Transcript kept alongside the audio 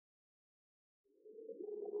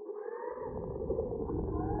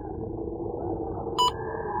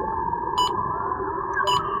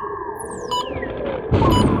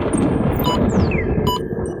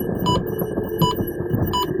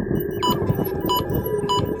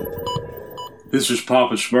This is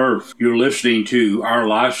Papa Smurf. You're listening to Our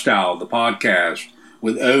Lifestyle, the podcast,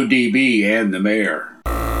 with ODB and the Mayor.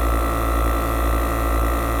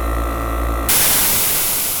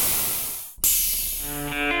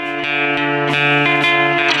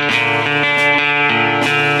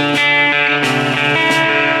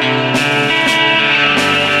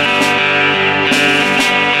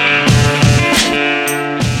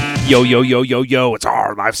 Yo, it's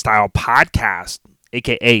Our Lifestyle Podcast,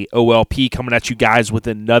 aka OLP, coming at you guys with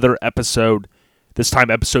another episode, this time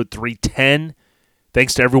episode 310.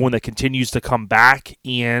 Thanks to everyone that continues to come back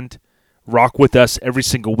and rock with us every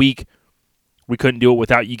single week. We couldn't do it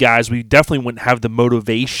without you guys. We definitely wouldn't have the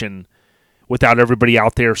motivation without everybody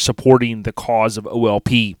out there supporting the cause of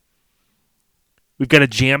OLP. We've got a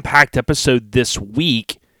jam-packed episode this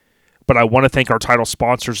week, but I want to thank our title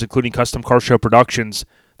sponsors, including Custom Car Show Productions.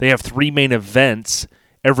 They have 3 main events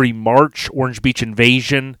every March. Orange Beach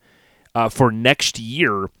Invasion. For next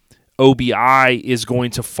year, OBI is going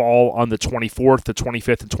to fall on the 24th, the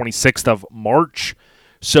 25th, and 26th of March.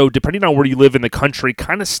 So depending on where you live in the country,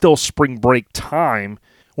 kind of still spring break time.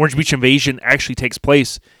 Orange Beach Invasion actually takes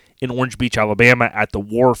place in Orange Beach, Alabama at the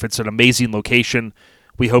Wharf. It's an amazing location.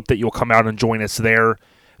 We hope that you'll come out and join us there.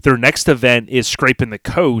 Their next event is Scraping the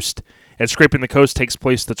Coast, and Scraping the Coast takes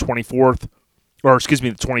place the 23rd,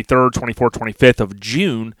 24th, 25th of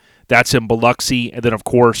June. That's in Biloxi. And then, of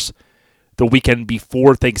course, the weekend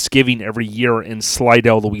before Thanksgiving every year in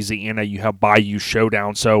Slidell, Louisiana, you have Bayou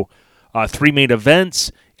Showdown. So 3 main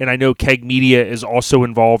events, and I know Keg Media is also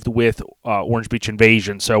involved with Orange Beach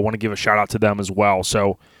Invasion, so I want to give a shout-out to them as well.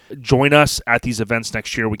 So join us at these events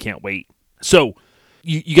next year. We can't wait. So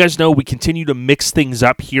you guys know we continue to mix things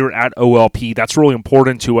up here at OLP. That's really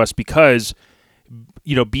important to us because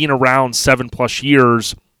being around 7+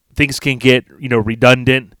 years, things can get,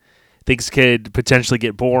 redundant. Things could potentially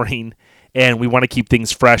get boring, and we want to keep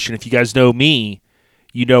things fresh. And if you guys know me,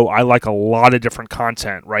 I like a lot of different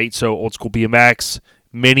content, right? So old school BMX,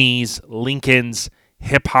 minis, Lincolns,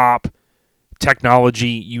 hip-hop, technology,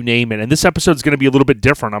 you name it. And this episode is going to be a little bit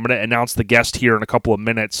different. I'm going to announce the guest here in a couple of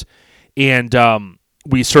minutes. And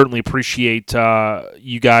we certainly appreciate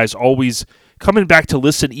you guys always coming back to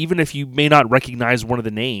listen, even if you may not recognize one of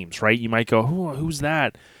the names, right? You might go, who's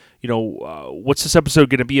that? What's this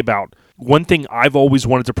episode going to be about? One thing I've always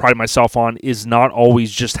wanted to pride myself on is not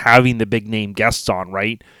always just having the big name guests on,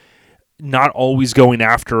 right? Not always going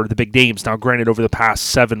after the big names. Now, granted, over the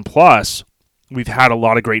past 7+, we've had a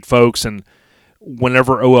lot of great folks, and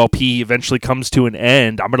whenever OLP eventually comes to an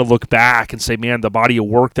end, I'm going to look back and say, man, the body of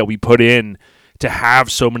work that we put in to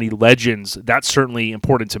have so many legends, that's certainly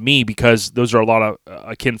important to me because those are a lot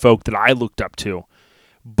of kinfolk that I looked up to.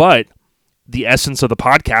 But the essence of the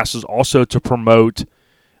podcast is also to promote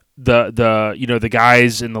the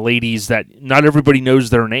guys and the ladies that not everybody knows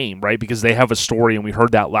their name, right? Because they have a story, and we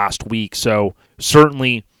heard that last week. So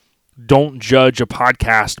certainly don't judge a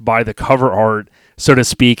podcast by the cover art, so to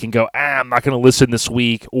speak, and go, I'm not going to listen this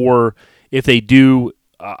week. Or if they do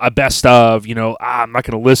a best of, I'm not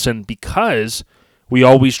going to listen, because we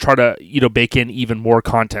always try to, bake in even more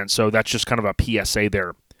content. So that's just kind of a PSA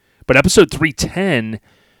there. But episode 310,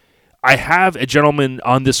 I have a gentleman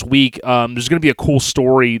on this week. There's going to be a cool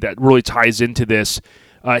story that really ties into this.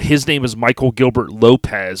 His name is Michael Gilbert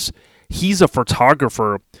Lopez. He's a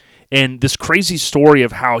photographer, and this crazy story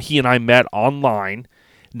of how he and I met online,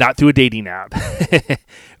 not through a dating app.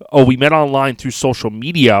 We met online through social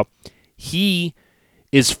media. He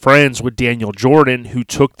is friends with Daniel Jordan, who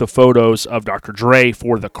took the photos of Dr. Dre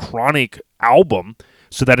for the Chronic album.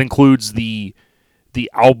 So that includes the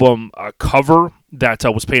album cover that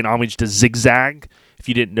was paying homage to Zigzag, if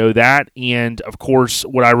you didn't know that. And, of course,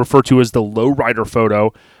 what I refer to as the lowrider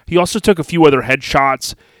photo. He also took a few other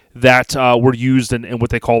headshots that were used in what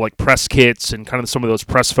they call like press kits and kind of some of those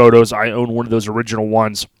press photos. I own one of those original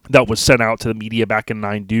ones that was sent out to the media back in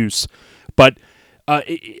 9 Deuce. But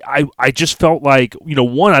I just felt like,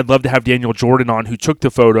 one, I'd love to have Daniel Jordan on, who took the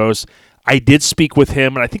photos. I did speak with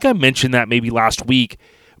him, and I think I mentioned that maybe last week.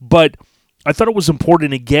 But I thought it was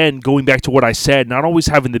important, again, going back to what I said, not always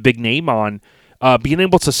having the big name on, being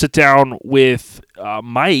able to sit down with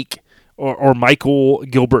Mike or Michael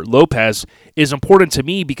Gilbert Lopez is important to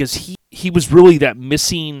me because he was really that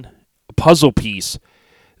missing puzzle piece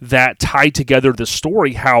that tied together the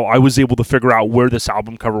story, how I was able to figure out where this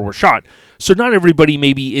album cover was shot. So not everybody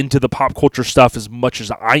may be into the pop culture stuff as much as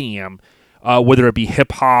I am, whether it be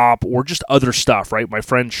hip-hop or just other stuff, right? My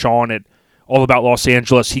friend Sean at All About Los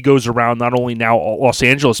Angeles, he goes around not only now Los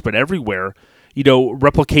Angeles, but everywhere,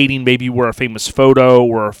 replicating maybe where a famous photo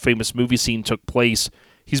or a famous movie scene took place.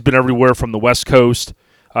 He's been everywhere from the West Coast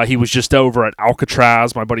He was just over at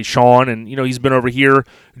Alcatraz, my buddy Sean, and he's been over here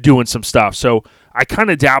doing some stuff. So I kind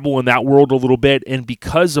of dabble in that world a little bit, and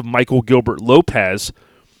because of Michael Gilbert Lopez,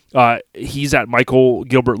 he's at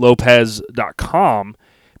michaelgilbertlopez.com.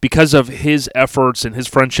 Because of his efforts and his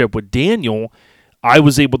friendship with Daniel, I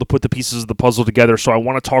was able to put the pieces of the puzzle together. So I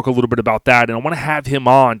want to talk a little bit about that, and I want to have him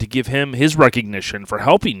on to give him his recognition for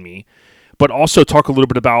helping me, but also talk a little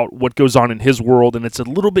bit about what goes on in his world, and it's a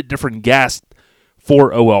little bit different guest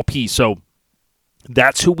for OLP. So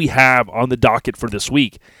that's who we have on the docket for this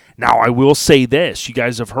week. Now, I will say this. You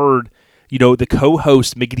guys have heard, the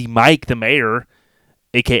co-host, Miggity Mike, the mayor,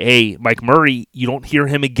 a.k.a. Mike Murray, you don't hear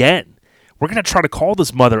him again. We're going to try to call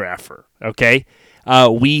this mother effer, okay?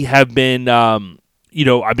 We have been, I've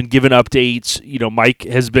been giving updates. Mike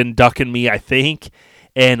has been ducking me, I think,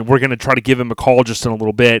 and we're going to try to give him a call just in a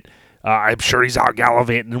little bit. I'm sure he's out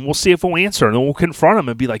gallivanting, and we'll see if he'll answer, and then we'll confront him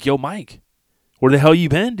and be like, yo, Mike, where the hell you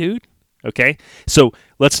been, dude? Okay? So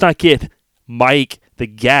let's not get Mike, the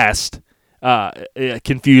guest,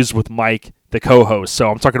 confused with Mike, the co-host. So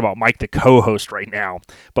I'm talking about Mike, the co-host right now.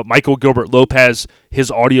 But Michael Gilbert Lopez,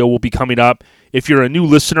 his audio will be coming up. If you're a new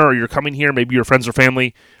listener or you're coming here, maybe your friends or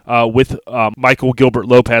family, with Michael Gilbert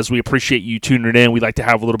Lopez, we appreciate you tuning in. We like to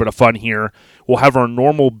have a little bit of fun here. We'll have our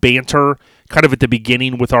normal banter kind of at the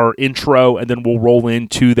beginning with our intro, and then we'll roll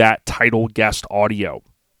into that title guest audio.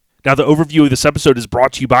 Now, the overview of this episode is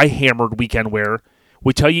brought to you by Hammered Weekend Wear.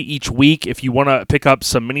 We tell you each week if you want to pick up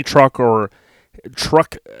some mini truck or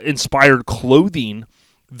truck-inspired clothing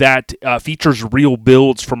that features real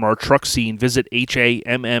builds from our truck scene, visit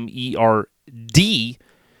HAMMERD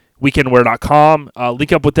weekendwear.com.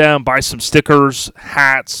 Link up with them, buy some stickers,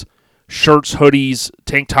 hats, shirts, hoodies,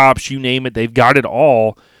 tank tops, you name it. They've got it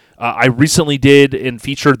all. I recently did and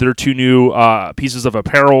featured their two new pieces of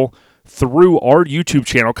apparel through our YouTube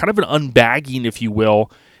channel, kind of an unbagging, if you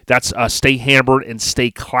will. That's Stay Hammered and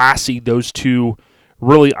Stay Classy, those two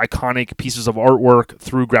really iconic pieces of artwork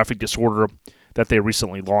through Graphic Disorder that they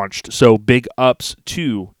recently launched. So big ups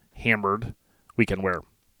to Hammered Weekend Wear.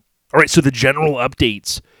 All right, so the general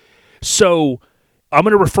updates. So I'm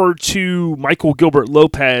going to refer to Michael Gilbert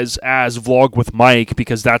Lopez as Vlog with Mike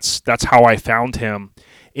because that's how I found him.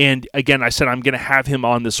 And again, I said I'm going to have him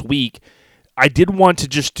on this week. I did want to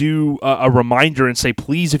just do a reminder and say,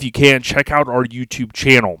 please, if you can, check out our YouTube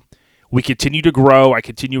channel. We continue to grow. I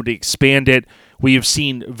continue to expand it. We have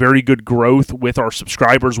seen very good growth with our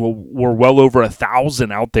subscribers. We're well over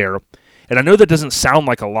 1,000 out there. And I know that doesn't sound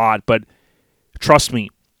like a lot, but trust me,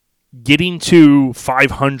 getting to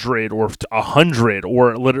 500 or 100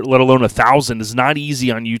 or let alone 1,000 is not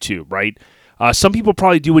easy on YouTube, right? Some people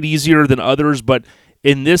probably do it easier than others, but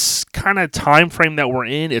in this kind of time frame that we're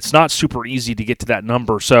in, it's not super easy to get to that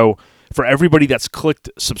number. So for everybody that's clicked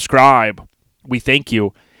subscribe, we thank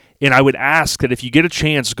you. And I would ask that if you get a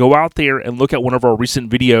chance, go out there and look at one of our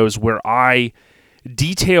recent videos where I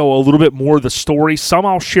detail a little bit more of the story. Some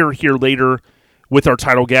I'll share here later with our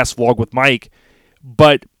title guest, Vlog with Mike.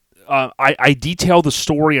 But I detail the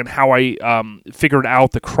story on how I figured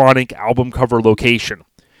out the Chronic album cover location.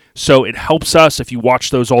 So it helps us if you watch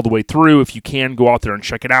those all the way through. If you can, go out there and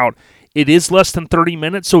check it out. It is less than 30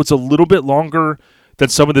 minutes, so it's a little bit longer than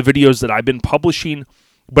some of the videos that I've been publishing.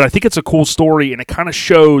 But I think it's a cool story, and it kind of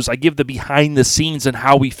shows, I give the behind the scenes and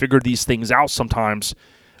how we figure these things out sometimes.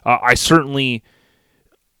 I certainly,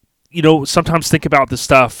 sometimes think about this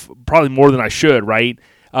stuff probably more than I should, right?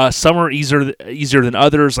 Some are easier than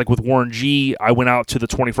others. Like with Warren G, I went out to the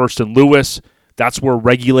 21st and Lewis. That's where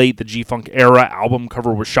Regulate, the G-Funk Era album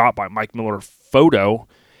cover was shot by Mike Miller Photo.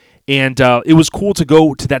 And it was cool to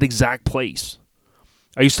go to that exact place.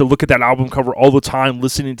 I used to look at that album cover all the time,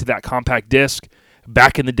 listening to that compact disc.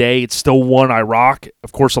 Back in the day, it's still one I rock.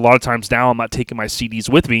 Of course, a lot of times now I'm not taking my CDs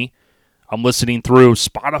with me. I'm listening through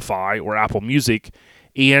Spotify or Apple Music.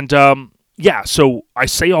 And so I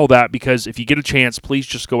say all that because if you get a chance, please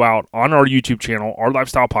just go out on our YouTube channel, Our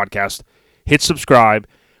Lifestyle Podcast, hit subscribe,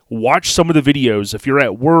 watch some of the videos. If you're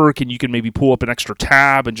at work and you can maybe pull up an extra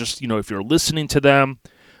tab and just, if you're listening to them,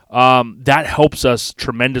 that helps us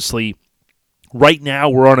tremendously. Right now,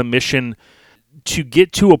 we're on a mission to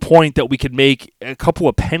get to a point that we could make a couple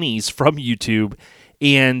of pennies from YouTube.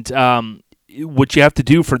 And what you have to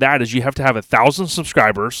do for that is you have to have 1,000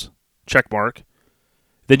 subscribers, check mark.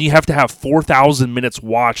 Then you have to have 4,000 minutes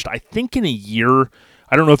watched, I think in a year.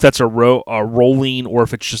 I don't know if that's a rolling or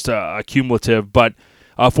if it's just a cumulative, but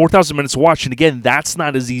 4,000 minutes watched. And again, that's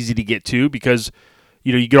not as easy to get to because,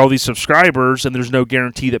 you get all these subscribers and there's no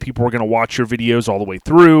guarantee that people are going to watch your videos all the way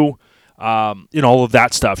through, and all of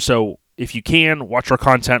that stuff. So if you can, watch our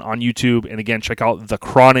content on YouTube. And again, check out the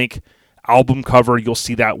Chronic album cover. You'll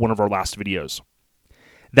see that one of our last videos.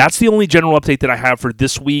 That's the only general update that I have for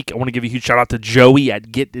this week. I want to give a huge shout out to Joey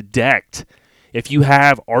at Get Decked. If you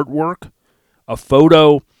have artwork, a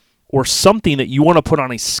photo, or something that you want to put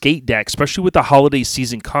on a skate deck, especially with the holiday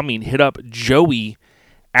season coming, hit up Joey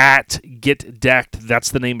at Get Decked. That's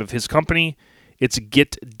the name of his company. It's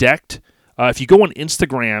Get Decked. If you go on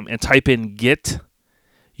Instagram and type in Get,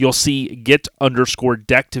 you'll see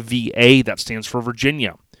Get_Decked VA. That stands for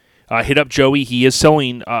Virginia. Hit up Joey. He is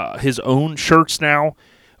selling his own shirts now,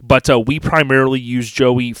 but we primarily use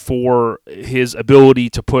Joey for his ability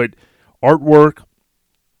to put artwork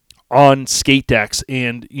on skate decks.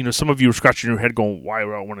 And, you know, some of you are scratching your head going, why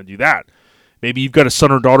would I want to do that? Maybe you've got a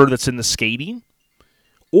son or daughter that's into skating,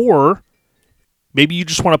 or maybe you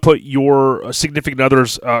just want to put your significant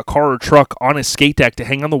other's car or truck on a skate deck to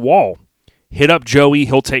hang on the wall. Hit up Joey.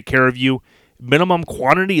 He'll take care of you. Minimum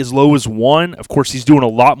quantity as low as 1. Of course, he's doing a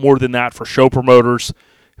lot more than that for show promoters,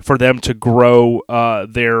 for them to grow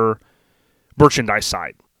their merchandise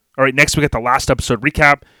side. All right, next we got the last episode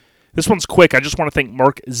recap. This one's quick. I just want to thank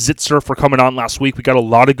Mark Zitzer for coming on last week. We got a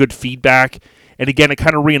lot of good feedback. And again, it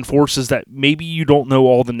kind of reinforces that maybe you don't know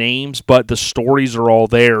all the names, but the stories are all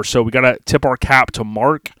there. So we got to tip our cap to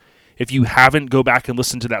Mark. If you haven't, go back and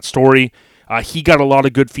listen to that story. He got a lot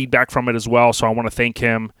of good feedback from it as well, so I want to thank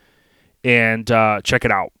him and check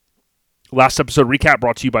it out. Last episode recap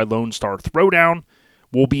brought to you by Lone Star Throwdown.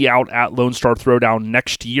 We'll be out at Lone Star Throwdown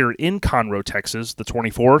next year in Conroe, Texas, the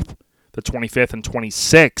 24th, the 25th, and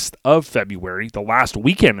 26th of February, the last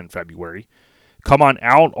weekend in February. Come on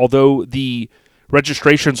out. Although the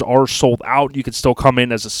registrations are sold out, you can still come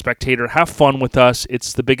in as a spectator. Have fun with us.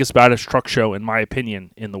 It's the biggest, baddest truck show, in my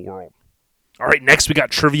opinion, in the world. All right, next we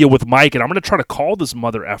got Trivia with Mike, and I'm going to try to call this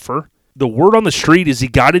mother effer. The word on the street is he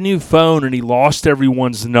got a new phone and he lost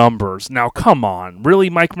everyone's numbers. Now, come on. Really,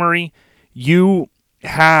 Mike Murray? You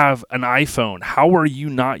have an iPhone. How are you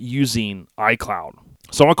not using iCloud?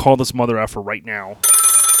 So I'll call this mother effer right now.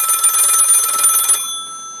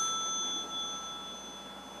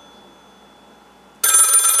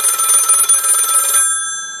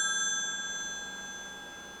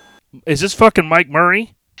 Is this fucking Mike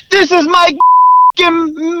Murray? This is Mike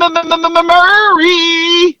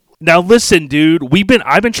Murray. Now listen, dude.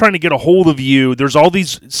 I've been trying to get a hold of you. There's all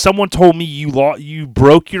these. Someone told me you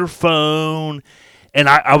broke your phone, and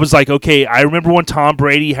I was like, okay. I remember when Tom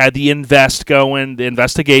Brady had the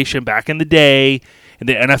investigation back in the day, and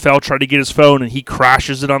the NFL tried to get his phone, and he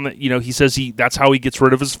crashes it on the. You know, he says that's how he gets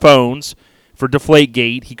rid of his phones for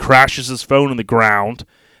Deflategate. He crashes his phone in the ground.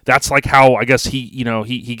 That's like how I guess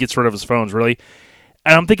he gets rid of his phones, really.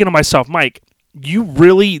 And I'm thinking to myself, Mike, you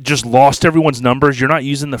really just lost everyone's numbers. You're not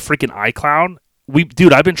using the freaking iCloud.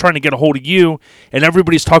 Dude, I've been trying to get a hold of you, and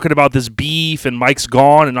everybody's talking about this beef, and Mike's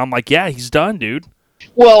gone, and I'm like, yeah, he's done, dude.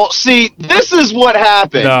 Well, see, this is what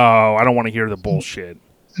happened. No, I don't want to hear the bullshit.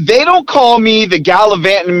 They don't call me the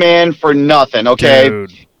gallivanting man for nothing, okay?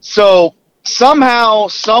 Dude. So somehow,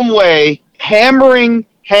 some way, Hammering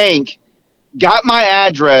Hank got my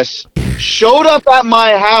address, showed up at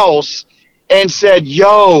my house, and said,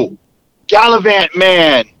 yo, Gallivant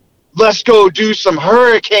man, let's go do some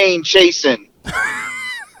hurricane chasing.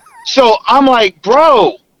 So I'm like,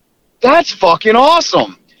 bro, that's fucking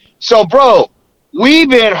awesome. So, bro, we've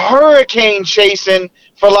been hurricane chasing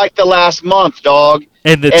for like the last month, dog.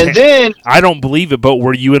 And then I don't believe it, but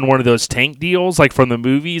were you in one of those tank deals, like from the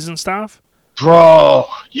movies and stuff? Bro,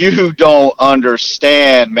 you don't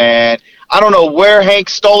understand, man. I don't know where Hank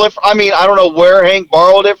stole it from. I mean, I don't know where Hank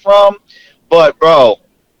borrowed it from, but, bro,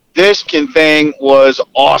 this thing was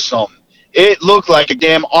awesome. It looked like a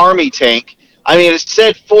damn army tank. I mean, it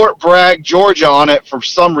said Fort Bragg, Georgia on it for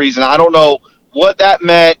some reason. I don't know what that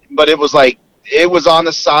meant, but it was like, it was on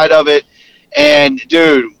the side of it. And,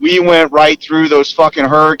 dude, we went right through those fucking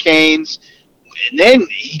hurricanes. And then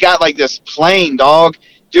he got like this plane, dog.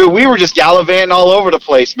 Dude, we were just gallivanting all over the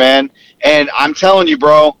place, man. And I'm telling you,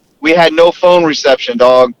 bro, we had no phone reception,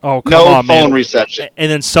 dog. Oh, come no on, phone man. reception.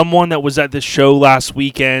 And then someone that was at this show last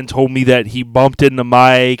weekend told me that he bumped into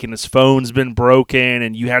Mike and his phone's been broken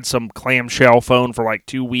and you had some clamshell phone for like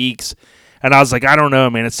 2 weeks. And I was like, I don't know,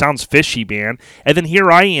 man. It sounds fishy, man. And then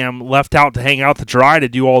here I am left out to hang out to dry to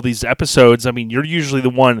do all these episodes. I mean, you're usually the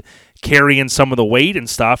one carrying some of the weight and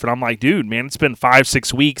stuff. And I'm like, dude, man, it's been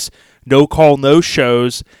 5-6 weeks. No call, no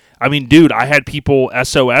shows. I mean, dude, I had people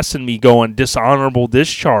SOSing me going dishonorable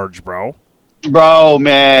discharge, bro. Bro,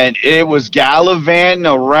 man, it was gallivanting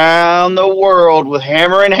around the world with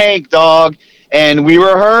Hammer and Hank, dog. And we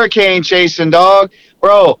were hurricane chasing, dog.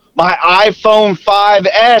 Bro, my iPhone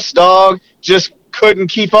 5S, dog, just couldn't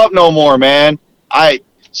keep up no more, man.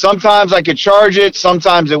 Sometimes I could charge it.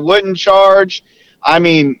 Sometimes it wouldn't charge. I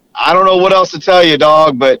mean, I don't know what else to tell you,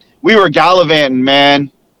 dog, but we were gallivanting,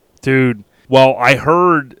 man. Dude. Well, I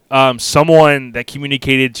heard someone that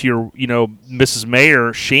communicated to your, Mrs.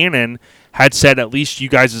 Mayor, Shannon, had said at least you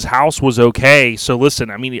guys' house was okay. So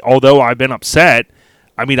listen, I mean, although I've been upset,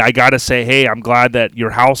 I mean, I got to say, hey, I'm glad that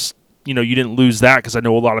your house, you didn't lose that, because I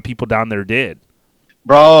know a lot of people down there did.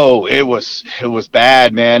 Bro, it was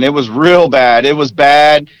bad, man. It was real bad. It was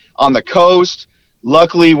bad on the coast.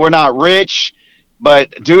 Luckily, we're not rich.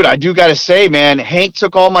 But, dude, I do got to say, man, Hank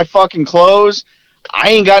took all my fucking clothes. I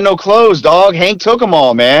ain't got no clothes, dog. Hank took them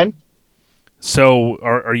all, man. So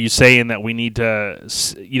are you saying that we need to,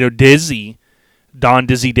 Don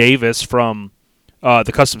Dizzy Davis from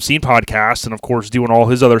the Custom Scene podcast, and, of course, doing all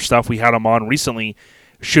his other stuff, we had him on recently,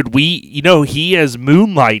 should we, he is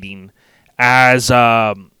moonlighting as,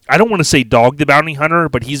 I don't want to say Dog the Bounty Hunter,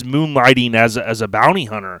 but he's moonlighting as a bounty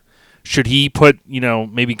hunter. Should he put,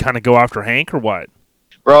 maybe kind of go after Hank or what?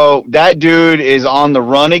 Bro, that dude is on the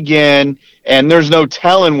run again, and there's no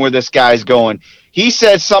telling where this guy's going. He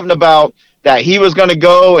said something about that he was going to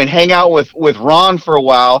go and hang out with Ron for a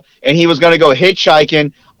while, and he was going to go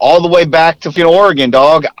hitchhiking all the way back to Oregon,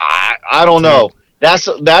 dog. I don't know. That's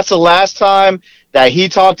the last time that he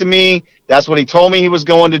talked to me. That's what he told me he was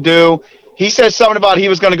going to do. He said something about he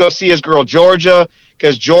was going to go see his girl Georgia,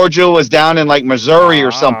 because Georgia was down in like Missouri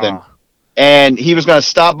or something. And he was going to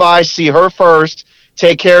stop by, see her first,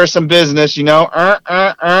 take care of some business, and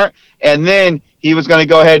then he was going to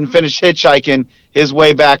go ahead and finish hitchhiking his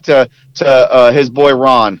way back to his boy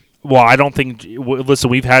Ron. Well, I don't think. Listen,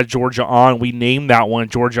 we've had Georgia on. We named that one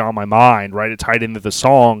 "Georgia on My Mind," right? It tied into the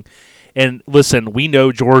song. And listen, we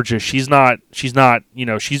know Georgia. She's not. She's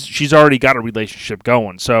already got a relationship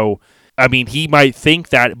going. So, I mean, he might think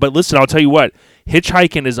that. But listen, I'll tell you what.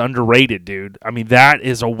 Hitchhiking is underrated, dude. I mean, that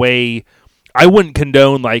is a way. I wouldn't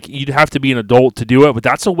condone, like, you'd have to be an adult to do it, but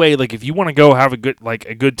that's a way, like, if you want to go have a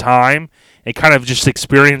good time and kind of just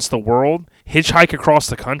experience the world, hitchhike across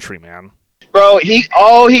the country, man. Bro,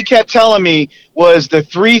 all he kept telling me was the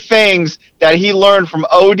three things that he learned from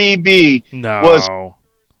ODB was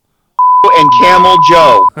and Camel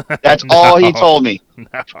Joe. That's all he told me.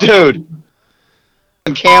 No. Dude.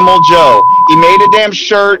 Camel Joe. He made a damn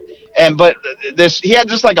shirt, but he had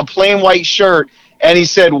just like a plain white shirt, and he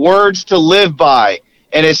said words to live by,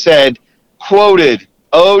 and it said quoted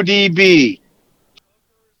ODB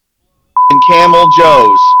and Camel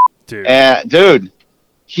Joe's. Dude,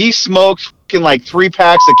 he smokes fucking like 3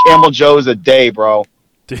 packs of Camel Joe's a day, bro.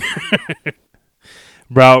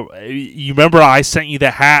 Bro, you remember I sent you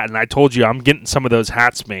the hat, and I told you I'm getting some of those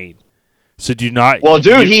hats made. So do not. Well,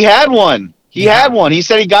 dude, he had one. He had one. He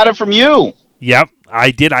said he got it from you. Yep,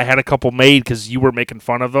 I did. I had a couple made because you were making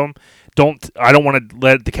fun of them. I don't want to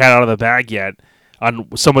let the cat out of the bag yet on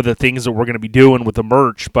some of the things that we're going to be doing with the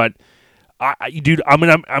merch. But, dude, I'm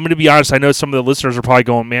gonna be honest. I know some of the listeners are probably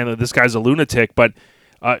going, man, this guy's a lunatic. But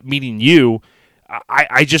meeting you,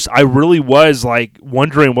 I really was like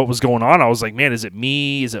wondering what was going on. I was like, man, is it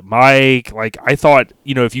me? Is it Mike? Like, I thought,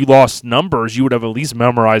 if you lost numbers, you would have at least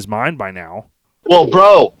memorized mine by now. Well,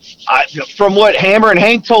 bro, from what Hammer and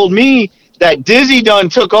Hank told me, that Dizzy done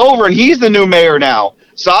took over and he's the new mayor now.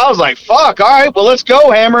 So I was like, fuck, all right, well, let's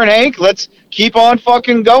go, Hammer and Hank. Let's keep on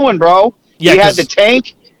fucking going, bro. Yeah, he had the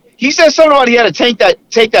tank. He said something about he had to take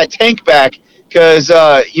that tank back because,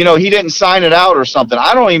 he didn't sign it out or something.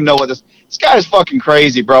 I don't even know what this guy is fucking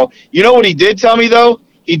crazy, bro. You know what he did tell me, though?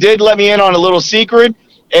 He did let me in on a little secret,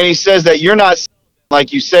 and he says that you're not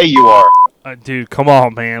like you say you are. Dude, come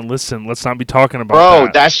on, man. Listen, let's not be talking about that.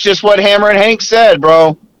 Bro, that's just what Hammer and Hank said,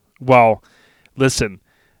 bro. Well, listen,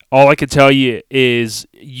 all I can tell you is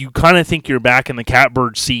you kind of think you're back in the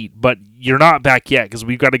catbird seat, but you're not back yet because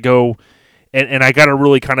we've got to go, and I got to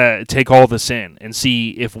really kind of take all this in and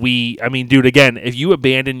see if dude, again, if you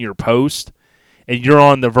abandon your post and you're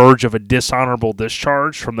on the verge of a dishonorable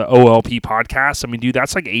discharge from the OLP podcast, dude,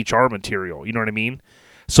 that's like HR material. You know what I mean?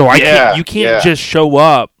 So you can't just show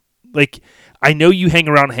up. Like, I know you hang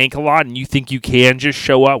around Hank a lot and you think you can just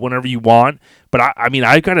show up whenever you want, but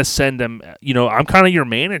I've got to send him, I'm kind of your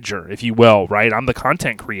manager, if you will, right? I'm the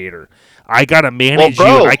content creator. I got to manage you.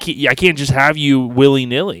 I can't just have you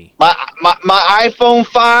willy-nilly. My iPhone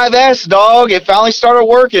 5S, dog, it finally started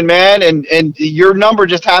working, man, and your number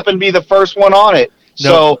just happened to be the first one on it.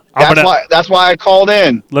 So that's why I called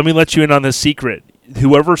in. Let me let you in on this secret.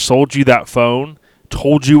 Whoever sold you that phone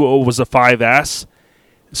told you it was a 5S.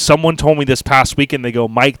 Someone told me this past weekend, they go,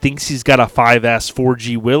 Mike thinks he's got a 5S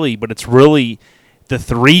 4G Willie, but it's really the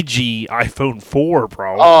 3G iPhone 4,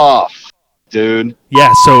 bro. Oh, dude.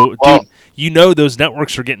 Yeah, so, dude, you know those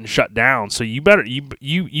networks are getting shut down. So you better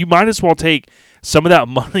you might as well take some of that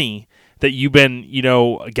money that you've been,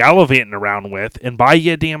 gallivanting around with and buy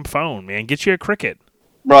you a damn phone, man. Get you a Cricket.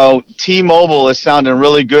 Bro, T-Mobile is sounding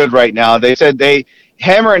really good right now. They said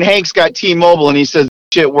Hammer and Hank's got T-Mobile, and he says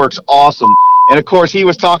shit works awesome. And of course, he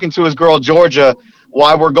was talking to his girl Georgia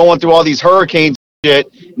while we're going through all these hurricanes and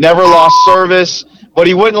shit. Never lost service, but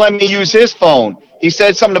he wouldn't let me use his phone. He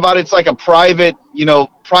said something about it's like a private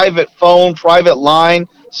phone, private line,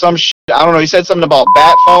 some shit. I don't know. He said something about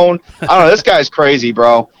bat phone. I don't know. This guy's crazy,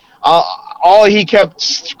 bro. All he kept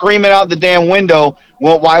screaming out the damn window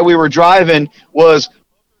while we were driving was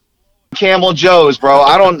Camel Joe's,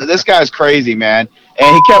 bro. This guy's crazy, man.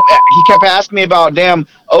 And he kept asking me about damn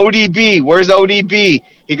ODB. Where's ODB?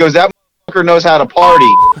 He goes, that fucker knows how to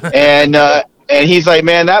party. And he's like,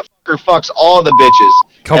 man, that fucker fucks all the bitches.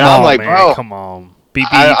 Come and on, I'm like, man. bro, Come on. Beep,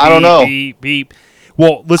 beep, I don't beep, know. Beep, beep.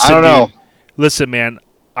 Well, listen, I don't know. dude. Listen, man.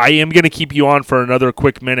 I am going to keep you on for another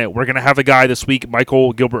quick minute. We're going to have a guy this week,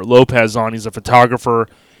 Michael Gilbert Lopez, on. He's a photographer.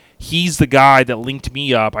 He's the guy that linked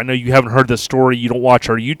me up. I know you haven't heard the story. You don't watch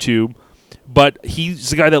our YouTube. But he's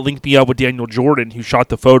the guy that linked me up with Daniel Jordan, who shot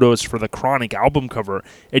the photos for the Chronic album cover.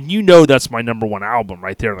 And you know that's my number one album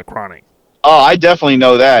right there, the Chronic. Oh, I definitely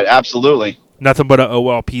know that. Absolutely. Nothing but an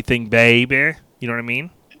OLP thing, baby. You know what I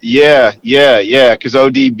mean? Yeah. Because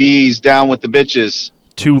ODB's down with the bitches.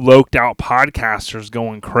 Two loked out podcasters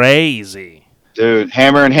going crazy. Dude,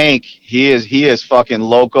 Hammer and Hank, he is fucking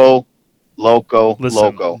loco.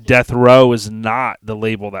 Listen, Death Row is not the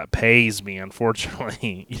label that pays me,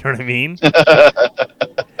 unfortunately. You know what I mean?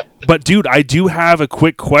 But, dude, I do have a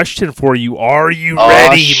quick question for you. Are you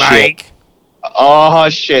ready, shit. Mike? Oh,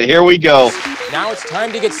 shit. Here we go. Now it's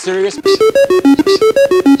time to get serious.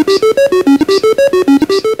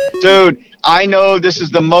 Dude, I know this is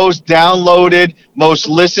the most downloaded, most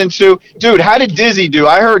listened to. Dude, how did Dizzy do?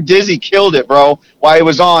 I heard Dizzy killed it, bro, while he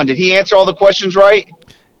was on. Did he answer all the questions right?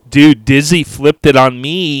 Dude, Dizzy flipped it on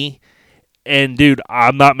me, and, dude,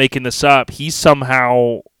 I'm not making this up. He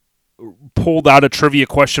somehow pulled out a trivia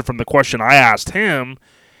question from the question I asked him,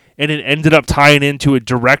 and it ended up tying into a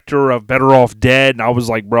director of Better Off Dead, and I was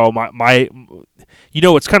like, bro, my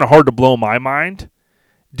it's kind of hard to blow my mind.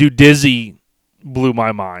 Dude, Dizzy blew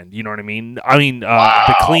my mind, you know what I mean? Wow.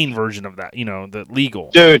 The clean version of that, the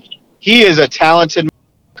legal. Dude, he is a talented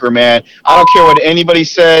man. I don't care what anybody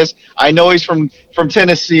says. I know he's from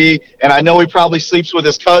Tennessee, and I know he probably sleeps with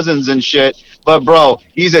his cousins and shit, but, bro,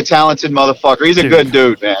 he's a talented motherfucker. He's a good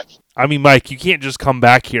dude, man. I mean, Mike, you can't just come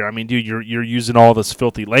back here. I mean, dude, you're using all this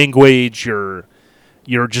filthy language. You're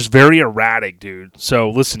just very erratic, dude. So,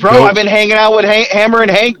 listen. Bro, I've been hanging out with Hammer and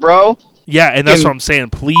Hank, bro. Yeah, and that's what I'm saying.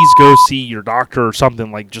 Please go see your doctor or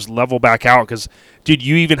something. Like, just level back out. Because, dude,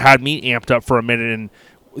 you even had me amped up for a minute, and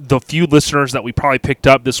the few listeners that we probably picked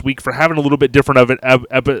up this week for having a little bit different of an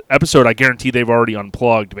episode, I guarantee they've already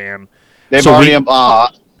unplugged, man. They've already.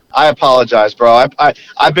 I apologize, bro.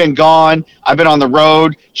 I've been gone. I've been on the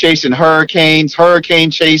road chasing hurricane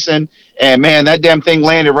chasing, and man, that damn thing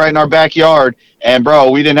landed right in our backyard. And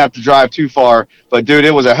bro, we didn't have to drive too far, but dude,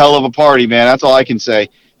 it was a hell of a party, man. That's all I can say.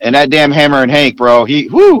 And that damn Hammer and Hank, bro,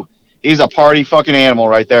 he's a party fucking animal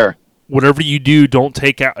right there. Whatever you do, don't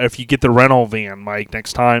take out, if you get the rental van, Mike,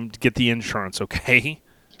 next time, get the insurance, okay?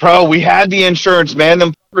 Bro, we had the insurance, man.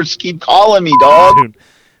 Them fuckers keep calling me, dog. Dude,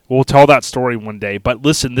 we'll tell that story one day. But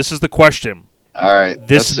listen, this is the question. All right.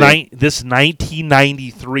 This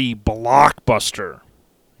 1993 blockbuster,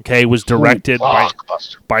 okay, was directed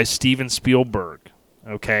by Steven Spielberg,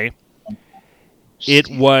 okay?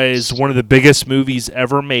 It was one of the biggest movies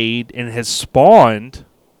ever made and has spawned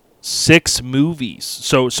 6 movies.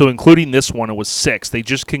 So including this one, it was 6. They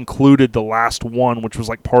just concluded the last one, which was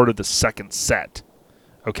like part of the second set.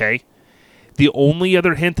 Okay? The only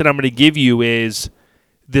other hint that I'm going to give you is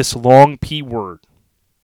this long P word.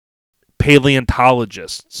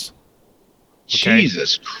 Paleontologists. Okay?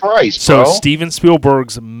 Jesus Christ, bro. So Steven Steven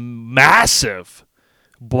Spielberg's massive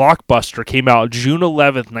blockbuster came out June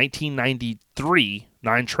 11th, 1993.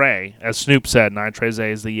 9 Trey. As Snoop said, 9 Trey's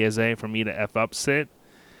is the Yeze for me to F up sit.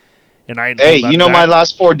 And hey, you know my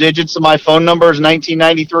last 4 digits of my phone number is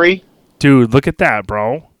 1993? Dude, look at that,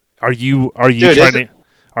 bro. Are you gonna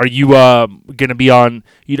be on,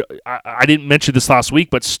 I didn't mention this last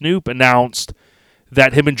week, but Snoop announced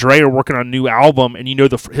that him and Dre are working on a new album, and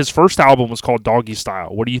his first album was called Doggy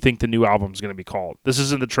Style. What do you think the new album is going to be called? This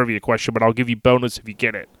isn't the trivia question, but I'll give you bonus if you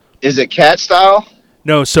get it. Is it Cat Style?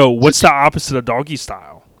 No, so what's the opposite of Doggy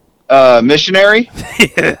Style? Missionary?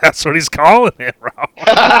 That's what he's calling it, bro.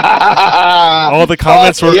 All the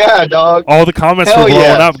comments were dog. All the comments Hell were blowing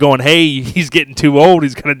yeah. up, going, "Hey, he's getting too old.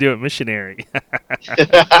 He's gonna do it missionary."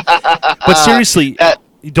 But seriously, that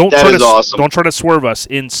don't is awesome. don't try to swerve us.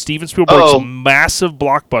 In Steven Spielberg's Oh. massive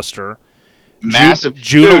blockbuster, Massive.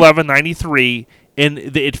 June Dude, 11, 93, and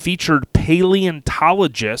it featured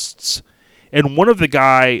paleontologists, and one of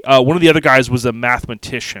the other guys was a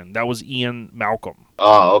mathematician. That was Ian Malcolm.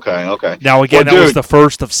 Oh, okay. Now again, Well, that was dude, the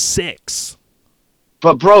first of 6.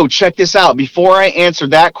 But bro, check this out. Before I answer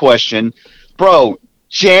that question, bro,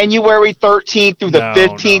 January 13th through the No,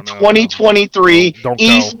 15th, no. 2023, Don't go.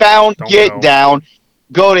 Eastbound Don't Get go. Down.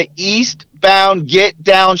 Go to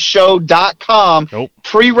eastboundgetdownshow.com. Nope.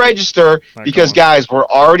 Pre-register Not because, going. guys, we're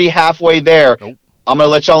already halfway there. Nope. I'm going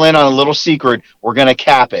to let y'all in on a little secret. We're going to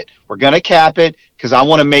cap it. We're going to cap it because I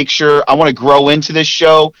want to make sure I want to grow into this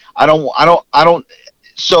show.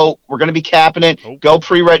 So we're going to be capping it. Nope. Go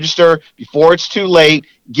pre-register before it's too late.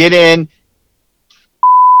 Get in.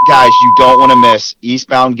 Guys, you don't want to miss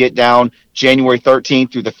Eastbound Get Down, January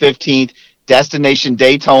 13th through the 15th. Destination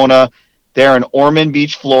Daytona. They're in Ormond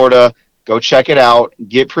Beach, Florida. Go check it out.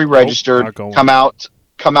 Get pre-registered. Not going. Come out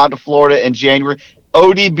to Florida in January.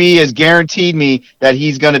 ODB has guaranteed me that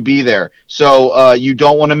he's going to be there. So you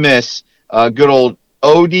don't want to miss good old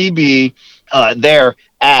ODB there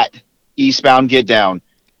at Eastbound Get Down.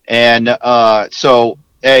 And so,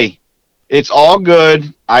 hey, it's all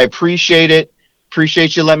good. I appreciate it.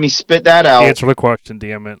 Appreciate you letting me spit that out. Answer the question,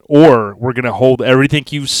 damn it. Or we're going to hold everything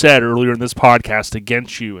you've said earlier in this podcast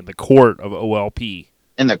against you in the court of OLP.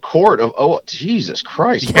 In the court of, Jesus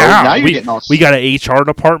Christ. Yeah, bro. Now you're getting all... we got an HR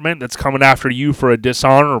department that's coming after you for a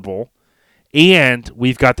dishonorable. And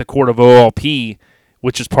we've got the court of OLP,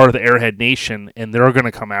 which is part of the Airhead Nation, and they're going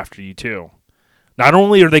to come after you too. Not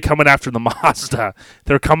only are they coming after the Mazda,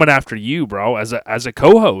 they're coming after you, bro, as a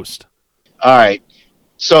co-host. All right.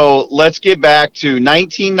 So let's get back to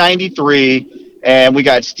 1993, and we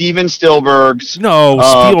got Steven Spielberg's. No,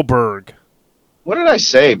 Spielberg. What did I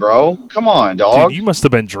say, bro? Come on, dog. Dude, you must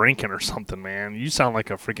have been drinking or something, man. You sound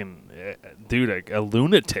like a freaking dude, a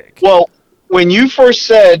lunatic. Well, when you first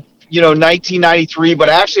said, 1993, but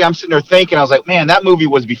actually I'm sitting there thinking, I was like, man, that movie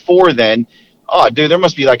was before then. Oh, dude, there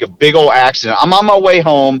must be like a big old accident. I'm on my way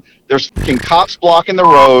home. There's fucking cops blocking the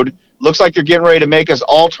road. Looks like they're getting ready to make us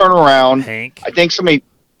all turn around. Hank. I think somebody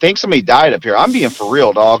died up here. I'm being for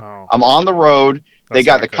real, dog. Oh. I'm on the road. They That's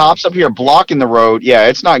got not the good. cops up here blocking the road. Yeah,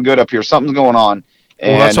 it's not good up here. Something's going on.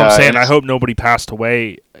 Well, that's what I'm saying. I and hope nobody passed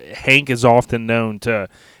away. Hank is often known to,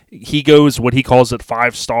 he goes what he calls it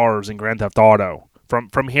 5 stars in Grand Theft Auto from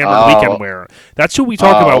Hammered Weekend Wear. That's who we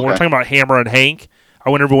talk about when we're okay. talking about Hammer and Hank. I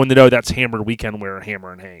want everyone to know that's Hammered Weekend Wear,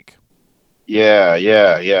 Hammer and Hank.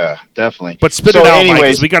 Yeah, definitely. But spit So it out, Mike, 'cause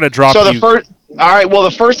anyways, we got to drop So you. the first, all right. Well,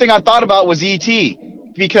 the first thing I thought about was E.T.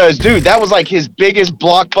 Because, dude, that was like his biggest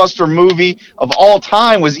blockbuster movie of all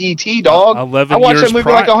time was E.T. Dog. 11 I watched years that movie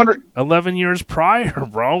prior. like 100. 11 years prior,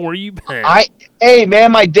 bro. Where you been? Hey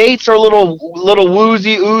man, my dates are a little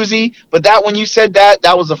woozy oozy, but that when you said that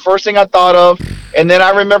was the first thing I thought of. And then I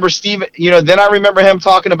remember Steven, then I remember him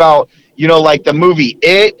talking about, like the movie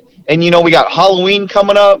It, and we got Halloween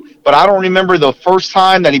coming up, but I don't remember the first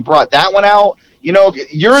time that he brought that one out. You're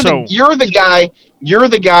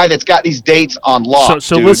the guy that's got these dates on lock.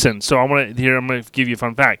 So dude. listen. So I'm gonna give you a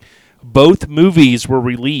fun fact. Both movies were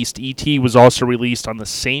released. E.T. was also released on the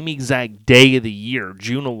same exact day of the year,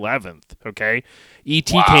 June 11th. Okay,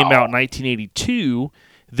 E.T. came out in 1982.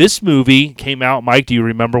 This movie came out. Mike, do you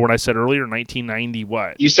remember what I said earlier? 1990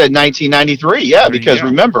 what? You said 1993, yeah, There you because go.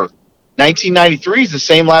 remember, 1993 is the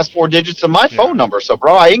same last 4 digits of my phone number. So,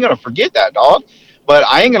 bro, I ain't gonna forget that, dog. But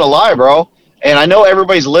I ain't gonna lie, bro. And I know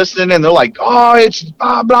everybody's listening, and they're like, "Oh, it's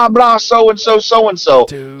blah blah blah, so and so."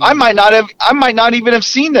 Dude. I might not even have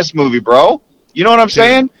seen this movie, bro. You know what I'm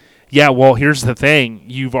saying? Yeah. Well, here's the thing.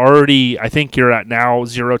 I think you're at now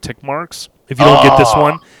 0 tick marks if you don't get this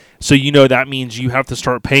one. So that means you have to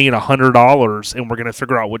start paying $100, and we're gonna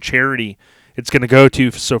figure out what charity it's gonna go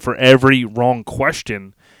to. So for every wrong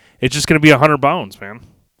question, it's just gonna be 100 bones, man.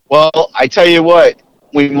 Well, I tell you what,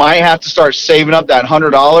 we might have to start saving up that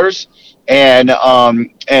 $100 and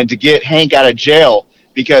to get Hank out of jail,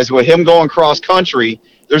 because with him going cross country,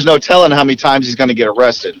 there's no telling how many times he's going to get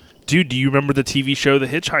arrested. Dude, do you remember the TV show The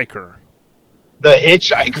Hitchhiker? The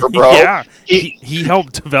Hitchhiker, bro. Yeah, he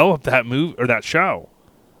helped develop that movie or that show.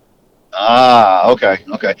 Okay.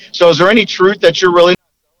 So is there any truth that you're really...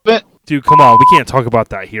 Dude, come on, we can't talk about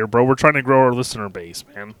that here, bro. We're trying to grow our listener base,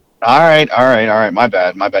 man. All right. My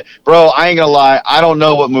bad. Bro, I ain't gonna lie. I don't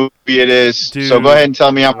know what movie it is. Dude. So go ahead and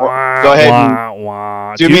tell me. Go ahead.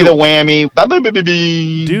 Do me the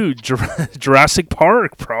whammy. Dude, Jurassic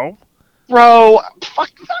Park, bro. Bro,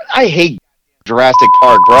 fuck, I hate Jurassic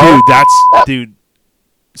Park, bro. Dude,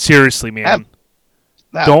 seriously, man.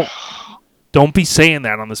 Don't be saying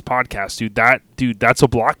that on this podcast, dude. That's a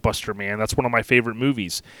blockbuster, man. That's one of my favorite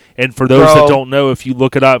movies. And for those that don't know, if you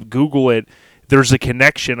look it up, Google it, there's a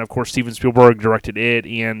connection. Of course, Steven Spielberg directed it,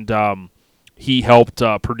 and he helped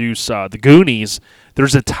produce The Goonies.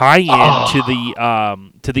 There's a tie-in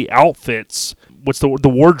to the outfits. What's the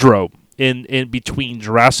wardrobe in between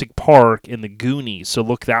Jurassic Park and The Goonies? So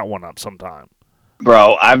look that one up sometime.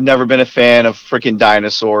 Bro, I've never been a fan of freaking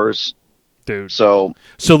dinosaurs. Dude. So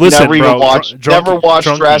listen, never watched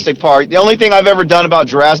Jurassic Park. The only thing I've ever done about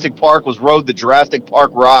Jurassic Park was rode the Jurassic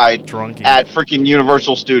Park ride at freaking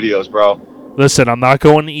Universal Studios, bro. Listen, I'm not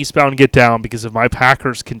going to Eastbound Get Down because if my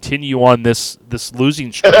Packers continue on this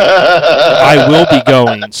losing streak, I will be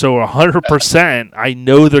going. So 100%, I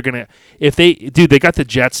know they're going to they got the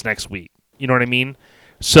Jets next week. You know what I mean?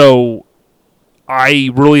 So I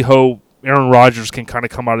really hope Aaron Rodgers can kind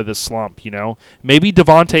of come out of this slump, you know? Maybe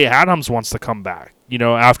Devontae Adams wants to come back, you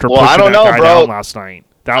know, after pushing that guy down last night.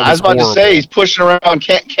 I was about to say, he's pushing around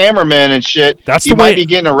cameramen and shit. He might be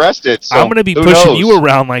getting arrested. So I'm going to be pushing you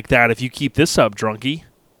around like that if you keep this up, Drunky.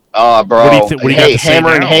 Bro. What do you got to say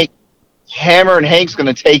Hammer now? Hammer and Hank's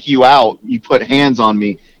going to take you out. You put hands on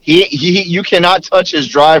me. You cannot touch his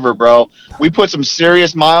driver, bro. We put some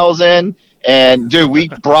serious miles in, and, dude, we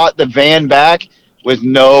brought the van back with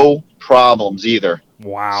no problems either.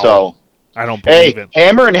 Wow. So I don't believe it.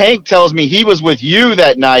 Hammer and Hank tells me he was with you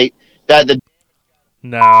that night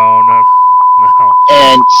No.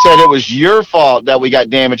 And said it was your fault that we got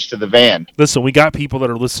damage to the van. Listen, we got people that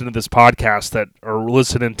are listening to this podcast that are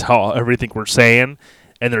listening to everything we're saying,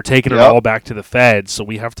 and they're taking it all back to the feds, so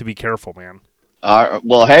we have to be careful, man.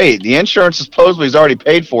 Well, hey, the insurance supposedly has already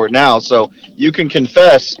paid for it now, so you can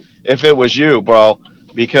confess if it was you, bro,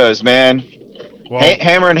 because, man,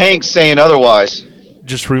 Hammer and Hank's saying otherwise.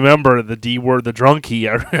 Just remember the D word, the Drunky.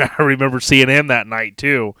 I remember seeing him that night,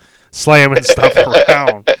 too. Slamming stuff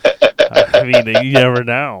around. I mean, you never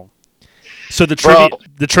know. So the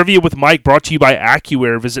trivia with Mike brought to you by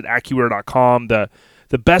AccuAir. Visit AccuAir.com, the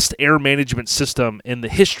best air management system in the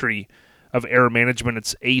history of air management.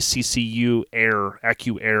 It's ACCU Air,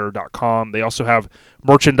 AccuAir.com. They also have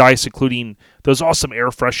merchandise, including those awesome air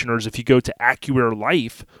fresheners. If you go to AccuAir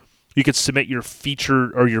Life, you can submit your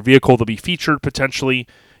feature or your vehicle to be featured potentially.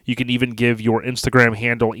 You can even give your Instagram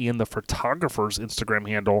handle and the photographer's Instagram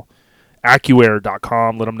handle,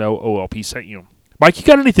 AccuAir.com. Let them know OLP sent you. Mike, you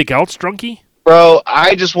got anything else, Drunky? Bro,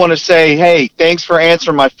 I just want to say, hey, thanks for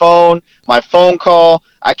answering my phone call.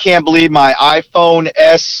 I can't believe my iPhone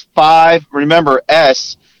S5, remember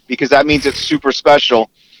S, because that means it's super special.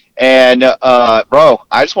 And, bro,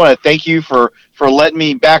 I just want to thank you for letting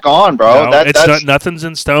me back on, bro. No, nothing's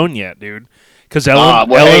in stone yet, dude. Because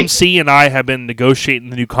LMC and I have been negotiating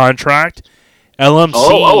the new contract.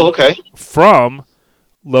 LMC okay. From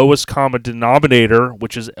Lowest Common Denominator,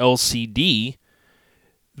 which is LCD,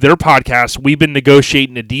 their podcast, we've been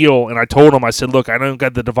negotiating a deal, and I told them, I said, look, I don't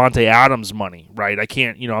got the Devontae Adams money, right? I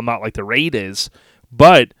can't, I'm not like the Raid is,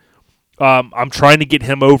 but I'm trying to get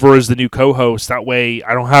him over as the new co-host. That way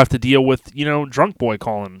I don't have to deal with, Drunk Boy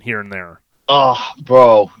calling here and there. Oh,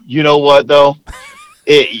 bro, you know what, though?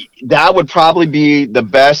 That would probably be the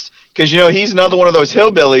best, because he's another one of those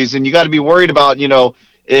hillbillies, and you got to be worried about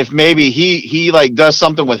if maybe he like does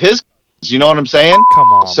something with his, you know what I'm saying?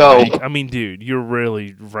 Come on, Mike. I mean, dude, you're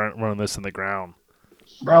really running this in the ground,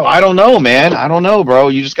 bro. I don't know, man. I don't know, bro.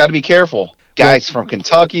 You just got to be careful, guys from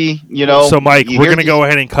Kentucky. So, Mike, we're gonna go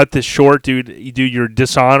ahead and cut this short, dude. You're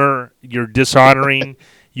dishonoring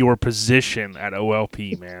your position at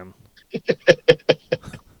OLP, man.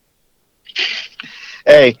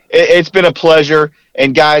 Hey, it's been a pleasure.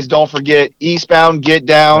 And guys, don't forget, Eastbound Get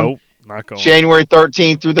Down. Nope, not going. January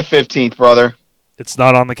 13th through the 15th, brother. It's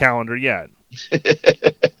not on the calendar yet.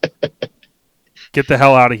 Get the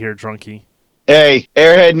hell out of here, Drunky. Hey,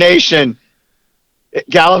 Airhead Nation,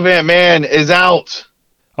 Gallivant Man is out.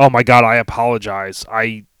 Oh, my God, I apologize.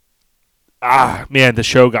 Man, the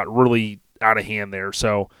show got really out of hand there.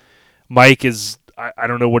 So Mike is, I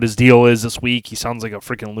don't know what his deal is this week. He sounds like a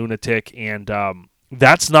freaking lunatic, and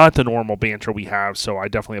that's not the normal banter we have, so I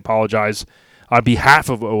definitely apologize on behalf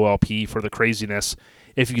of OLP for the craziness.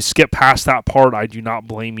 If you skip past that part, I do not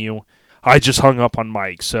blame you. I just hung up on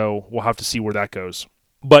Mike, so we'll have to see where that goes.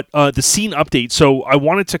 But the scene update, so I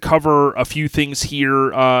wanted to cover a few things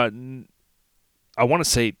here. I want to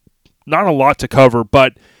say not a lot to cover,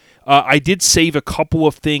 but I did save a couple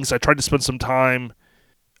of things. I tried to spend some time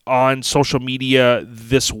on social media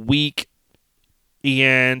this week,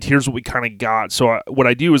 and here's what we kind of got. So what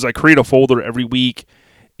I do is I create a folder every week,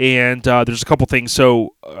 and there's a couple things.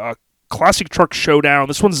 So Classic Truck Showdown.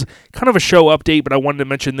 This one's kind of a show update, but I wanted to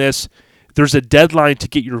mention this. There's a deadline to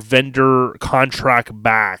get your vendor contract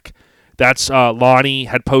back. That's Lonnie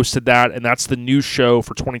had posted that, and that's the new show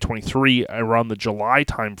for 2023 around the July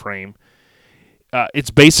timeframe.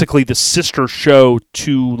 It's basically the sister show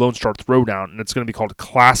to Lone Star Throwdown, and it's going to be called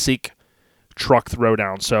Classic Truck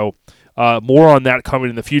Throwdown. So more on that coming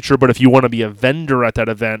in the future, but if you want to be a vendor at that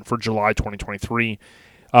event for July 2023,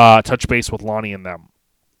 touch base with Lonnie and them.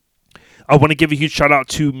 I want to give a huge shout out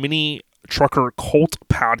to Mini Trucker Cult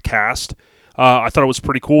Podcast. I thought it was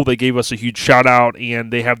pretty cool. They gave us a huge shout out,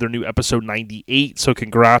 and they have their new episode 98. So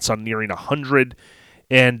congrats on nearing 100.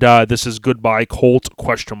 And this is Goodbye Colt ?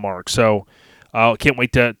 So can't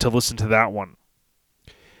wait to listen to that one.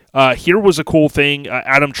 Here was a cool thing.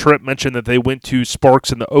 Adam Tripp mentioned that they went to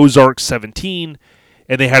Sparks in the Ozarks 17,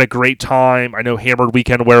 and they had a great time. I know Hammered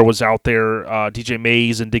Weekend Wear was out there, DJ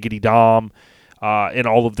Mays and Diggity Dom, and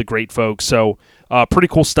all of the great folks. So pretty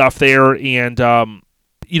cool stuff there. And,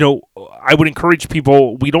 I would encourage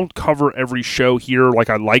people, we don't cover every show here like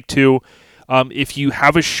I'd like to. If you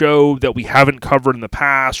have a show that we haven't covered in the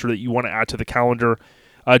past or that you want to add to the calendar,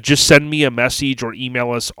 just send me a message or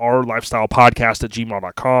email us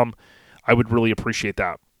ourlifestylepodcast@gmail.com. I would really appreciate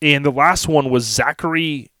that. And the last one was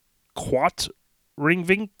Zachary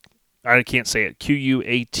Quatreving. I can't say it.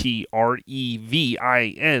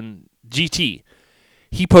 Quatrevinggt.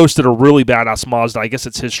 He posted a really badass Mazda. I guess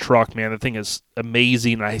it's his truck, man. The thing is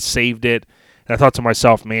amazing. I saved it. And I thought to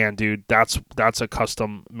myself, man, dude, that's a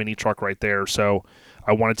custom mini truck right there. So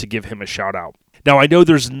I wanted to give him a shout out. Now, I know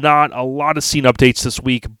there's not a lot of scene updates this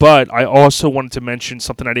week, but I also wanted to mention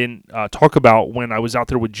something I didn't talk about when I was out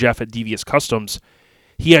there with Jeff at Devious Customs.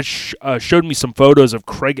 He had showed me some photos of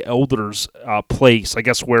Craig Elder's place, I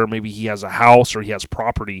guess where maybe he has a house or he has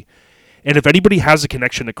property. And if anybody has a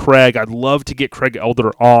connection to Craig, I'd love to get Craig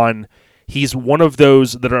Elder on. He's one of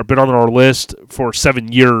those that have been on our list for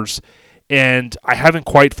 7 years, and I haven't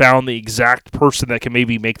quite found the exact person that can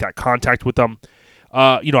maybe make that contact with them.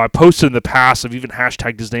 I posted in the past, I've even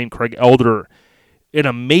hashtagged his name, Craig Elder, an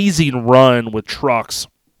amazing run with trucks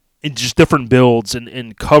in just different builds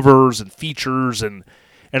and covers and features, and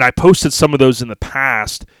I posted some of those in the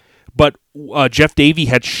past. But Jeff Davey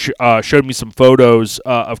had showed me some photos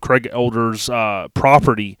of Craig Elder's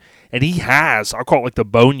property, and he has, I'll call it like the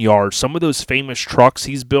boneyard. Some of those famous trucks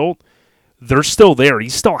he's built, they're still there. He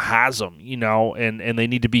still has them, and they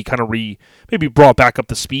need to be kind of maybe brought back up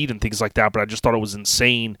to speed and things like that, but I just thought it was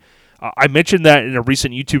insane. I mentioned that in a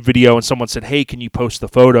recent YouTube video, and someone said, hey, can you post the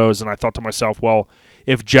photos? And I thought to myself, well,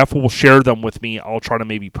 if Jeff will share them with me, I'll try to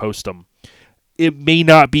maybe post them. It may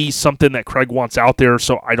not be something that Craig wants out there,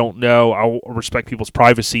 so I don't know. I'll respect people's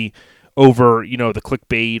privacy over, the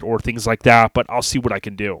clickbait or things like that, but I'll see what I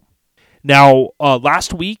can do. Now,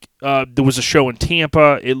 last week, there was a show in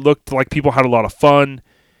Tampa. It looked like people had a lot of fun.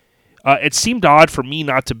 It seemed odd for me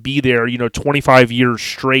not to be there. 25 years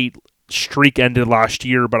straight streak ended last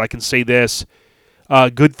year, but I can say this.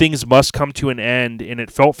 Good things must come to an end, and it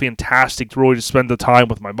felt fantastic really to spend the time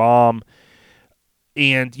with my mom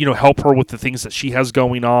and, help her with the things that she has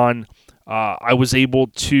going on. I was able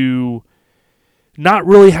to not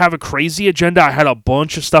really have a crazy agenda. I had a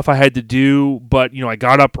bunch of stuff I had to do, but, I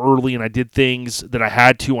got up early and I did things that I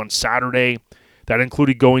had to on Saturday. That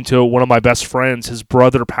included going to one of my best friends. His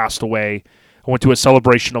brother passed away. I went to a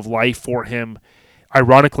celebration of life for him.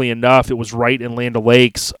 Ironically enough, it was right in Land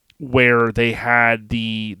O'Lakes where they had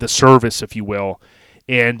the service, if you will.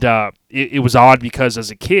 And it was odd because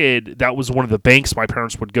as a kid, that was one of the banks my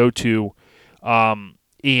parents would go to. And,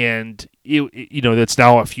 that's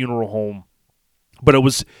now a funeral home. But it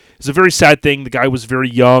was a very sad thing. The guy was very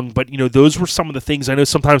young. But, those were some of the things. I know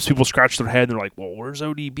sometimes people scratch their head and they're like, well, where's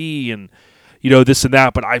ODB? And, this and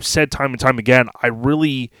that. But I've said time and time again, I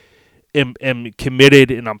really am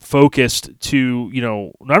committed and I'm focused to,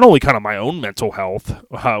 not only kind of my own mental health,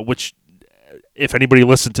 which if anybody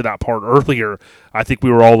listened to that part earlier, I think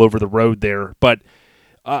we were all over the road there. But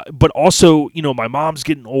also, my mom's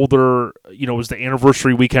getting older. It was the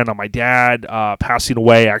anniversary weekend on my dad passing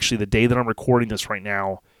away. Actually, the day that I'm recording this right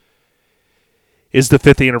now is the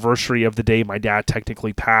 5th anniversary of the day my dad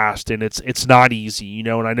technically passed, and it's not easy,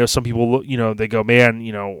 and I know some people, they go, man,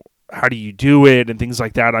 how do you do it and things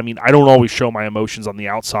like that. I mean, I don't always show my emotions on the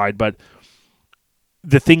outside, but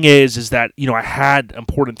the thing is that, I had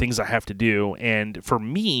important things I have to do, and for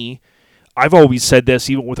me, I've always said this,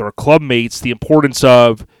 even with our club mates, the importance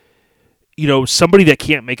of, somebody that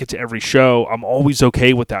can't make it to every show, I'm always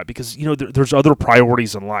okay with that because, there's other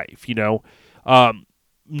priorities in life,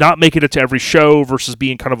 not making it to every show versus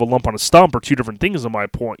being kind of a lump on a stump are two different things in my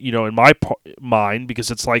point, in my mind, because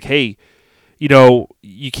it's like, hey,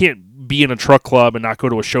 you can't be in a truck club and not go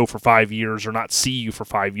to a show for 5 years or not see you for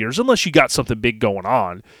 5 years unless you got something big going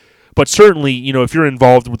on. But certainly, if you're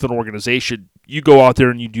involved with an organization, you go out there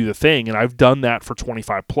and you do the thing. And I've done that for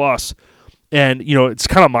 25 plus. And, it's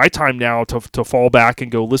kind of my time now to fall back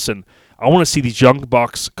and go, listen, I want to see these young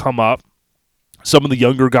bucks come up, some of the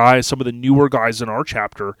younger guys, some of the newer guys in our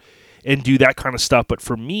chapter, and do that kind of stuff. But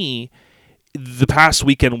for me, the past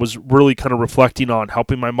weekend was really kind of reflecting on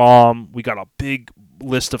helping my mom. We got a big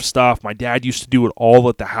list of stuff. My dad used to do it all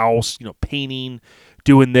at the house, painting,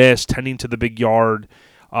 doing this, tending to the big yard,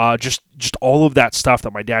 just all of that stuff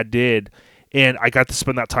that my dad did. And I got to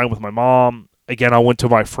spend that time with my mom. Again, I went to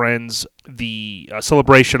my friend's, the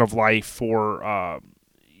celebration of life for,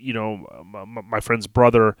 my friend's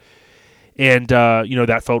brother. And,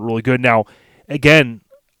 that felt really good. Now, again,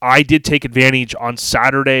 I did take advantage on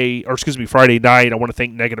Friday night. I want to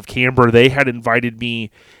thank Negative Camber. They had invited me.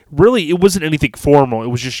 Really, it wasn't anything formal. It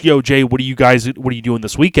was just, yo, Jay, what are you doing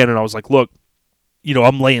this weekend? And I was like, look,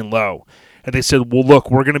 I'm laying low. And they said, well, look,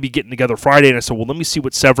 we're going to be getting together Friday. And I said, well, let me see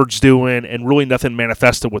what Severed's doing. And really nothing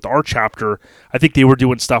manifested with our chapter. I think they were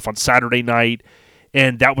doing stuff on Saturday night.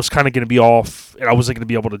 And that was kind of going to be off. And I wasn't going to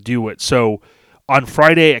be able to do it. So on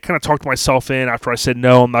Friday, I kind of talked myself in after I said,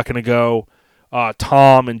 no, I'm not going to go.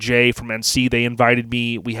 Tom and Jay from NC, they invited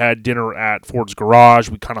me. We had dinner at Ford's Garage.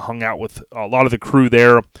 We kind of hung out with a lot of the crew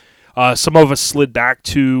there. Some of us slid back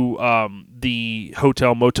to the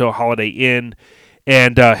Hotel Motel Holiday Inn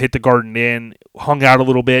and hit the Garden Inn, hung out a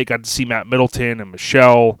little bit, got to see Matt Middleton and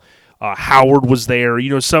Michelle. Howard was there.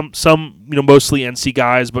 Some mostly NC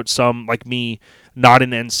guys, but some like me, not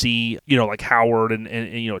in NC, like Howard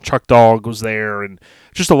and Chuck Dog was there, and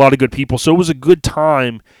just a lot of good people. So it was a good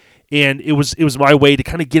time. And it was my way to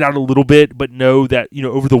kind of get out a little bit, but know that,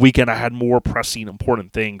 over the weekend I had more pressing,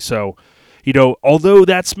 important things. So, although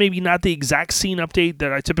that's maybe not the exact scene update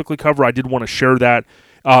that I typically cover, I did want to share that.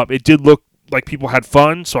 It did look like people had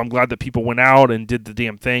fun, so I'm glad that people went out and did the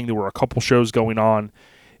damn thing. There were a couple shows going on,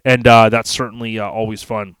 and that's certainly always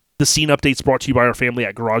fun. The scene update's brought to you by our family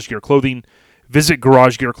at Garage Gear Clothing. Visit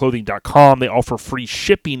GarageGearClothing.com. They offer free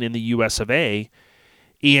shipping in the US of A.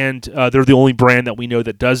 And they're the only brand that we know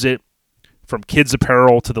that does it, from kids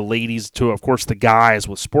apparel to the ladies to, of course, the guys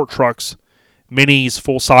with sport trucks, minis,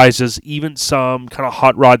 full sizes, even some kind of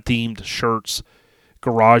hot rod themed shirts.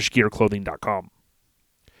 GarageGearClothing.com.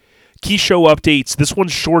 Key show updates. This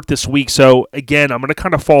one's short this week, so again, I'm going to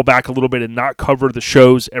kind of fall back a little bit and not cover the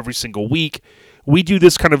shows every single week. We do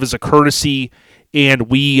this kind of as a courtesy, and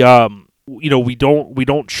we don't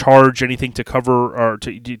charge anything to cover or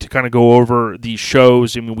to kind of go over these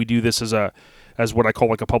shows. I mean, we do this as what I call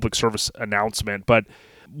like a public service announcement. But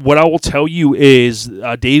what I will tell you is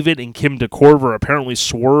David and Kim DeCorver apparently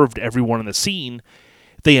swerved everyone in the scene.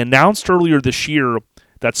 They announced earlier this year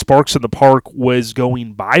that Sparks in the Park was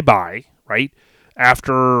going bye-bye, right?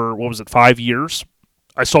 After, 5 years?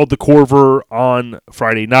 I saw DeCorver on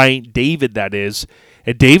Friday night, David that is,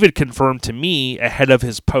 and David confirmed to me ahead of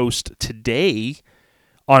his post today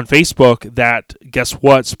on Facebook that, guess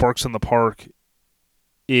what, Sparks in the Park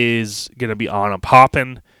is going to be on and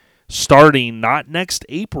popping starting not next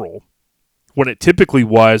April, when it typically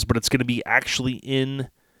was, but it's going to be actually in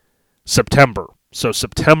September. So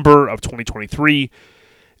September of 2023.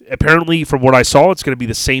 Apparently, from what I saw, it's going to be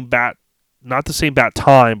the same bat, not the same bat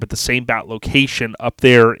time, but the same bat location up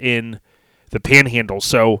there in the Panhandle.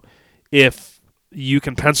 So if you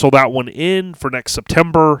can pencil that one in for next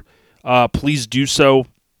September, please do so.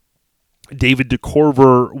 David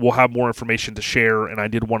DeCorver will have more information to share, and I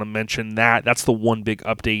did want to mention that. That's the one big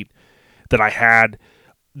update that I had.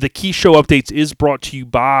 The Key Show Updates is brought to you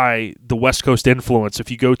by the West Coast Influence. If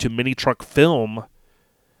you go to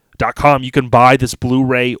minitruckfilm.com, you can buy this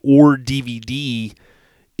Blu-ray or DVD.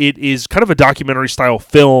 It is kind of a documentary-style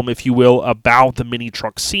film, if you will, about the mini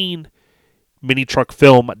truck scene.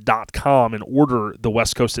 minitruckfilm.com, and order the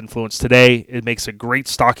West Coast Influence today. It makes a great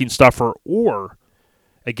stocking stuffer or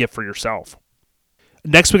a gift for yourself.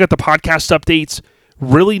 Next, we got the podcast updates.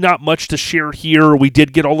 Really not much to share here. We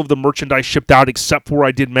did get all of the merchandise shipped out, except for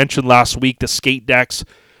I did mention last week the skate decks.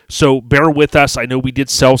 So bear with us. I know we did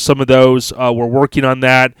sell some of those. We're working on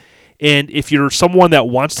that. And if you're someone that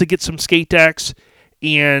wants to get some skate decks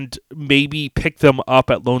and maybe pick them up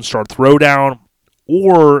at Lone Star Throwdown,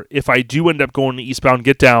 or if I do end up going to Eastbound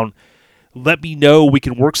Get Down, let me know. We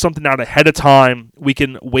can work something out ahead of time. We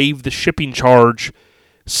can waive the shipping charge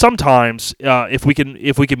sometimes if we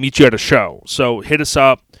can meet you at a show. So hit us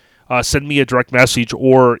up, send me a direct message,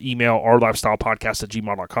 or email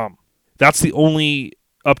ourlifestylepodcast@gmail.com. That's the only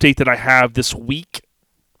update that I have this week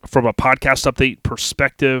from a podcast update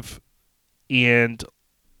perspective, and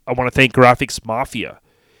I want to thank Graphics Mafia.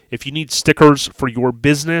 If you need stickers for your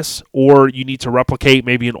business or you need to replicate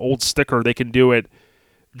maybe an old sticker, they can do it.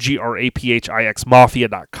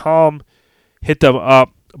 graphicsmafia.com. Hit them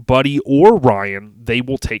up, Buddy or Ryan. They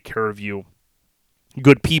will take care of you.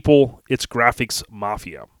 Good people. It's Graphics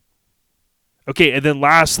Mafia. Okay, and then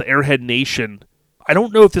last, the Airhead Nation. I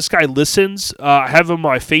don't know if this guy listens. I have him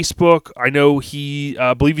on my Facebook. I know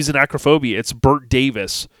I believe he's in Acrophobia. It's Bert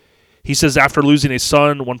Davis. He says, after losing a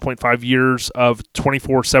son, 1.5 years of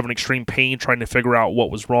 24/7 extreme pain, trying to figure out what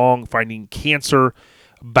was wrong, finding cancer,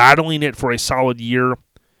 battling it for a solid year,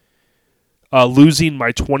 losing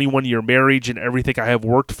my 21-year marriage and everything I have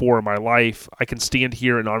worked for in my life, I can stand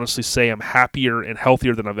here and honestly say I'm happier and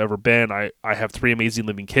healthier than I've ever been. I have 3 amazing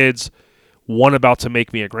living kids, one about to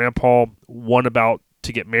make me a grandpa, one about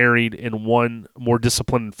to get married, and one more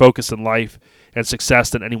disciplined and focused in life and success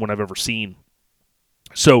than anyone I've ever seen.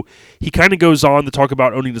 So he kind of goes on to talk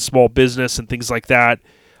about owning a small business and things like that.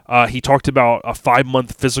 He talked about a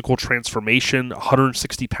 5-month physical transformation,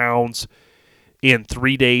 160 pounds, in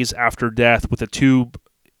 3 days after death with a tube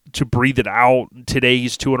to breathe it out. Today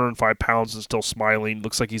he's 205 pounds and still smiling.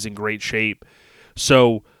 Looks like he's in great shape.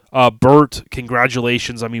 So Bert,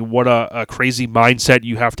 congratulations. I mean, what a crazy mindset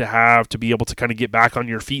you have to be able to kind of get back on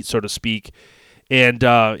your feet, so to speak. And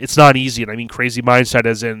it's not easy. And I mean crazy mindset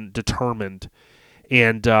as in determined.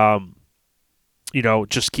 And,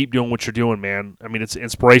 just keep doing what you're doing, man. I mean, it's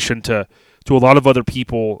inspiration to a lot of other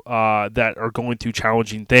people that are going through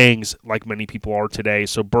challenging things like many people are today.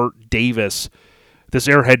 So Bert Davis, this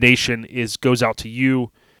Airhead Nation goes out to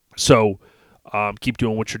you. So keep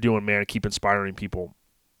doing what you're doing, man. Keep inspiring people.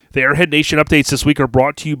 The Airhead Nation updates this week are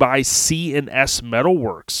brought to you by C&S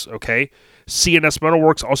Metalworks, okay? C&S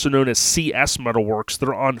Metalworks, also known as CS Metalworks.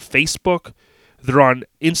 They're on Facebook. They're on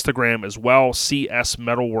Instagram as well, CS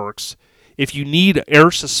Metalworks. If you need air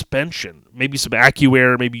suspension, maybe some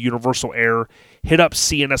AccuAir, maybe Universal Air, hit up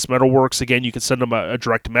C&S Metalworks. Again, you can send them a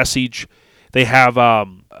direct message. They have a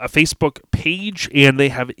Facebook page, and they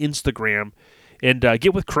have Instagram. And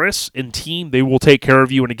get with Chris and team. They will take care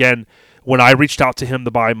of you. And again, when I reached out to him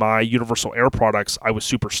to buy my Universal Air products, I was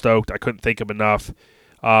super stoked. I couldn't thank him enough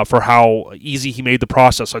for how easy he made the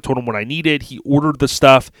process. I told him what I needed. He ordered the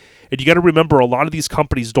stuff. And you got to remember, a lot of these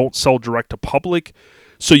companies don't sell direct to public.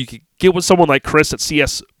 So you can get with someone like Chris at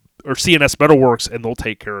CS or C&S Metalworks, and they'll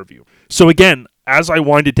take care of you. So again, as I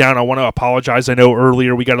wind it down, I want to apologize. I know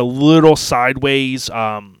earlier we got a little sideways.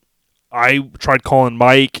 I tried calling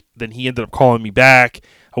Mike, then he ended up calling me back.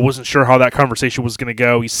 I wasn't sure how that conversation was going to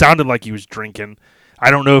go. He sounded like he was drinking.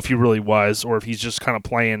 I don't know if he really was or if he's just kind of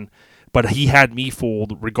playing, but he had me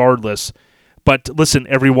fooled regardless. But listen,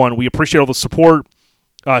 everyone, we appreciate all the support.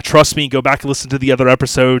 Trust me, go back and listen to the other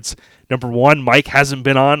episodes. Number 1, Mike hasn't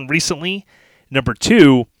been on recently. Number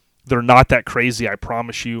 2, they're not that crazy, I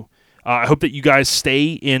promise you. I hope that you guys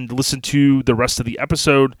stay and listen to the rest of the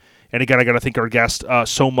episode. And again, I got to thank our guest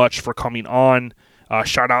so much for coming on.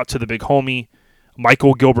 Shout out to the big homie,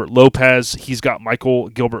 Michael Gilbert Lopez. He's got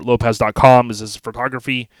michaelgilbertlopez.com as his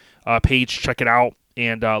photography page. Check it out,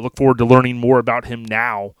 and look forward to learning more about him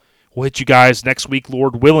now. We'll hit you guys next week,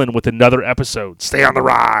 Lord willing, with another episode. Stay on the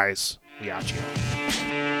rise. We got you.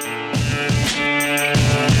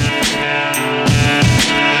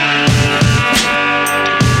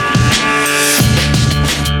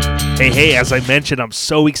 Hey, as I mentioned, I'm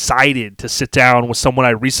so excited to sit down with someone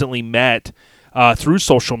I recently met through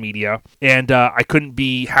social media, and I couldn't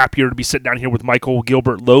be happier to be sitting down here with Michael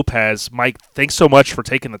Gilbert Lopez. Mike, thanks so much for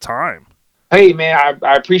taking the time. Hey, man,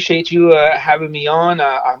 I appreciate you having me on.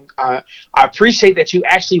 I appreciate that you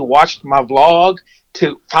actually watched my vlog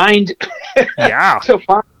to find to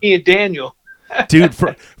find me and Daniel. Dude,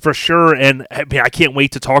 for sure, and I can't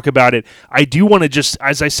wait to talk about it. I do want to just,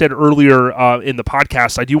 as I said earlier in the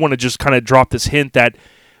podcast, I do want to just kind of drop this hint that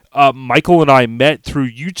Michael and I met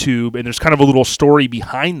through YouTube, and there's kind of a little story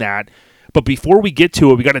behind that. But before we get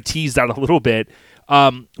to it, we got to tease that a little bit.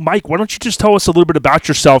 Mike, why don't you just tell us a little bit about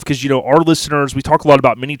yourself? Because, our listeners, we talk a lot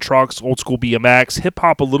about mini trucks, old school BMX, hip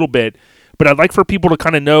hop a little bit, but I'd like for people to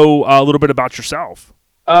kind of know a little bit about yourself.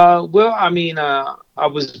 Well, I mean, I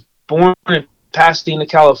was born in Pasadena,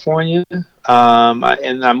 California, and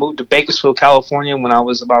I moved to Bakersfield, California when I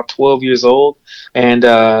was about 12 years old. And,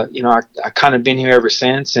 I kind of been here ever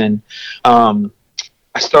since. And,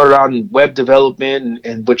 I started out in web development,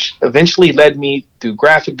 and which eventually led me through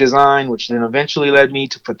graphic design, which then eventually led me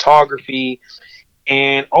to photography.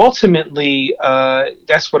 And ultimately,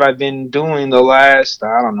 that's what I've been doing the last,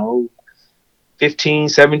 I don't know, 15,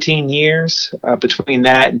 17 years, between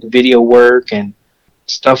that and video work and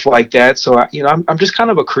stuff like that. So, I'm just kind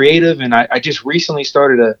of a creative, and I just recently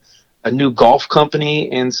started a new golf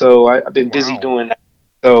company. And so I've been busy doing that.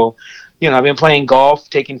 So, I've been playing golf,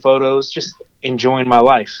 taking photos, just enjoying my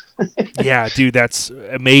life. Yeah, dude, that's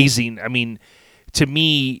amazing. I mean, to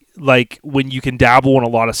me, like when you can dabble in a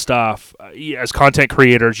lot of stuff as content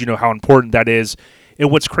creators, you know how important that is.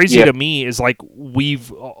 And what's crazy to me is like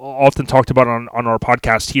we've often talked about on our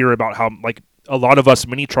podcast here about how like a lot of us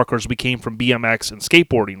mini truckers, we came from BMX and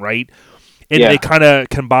skateboarding, right? And they kind of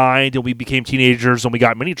combined and we became teenagers and we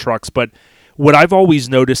got mini trucks. But what I've always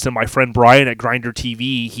noticed, and my friend Brian at Grinder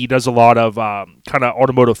TV, he does a lot of kind of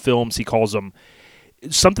automotive films, he calls them.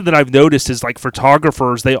 Something that I've noticed is like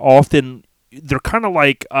photographers, they're kind of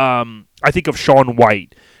like, I think of Shaun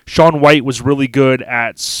White. Shaun White was really good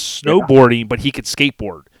at snowboarding, but he could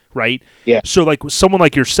skateboard, right? Yeah. So like someone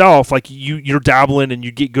like yourself, like you're dabbling and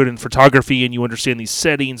you get good in photography and you understand these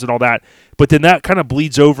settings and all that, but then that kind of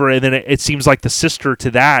bleeds over, and then it seems like the sister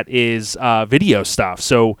to that is video stuff.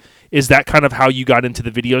 So is that kind of how you got into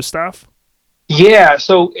the video stuff? Yeah.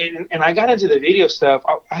 So, and I got into the video stuff.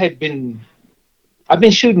 I've been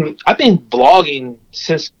vlogging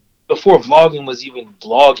since before vlogging was even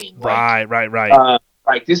vlogging. Right.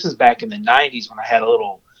 Like this is back in the 90s when I had a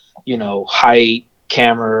little, height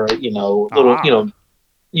camera, little,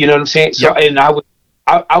 you know what I'm saying? So, and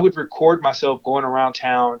I would record myself going around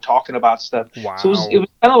town talking about stuff. Wow. So it was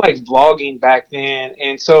kind of like vlogging back then.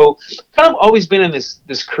 And so kind of always been in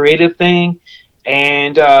this creative thing.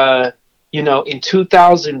 And, in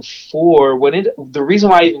 2004, the reason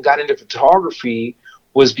why I even got into photography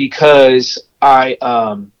was because I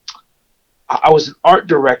was an art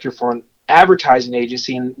director for an advertising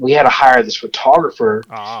agency, and we had to hire this photographer.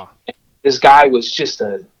 This guy was just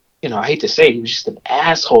I hate to say it, he was just an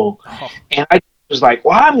asshole. And I was like,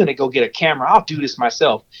 well, I'm going to go get a camera. I'll do this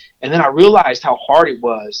myself. And then I realized how hard it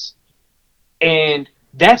was. And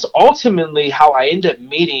that's ultimately how I ended up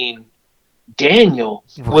meeting Daniel,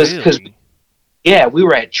 was because, we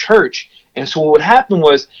were at church. And so what would happen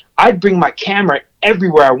was I'd bring my camera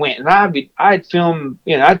everywhere I went, and I'd film,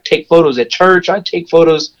 I'd take photos at church. I'd take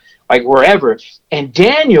photos like wherever. And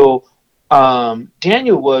Daniel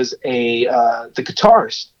was the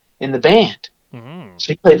guitarist in the band. Mm-hmm.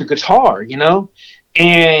 So he played the guitar,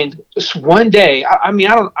 and one day, I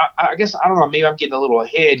guess, I don't know, maybe I'm getting a little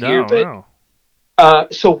ahead here,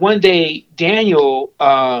 but so one day Daniel,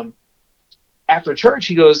 after church,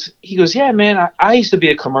 he goes, yeah, man, I used to be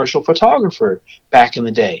a commercial photographer back in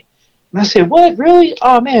the day. And I said, what, really?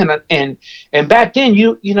 Oh man. And back then,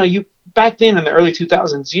 back then in the early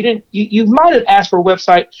 2000s, you might have asked for a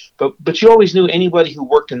website, but you always knew anybody who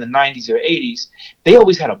worked in the 90s or 80s, they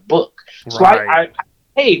always had a book. So I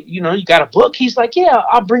hey, you got a book? He's like, yeah,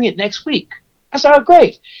 I'll bring it next week. I said, oh,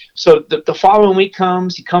 great. So the following week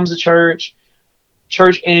comes, he comes to church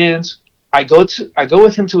ends. I go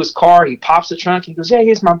with him to his car. He pops the trunk. He goes, yeah,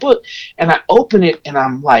 here's my book. And I open it and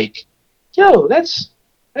I'm like, yo, that's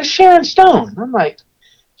Sharon Stone. I'm like,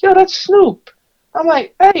 yo, that's Snoop. I'm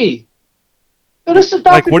like, hey, yo, this is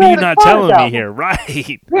Dr. Like, what Dre, are you not telling me here? Right.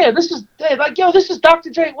 Yeah, this is Dr.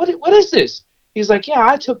 Dre. What is this? He's like, yeah,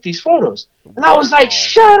 I took these photos. And I was like,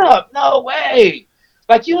 shut up. No way.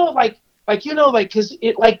 Like, cause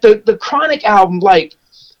it, like the Chronic album, like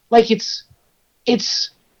it's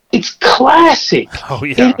classic. Oh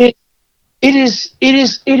yeah. It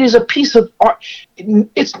is a piece of art.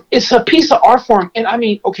 It's a piece of art form. And I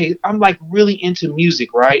mean, okay, I'm like really into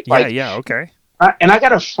music, right? Like, yeah, okay. And I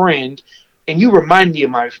got a friend, and you remind me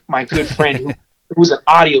of my good friend who's an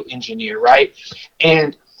audio engineer, right?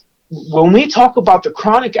 And when we talk about the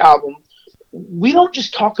Chronic album, we don't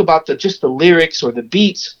just talk about just the lyrics or the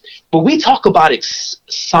beats, but we talk about it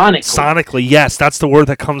sonically. Sonically, yes, that's the word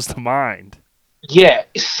that comes to mind. Yeah,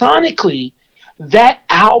 sonically, that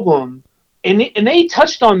album, and they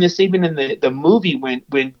touched on this even in the movie when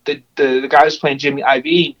the guy who's playing Jimmy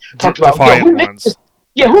Iovine talked about, who mixed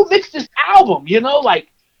this album,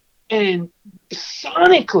 and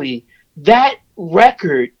sonically, that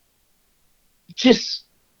record just,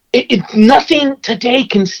 nothing today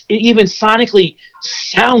can even sonically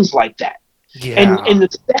sounds like that. Yeah. And the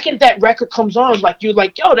second that record comes on, like, you're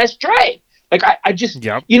like, yo, that's Dre. Like, I just,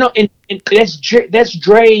 and that's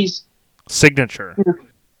Dre's signature,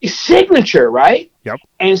 right? Yep.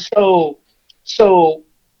 And so,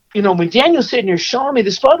 when Daniel's sitting there showing me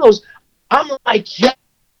these photos, I'm like,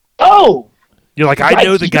 oh, You're like, I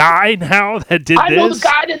know the guy now that did this. I know the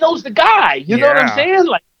guy that knows the guy. You know what I'm saying?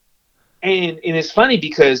 Like, and it's funny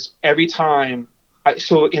because every time,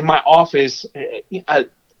 so in my office, I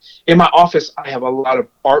have a lot of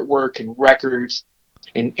artwork and records,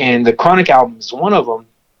 and the Chronic album is one of them.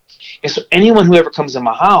 And so anyone who ever comes in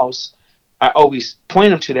my house, I always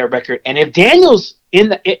point them to that record. And if Daniel's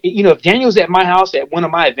if Daniel's at my house at one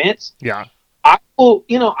of my events, I will,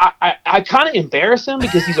 I kind of embarrass him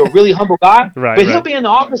because he's a really humble guy. But he'll be in the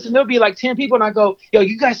office and there'll be like 10 people, and I go, yo,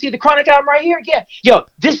 you guys see the Chronic album right here? Yeah. Yo,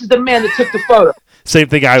 this is the man that took the photo. Same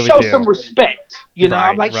thing I would show do. Some respect.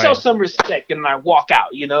 I'm like, show some respect, and I walk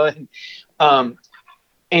out.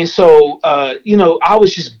 And so I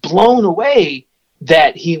was just blown away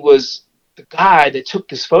that he was the guy that took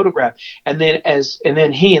this photograph. And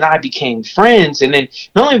then he and I became friends. And then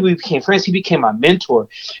not only we became friends, he became my mentor.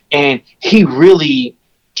 And he really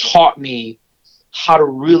taught me how to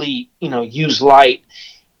really, use light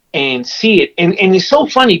and see it. And it's so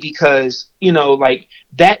funny because, like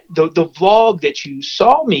that, the vlog that you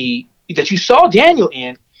saw Daniel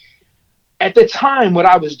in, at the time, what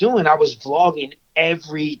I was doing, I was vlogging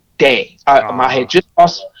every day. I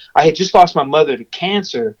had just lost my mother to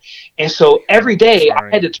cancer, and so every day I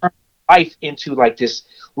had to turn life into like this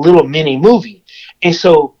little mini movie. And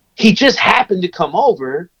so he just happened to come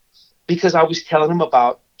over because I was telling him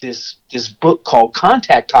about this book called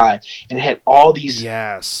Contact High, and it had all these.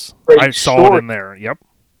 Yes, I saw it in there. Yep.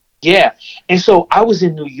 Yeah, and so I was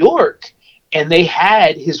in New York, and they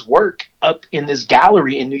had his work up in this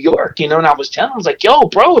gallery in New York, and I was telling him, I was like, yo,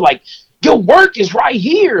 bro, like, your work is right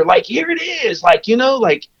here. Like, here it is. Like,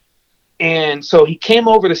 and so he came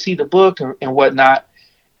over to see the book and whatnot.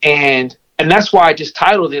 And that's why I just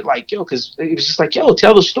titled it like, yo, because it was just like, yo,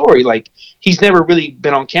 tell the story. Like, he's never really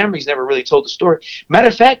been on camera. He's never really told the story. Matter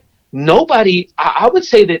of fact, I would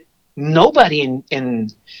say that nobody in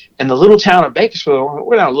the little town of Bakersfield,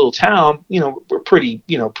 we're not a little town, we're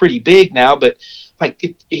pretty big now, but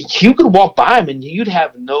like you could walk by him and you'd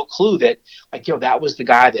have no clue that like, yo, that was the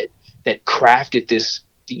guy that crafted this,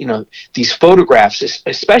 these photographs,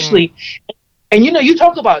 especially. And, you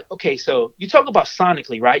talk about, okay, so you talk about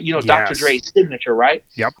sonically, right? Yes. Dr. Dre's signature, right?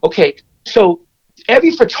 Yep. Okay, so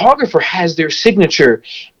every photographer has their signature.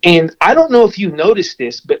 And I don't know if you noticed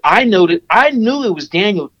this, but I knew it was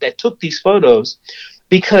Daniel that took these photos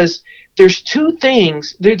because there's two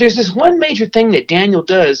things. There's this one major thing that Daniel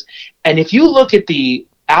does. And if you look at the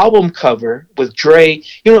album cover with Dre,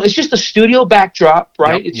 it's just a studio backdrop,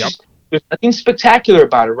 right? Yep. There's nothing spectacular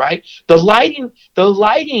about it, right? The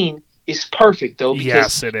lighting is perfect though. Because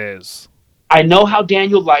yes, it is. I know how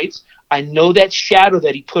Daniel lights. I know that shadow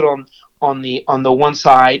that he put on the one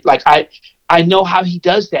side. Like I know how he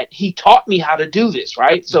does that. He taught me how to do this,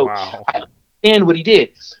 right? So wow. I understand what he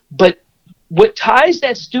did. But what ties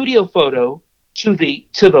that studio photo to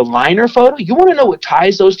the liner photo? You want to know what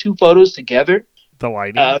ties those two photos together? The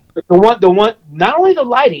lighting. The one. Not only the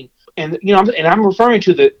lighting, and I'm referring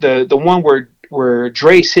to the one where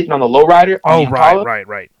Dre's sitting on the lowrider. Oh,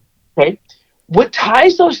 right. Okay. What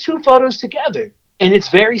ties those two photos together? And it's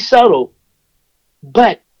very subtle,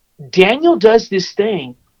 but Daniel does this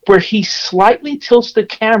thing where he slightly tilts the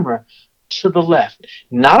camera to the left.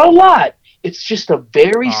 Not a lot. It's just a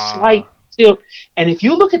very slight tilt. And if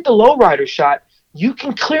you look at the lowrider shot, you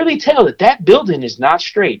can clearly tell that building is not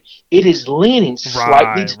straight. It is leaning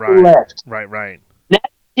slightly to the left. Right.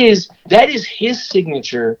 That is his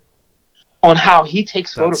signature on how he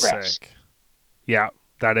takes photographs. Sick. Yeah,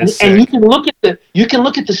 that is sick. And you can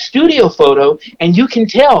look at the studio photo and you can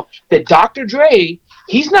tell that Dr. Dre,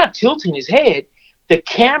 he's not tilting his head. The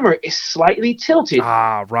camera is slightly tilted.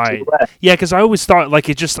 Right. Yeah, because I always thought like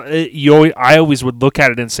I always would look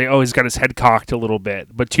at it and say, oh, he's got his head cocked a little bit.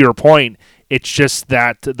 But to your point, it's just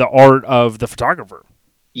that the art of the photographer.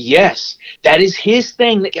 Yes, that is his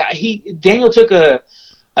thing. Daniel took a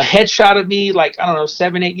headshot of me like, I don't know,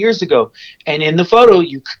 7-8 years ago. And in the photo,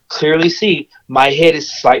 you clearly see my head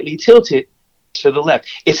is slightly tilted to the left.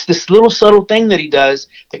 It's this little subtle thing that he does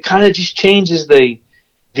that kind of just changes the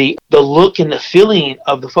look and the feeling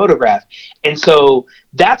of the photograph. And so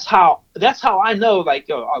that's how I know, like,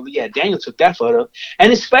 oh yeah, Daniel took that photo.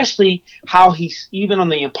 And especially how he's, even on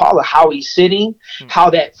the Impala, how he's sitting, how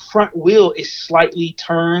that front wheel is slightly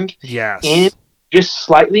turned in, just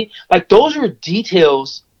slightly. Like, those are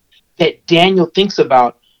details that Daniel thinks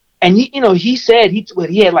about. And he said he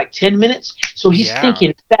had like 10 minutes, so he's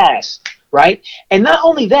thinking fast, right? And not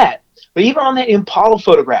only that, but even on that Impala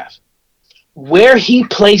photograph, where he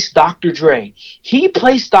placed Dr. Dre. He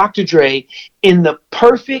placed Dr. Dre in the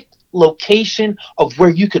perfect location of where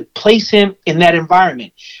you could place him in that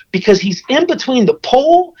environment, because he's in between the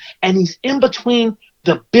pole and he's in between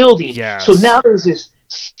the building. Yes. So now there's this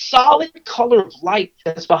solid color of light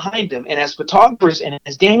that's behind him. And as photographers, and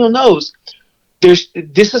as Daniel knows, this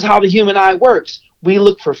is how the human eye works. We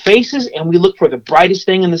look for faces and we look for the brightest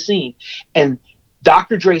thing in the scene. And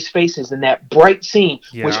Dr. Dre's face is in that bright scene,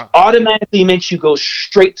 which automatically makes you go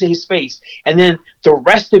straight to his face. And then the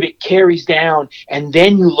rest of it carries down, and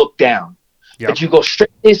then you look down. Yep. But you go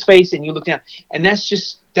straight to his face and you look down. And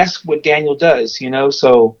that's what Daniel does,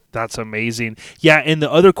 so. That's amazing. Yeah, and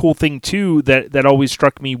the other cool thing, too, that always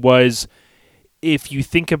struck me was, if you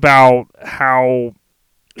think about how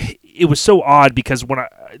it was so odd, because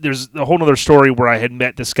there's a whole other story where I had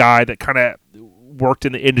met this guy that kind of worked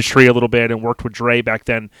in the industry a little bit and worked with Dre back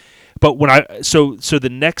then. But when so the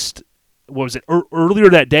next, what was it? Earlier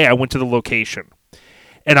that day, I went to the location,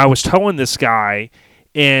 and I was telling this guy,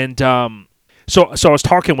 and so I was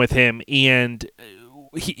talking with him, and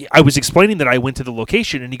I was explaining that I went to the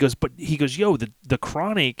location, and he goes, yo, the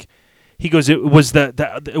Chronic. He goes, it was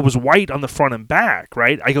it was white on the front and back,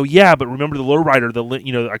 right? I go, yeah, but remember the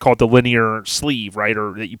lowrider, I call it the linear sleeve, right,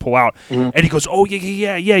 or that you pull out. Mm-hmm. And he goes, oh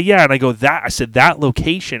yeah. And I go, I said that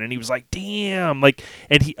location, and he was like, damn, like,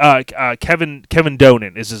 and he Kevin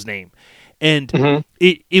Donan is his name, and mm-hmm.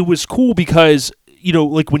 it was cool because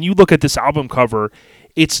like when you look at this album cover,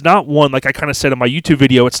 it's not one, like I kind of said in my YouTube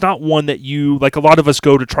video, it's not one that you, like a lot of us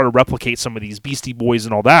go to try to replicate some of these Beastie Boys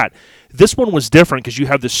and all that. This one was different because you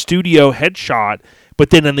have the studio headshot, but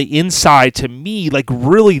then on the inside, to me, like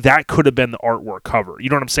really that could have been the artwork cover. You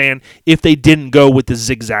know what I'm saying? If they didn't go with the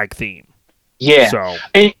zigzag theme. Yeah. So.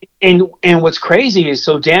 And what's crazy is,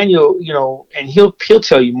 so Daniel, and he'll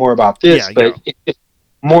tell you more about this, but it's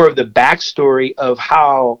more of the backstory of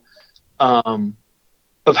how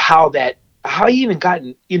he even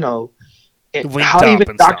gotten, how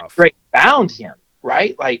even Dr. Dre found him,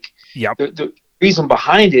 right? Like, the reason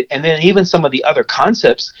behind it, and then even some of the other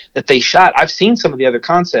concepts that they shot. I've seen some of the other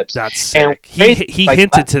concepts. That's sick. He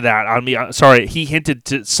hinted to that on me. Sorry, he hinted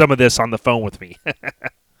to some of this on the phone with me.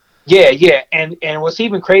 Yeah. And what's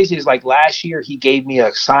even crazy is, like, last year he gave me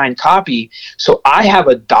a signed copy. So I have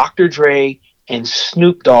a Dr. Dre and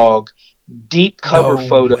Snoop Dogg deep cover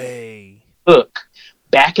photo book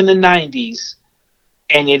back in the 90s,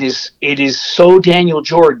 and it is so Daniel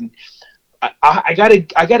Jordan. I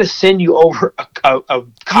gotta send you over a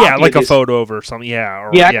copy. Like a photo over or something.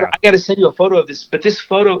 I gotta send you a photo of this. But this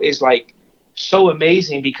photo is like so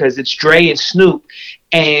amazing because it's Dre and Snoop,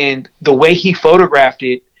 and the way he photographed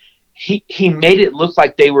it, he made it look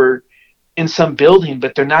like they were in some building,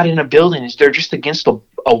 but they're not in a building. They're just against a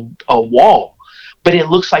wall. But it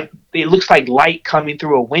looks like light coming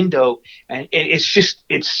through a window, and it's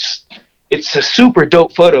a super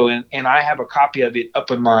dope photo, and I have a copy of it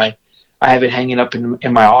I have it hanging up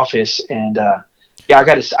in my office, and I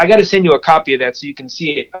gotta send you a copy of that so you can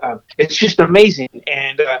see it. It's just amazing,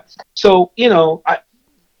 and so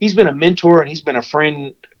he's been a mentor and he's been a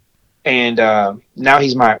friend, and now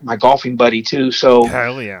he's my golfing buddy too. So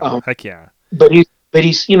hell yeah, heck yeah. But he's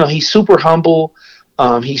he's super humble.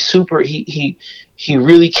 He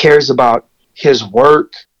really cares about his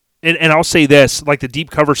work. And I'll say this, like the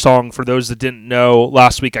deep cover song, for those that didn't know,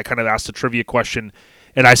 last week I kind of asked a trivia question,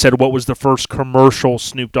 and I said, what was the first commercial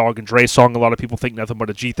Snoop Dogg and Dre song? A lot of people think Nothing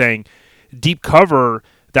But a G Thing. Deep cover,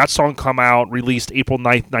 that song come out, released April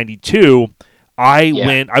 9th, 92. I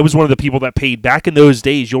was one of the people that paid, back in those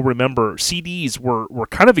days, you'll remember, CDs were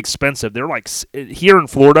kind of expensive. They're like, here in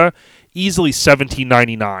Florida, easily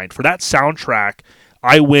 $17.99. For that soundtrack,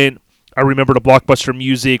 I remember to Blockbuster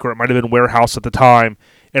Music, or it might have been Warehouse at the time,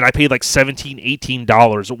 and I paid like $17,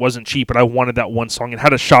 $18. It wasn't cheap, but I wanted that one song. It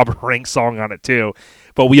had a Shabba Ranks song on it too,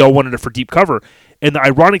 but we all wanted it for deep cover. And the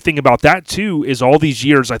ironic thing about that too is all these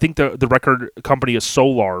years, I think the record company is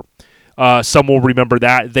Solar. Some will remember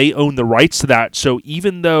that. They own the rights to that. So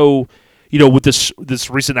even though, with this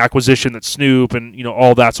recent acquisition that Snoop and,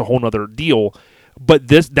 all that's a whole nother deal, but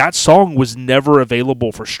that song was never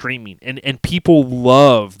available for streaming, and people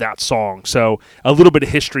love that song. So a little bit of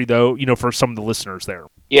history, though, for some of the listeners there.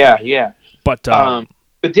 Yeah. But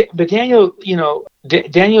Daniel,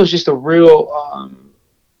 Daniel's just a real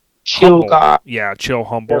chill guy. Yeah, chill,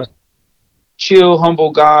 humble. Chill,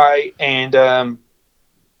 humble guy, and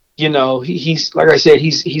he's, like I said,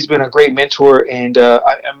 he's been a great mentor, and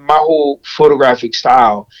my whole photographic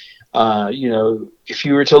style. If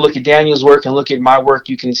you were to look at Daniel's work and look at my work,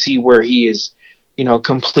 you can see where he is,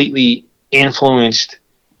 completely influenced,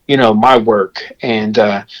 my work. And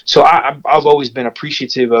so I've always been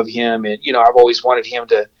appreciative of him, and I've always wanted him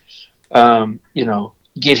to,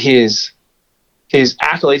 get his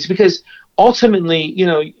accolades, because ultimately, you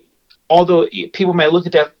know, although people may look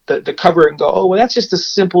at the cover and go, oh, well, that's just a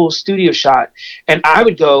simple studio shot, and I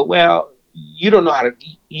would go, well, you don't know how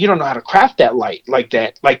to craft that light like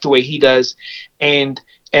that, like the way he does, and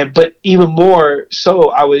but even more so,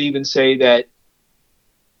 I would even say that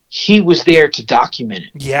he was there to document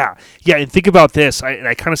it. Yeah, and think about this.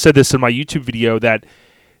 I kind of said this in my YouTube video, that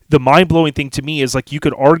the mind-blowing thing to me is, like, you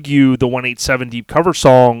could argue the 187 Deep cover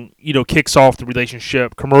song, you know, kicks off the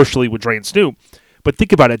relationship commercially with Dre and Snoop. But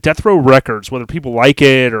think about it, Death Row Records, whether people like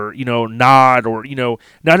it or, you know, not, or, you know,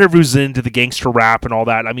 not everyone's into the gangster rap and all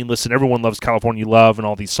that. I mean, listen, everyone loves California Love and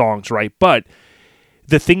all these songs, right? But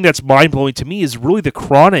the thing that's mind-blowing to me is really the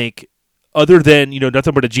Chronic, other than, you know,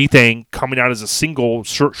 Nothing But a G Thing coming out as a single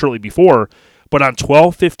shortly before, but on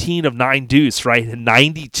 12/15 of 9 Deuce, right, in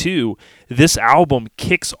 92, this album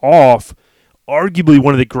kicks off arguably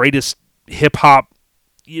one of the greatest hip-hop,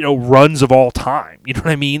 you know, runs of all time. You know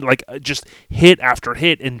what I mean? Like, just hit after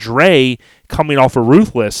hit. And Dre coming off of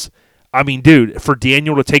Ruthless, I mean, dude, for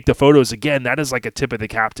Daniel to take the photos again, that is like a tip of the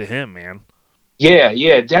cap to him, man.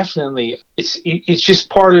 Yeah, definitely. It's just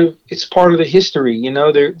part of the history. You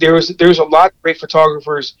know, there's a lot of great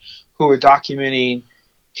photographers who are documenting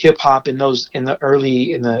hip hop in the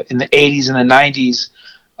 80s and the 90s.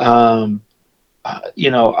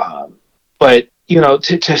 But you know,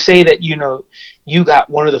 to say that, you know, you got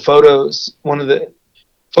one of the photos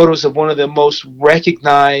of one of the most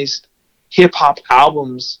recognized hip hop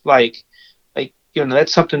albums, like, you know,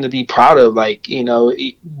 that's something to be proud of. Like, you know,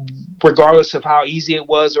 regardless of how easy it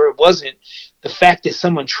was or it wasn't, the fact that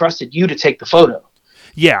someone trusted you to take the photo.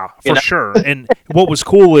 Yeah, for sure. And what was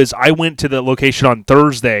cool is I went to the location on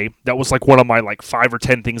Thursday. That was like one of my like 5 or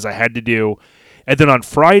 10 things I had to do. And then on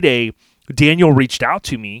Friday, Daniel reached out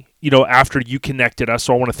to me, you know, after you connected us.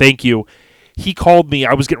 So I want to thank you. He called me.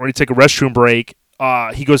 I was getting ready to take a restroom break.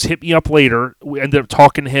 He goes, hit me up later. We ended up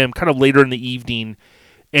talking to him kind of later in the evening,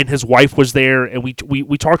 and his wife was there, and we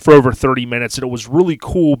talked for over 30 minutes, and it was really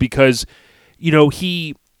cool because, you know,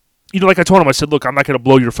 like I told him, I said, look, I'm not going to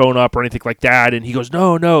blow your phone up or anything like that. And he goes,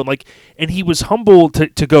 no. And he was humble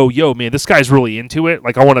to go, yo, man, this guy's really into it.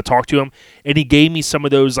 Like, I want to talk to him. And he gave me some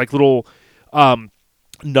of those, like, little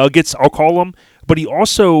nuggets, I'll call them. But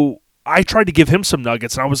I tried to give him some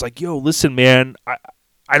nuggets. And I was like, yo, listen, man,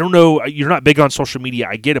 I don't know. You're not big on social media.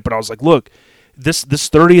 I get it. But I was like, look, this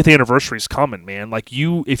 30th anniversary is coming, man. Like,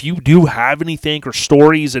 if you do have anything or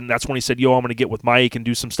stories, and that's when he said, yo, I'm going to get with Mike and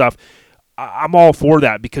do some stuff. I'm all for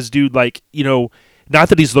that because, dude, like, you know, not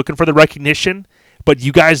that he's looking for the recognition, but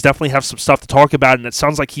you guys definitely have some stuff to talk about, and it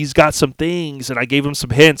sounds like he's got some things, and I gave him some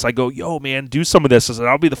hints. I go, yo, man, do some of this, and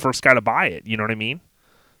I'll be the first guy to buy it. You know what I mean?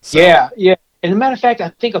 So. Yeah. And as a matter of fact, I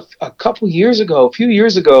think a few years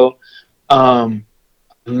ago, a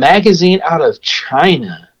magazine out of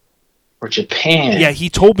China or Japan. Yeah, he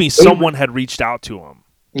told me someone had reached out to him.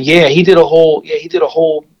 Yeah, he did a whole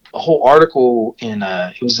article in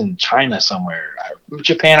it was in China somewhere,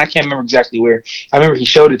 Japan. I can't remember exactly where. I remember he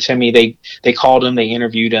showed it to me. They called him, they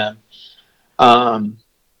interviewed him.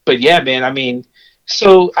 But yeah, man. I mean,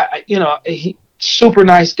 so he super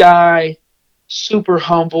nice guy, super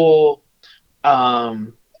humble, a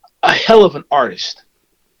hell of an artist.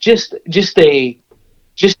 He's just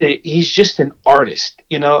an artist,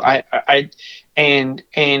 you know.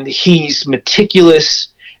 And he's meticulous.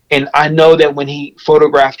 And I know that when he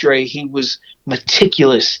photographed Dre, he was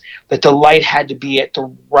meticulous, that the light had to be at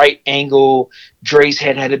the right angle. Dre's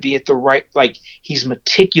head had to be at the right, like, he's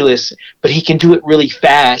meticulous, but he can do it really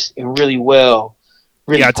fast and really well.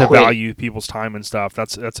 Really to quick. value people's time and stuff.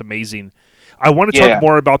 That's amazing. I want to talk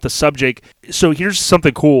more about the subject. So here's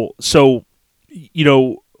something cool. So, you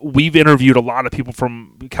know, we've interviewed a lot of people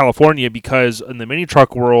from California because in the mini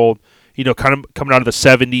truck world, you know, kind of coming out of the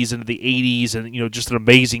 70s into the 80s, and, you know, just an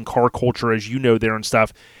amazing car culture, as you know, there and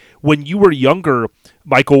stuff. When you were younger,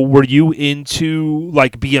 Michael, were you into,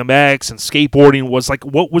 like, BMX and skateboarding?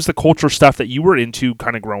 What was the culture stuff that you were into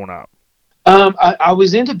kind of growing up? I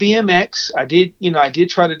was into BMX. I did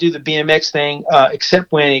try to do the BMX thing,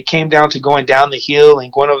 except when it came down to going down the hill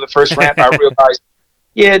and going over the first ramp, I realized,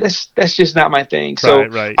 yeah, that's just not my thing. So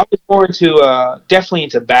right. I was more into, definitely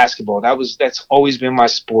into basketball. That's always been my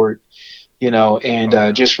sport. You know, and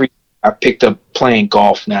I picked up playing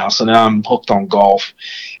golf now, so now I'm hooked on golf.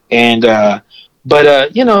 And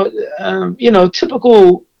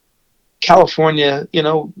typical California, you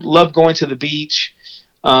know, love going to the beach,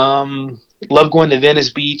 love going to Venice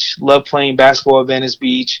Beach, love playing basketball at Venice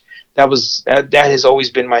Beach. That has always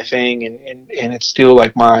been my thing, and it's still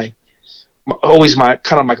like my always my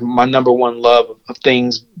kind of like my number one love of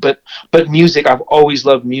things. But music, I've always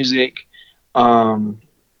loved music.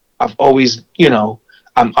 I've always,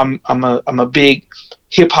 I'm a big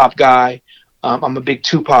hip hop guy. I'm a big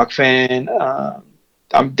Tupac fan.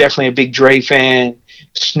 I'm definitely a big Dre fan.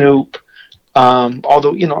 Snoop.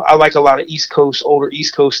 Although I like a lot of older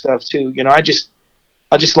East Coast stuff too. I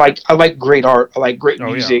like great art. I like great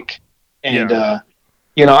music, and I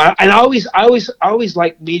always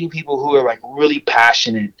like meeting people who are like really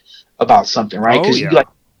passionate about something, right? Because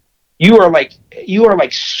you are like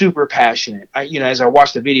super passionate. As I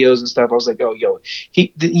watched the videos and stuff, I was like, oh, you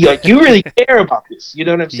really care about this. You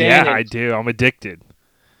know what I'm saying? Yeah, I do. I'm addicted.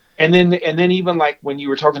 And then even like when you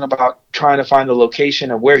were talking about trying to find the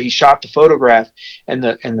location of where he shot the photograph and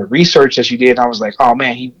the research that you did, I was like, oh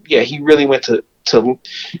man, he really went to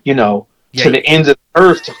the ends of the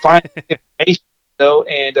earth to find information.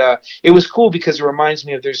 And it was cool because it reminds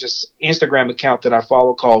me of there's this Instagram account that I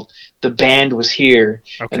follow called The Band Was Here,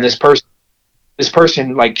 and this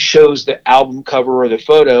person like shows the album cover or the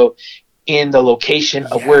photo in the location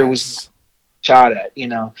of where it was shot at,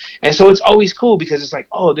 and so it's always cool because it's like,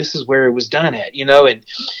 oh, this is where it was done at,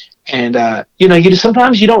 and you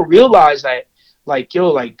sometimes you don't realize that like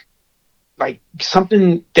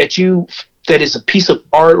something that is a piece of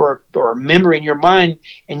art or a memory in your mind,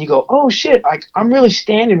 and you go, oh shit, like I'm really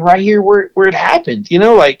standing right here where it happened,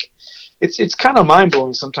 like it's kind of mind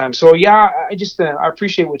blowing sometimes. So yeah, I just I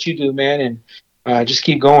appreciate what you do, man, and just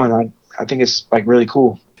keep going. I think it's like really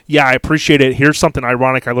cool. Yeah, I appreciate it. Here's something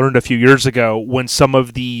ironic I learned a few years ago when some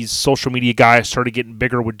of these social media guys started getting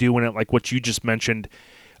bigger with doing it, like what you just mentioned.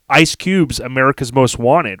 Ice Cube's America's Most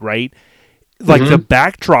Wanted, right? Like the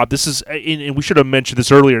backdrop, this is, and we should have mentioned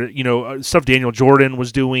this earlier, stuff Daniel Jordan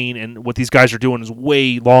was doing and what these guys are doing is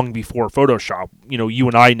way long before Photoshop. You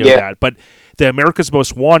and I know that. But the America's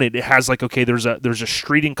Most Wanted, it has like, okay, there's a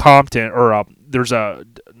street in Compton, or there's a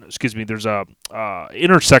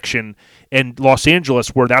intersection in Los Angeles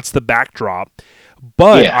where that's the backdrop.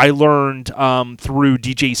 But I learned through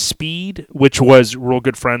DJ Speed, which was real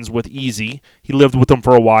good friends with Easy. He lived with them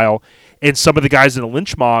for a while. And some of the guys in the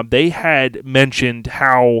Lynch Mob, they had mentioned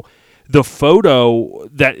how the photo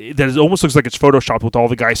that almost looks like it's photoshopped with all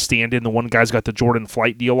the guys standing. The one guy's got the Jordan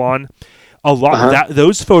flight deal on. A lot of that,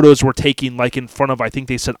 those photos were taken like in front of, I think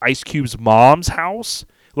they said Ice Cube's mom's house,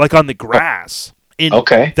 like on the grass. And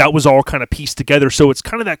that was all kind of pieced together. So it's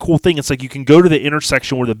kind of that cool thing. It's like you can go to the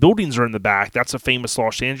intersection where the buildings are in the back. That's a famous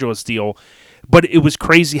Los Angeles deal. But it was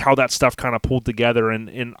crazy how that stuff kind of pulled together,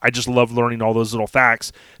 and I just love learning all those little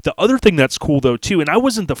facts. The other thing that's cool, though, too, and I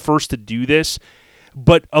wasn't the first to do this,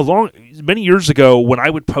 but many years ago when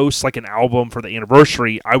I would post like an album for the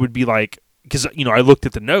anniversary, I would be like, because, I looked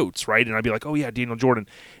at the notes, right, and I'd be like, oh, yeah, Daniel Jordan.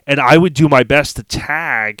 And I would do my best to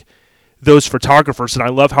tag those photographers, and I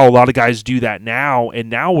love how a lot of guys do that now.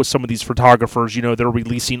 And now with some of these photographers, they're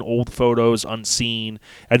releasing old photos unseen,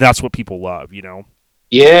 and that's what people love,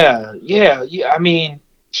 Yeah. I mean,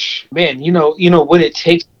 man, what it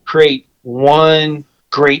takes to create one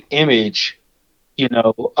great image.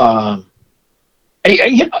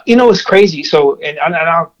 It's crazy. So, and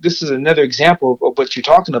this is another example of what you're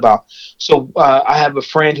talking about. So, I have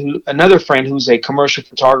another friend who's a commercial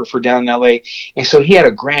photographer down in LA, and so he had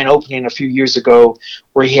a grand opening a few years ago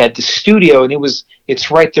where he had the studio, and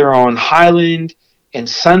it's right there on Highland and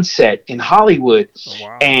Sunset in Hollywood,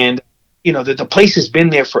 and the place has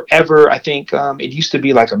been there forever. I think it used to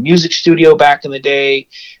be like a music studio back in the day,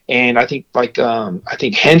 and I think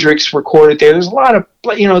Hendrix recorded there. There's a lot of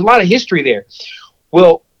history there.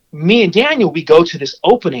 Well, me and Daniel, we go to this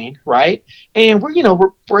opening, right? And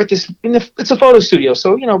we're at this it's a photo studio,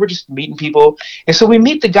 so we're just meeting people, and so we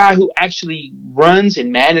meet the guy who actually runs and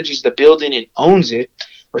manages the building and owns it,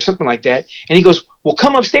 or something like that. And he goes, "Well,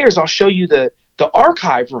 come upstairs. I'll show you the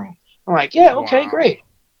archive room." I'm like, "Yeah, okay, great."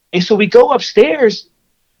 And so we go upstairs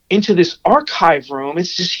into this archive room.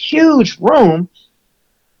 It's this huge room,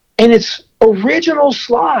 and it's original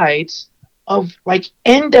slides of like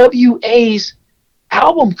NWA's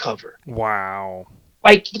album cover. Wow.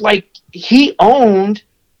 Like he owned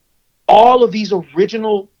all of these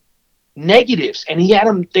original negatives, and he had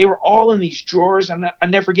them. They were all in these drawers. And I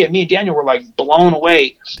never forget, me and Daniel were like blown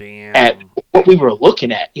away at what we were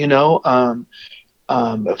looking at,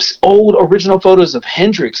 old original photos of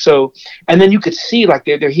Hendrix. So, and then you could see like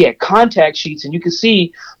there he had contact sheets, and you could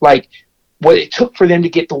see like what it took for them to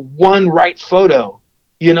get the one right photo,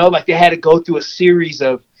 like they had to go through a series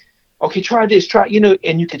of, okay, try this,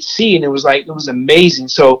 and you could see, and it was amazing.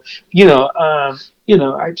 So, I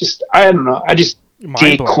don't know.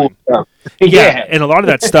 Mind did cool blowing. stuff. Yeah, and a lot of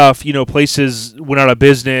that stuff, places went out of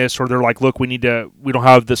business, or they're like, look, we don't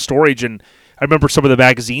have the storage. And I remember some of the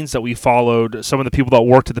magazines that we followed, some of the people that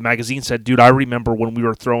worked at the magazine said, dude, I remember when we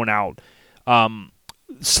were throwing out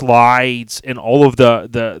slides and all of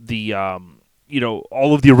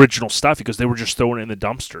all of the original stuff because they were just throwing it in the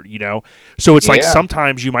dumpster. So it's like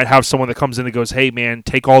sometimes you might have someone that comes in and goes, hey, man,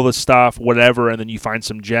 take all this stuff, whatever, and then you find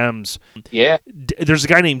some gems. Yeah. There's a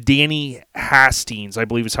guy named Danny Hastings, I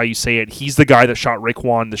believe is how you say it. He's the guy that shot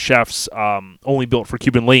Raekwon the Chef's Only Built for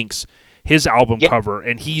Cuban Links, his album cover,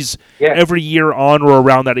 and he's every year on or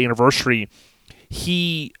around that anniversary,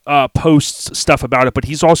 he posts stuff about it, but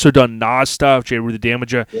he's also done Nas stuff, J. Rue the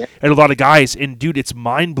Damager, and a lot of guys. And, dude, it's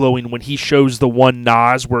mind-blowing when he shows the one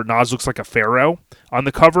Nas where Nas looks like a pharaoh on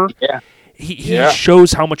the cover. Yeah. He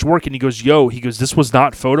shows how much work, and he goes, this was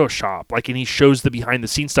not Photoshop. And he shows the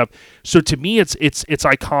behind-the-scenes stuff. So, to me, it's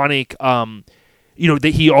iconic. That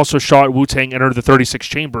he also shot Wu-Tang Enter the 36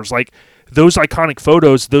 Chambers. Those iconic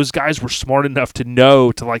photos, those guys were smart enough to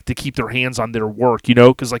know to keep their hands on their work,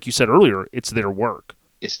 because like you said earlier, it's their work.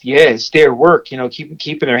 It's their work,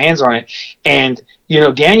 keeping their hands on it. And,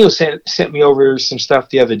 Daniel sent me over some stuff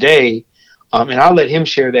the other day, and I'll let him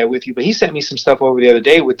share that with you, but he sent me some stuff over the other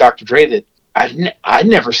day with Dr. Dre that I've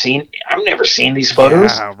never seen these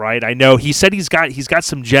photos. Yeah, right. I know. He said he's got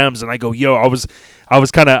some gems, and I go, I was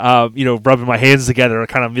kind of, rubbing my hands together,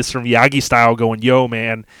 kind of Mr. Miyagi style going,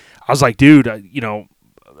 man, I was like, dude,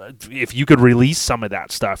 if you could release some of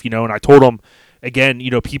that stuff, and I told him, again,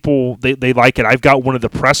 people, they like it. I've got one of the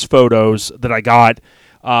press photos that I got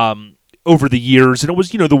over the years, and it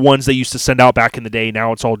was, the ones they used to send out back in the day.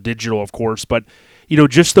 Now it's all digital, of course, but,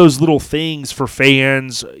 just those little things for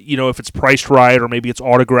fans, if it's priced right or maybe it's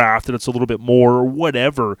autographed and it's a little bit more or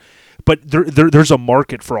whatever. But there's a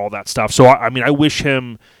market for all that stuff. So, I wish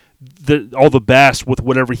him all the best with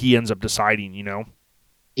whatever he ends up deciding,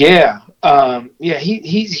 Yeah,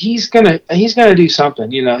 he's gonna do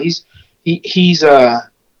something. He's I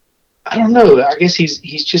don't know. I guess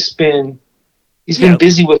he's just been been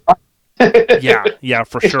busy with. yeah,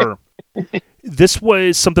 for sure. This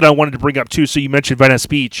was something I wanted to bring up too. So you mentioned Venice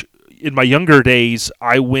Beach. In my younger days,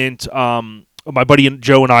 I went. My buddy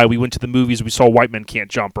Joe and we went to the movies. We saw White Men Can't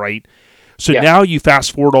Jump, right? So now you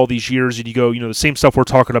fast forward all these years and you go, the same stuff we're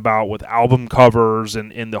talking about with album covers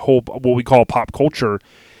and the whole, what we call pop culture.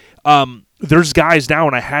 There's guys now,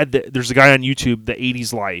 and there's a guy on YouTube, The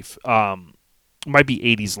 80s Life. Might be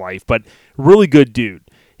 80s Life, but really good dude.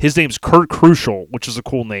 His name's Kurt Crucial, which is a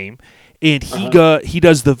cool name. And he does he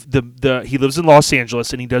lives in Los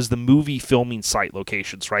Angeles, and he does the movie filming site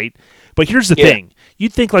locations, right? But here's the thing.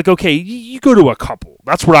 You'd think okay, you go to a couple.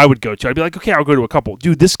 That's what I would go to. I'd be like, okay, I'll go to a couple.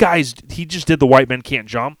 Dude, this he just did The White Men Can't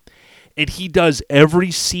Jump, and he does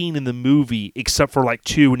every scene in the movie except for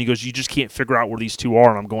 2, and he goes, you just can't figure out where these two are,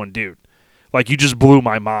 and I'm going, dude. You just blew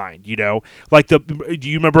my mind, do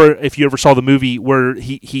you remember if you ever saw the movie where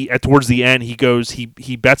he at towards the end, he goes, he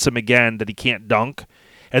bets him again that he can't dunk,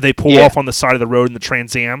 and they pull off on the side of the road in the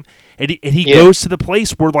Trans Am, and he goes to the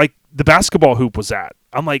place where the basketball hoop was at.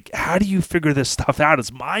 I'm like, how do you figure this stuff out?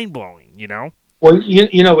 It's mind blowing, Well,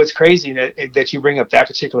 it's crazy that you bring up that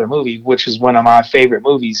particular movie, which is one of my favorite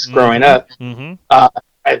movies growing up. Mm-hmm.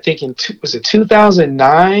 I think was it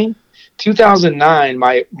 2009? 2009,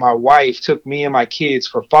 my wife took me and my kids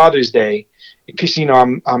for Father's Day because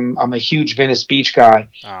I'm a huge Venice Beach guy.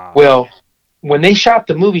 Well, when they shot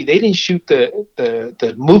the movie, they didn't shoot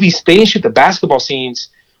the movies. They didn't shoot the basketball scenes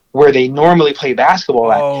where they normally play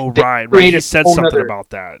basketball at. Oh, right. He said something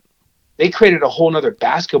about that. They created a whole nother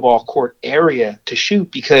basketball court area to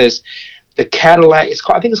shoot because the Cadillac.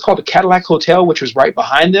 I think it's called the Cadillac Hotel, which was right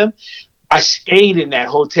behind them. I stayed in that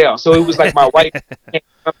hotel, so it was like my wife.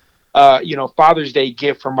 Father's Day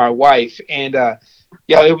gift from my wife, and it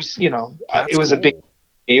was, it was cool.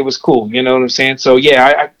 It was cool, you know what I'm saying? So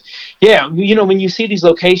when you see these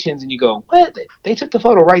locations and you go, what? They took the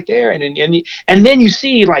photo right there, and then you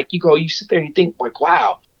see you sit there and you think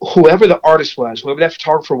wow, whoever the artist was, whoever that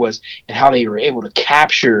photographer was, and how they were able to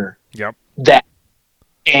capture that,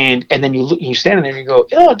 and then you stand there and you go,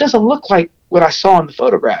 it doesn't look like what I saw in the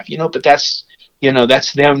photograph, but that's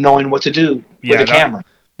them knowing what to do with the camera.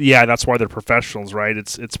 Yeah, that's why they're professionals, right?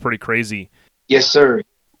 It's pretty crazy. Yes, sir.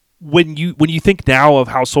 When you think now of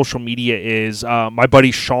how social media is, my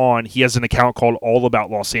buddy Sean, he has an account called All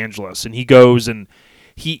About Los Angeles, and he goes and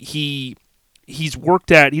he's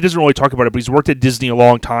worked at, he doesn't really talk about it, but he's worked at Disney a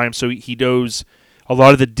long time, so he knows a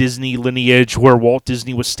lot of the Disney lineage where Walt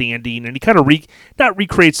Disney was standing, and he kind of not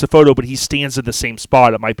recreates the photo, but he stands at the same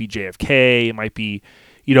spot. It might be JFK, it might be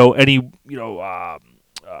any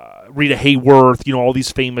Rita Hayworth, all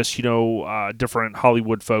these famous, different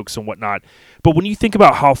Hollywood folks and whatnot. But when you think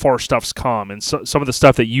about how far stuff's come and some of the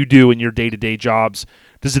stuff that you do in your day-to-day jobs,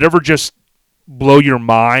 does it ever just blow your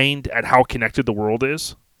mind at how connected the world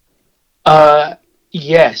is?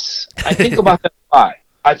 Yes. I think about that a lot.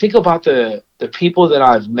 I think about the people that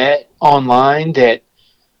I've met online that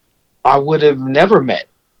I would have never met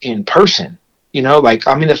in person.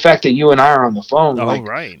 The fact that you and I are on the phone,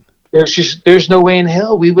 right. There's no way in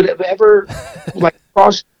hell we would have ever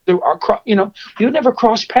crossed we would never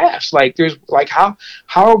cross paths. How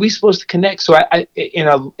are we supposed to connect? So in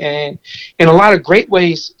a lot of great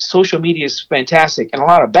ways, social media is fantastic. In a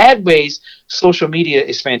lot of bad ways, social media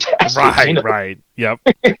is fantastic. Right. Yep.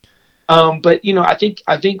 But I think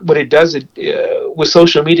what it does with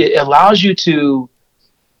social media, it allows you to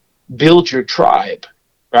build your tribe,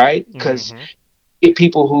 right? Because get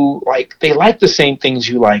people who they like the same things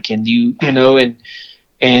you like, and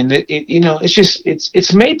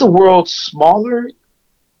it's made the world smaller,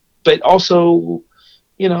 but also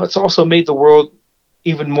it's also made the world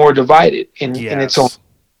even more divided in its own,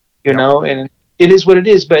 and it is what it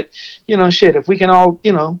is. But if we can all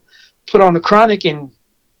put on the Chronic and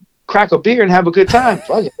crack a beer and have a good time,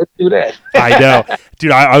 fuck it, let's do that. I know,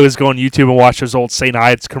 dude. I was going to YouTube and watch those old St.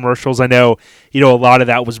 Ides commercials. I know, a lot of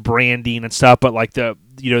that was branding and stuff, but the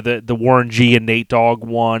Warren G and Nate Dogg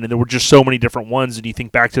one, and there were just so many different ones. And you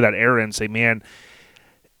think back to that era and say, man,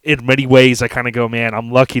 in many ways, I kind of go, man, I'm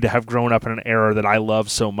lucky to have grown up in an era that I love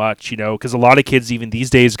so much, because a lot of kids even these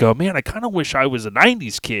days go, man, I kind of wish I was a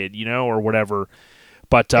 '90s kid, or whatever.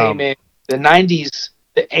 But hey, man, the '90s.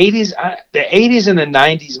 The 80s and the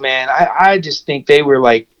 90s, man, I just think they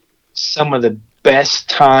were some of the best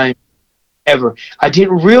time ever. I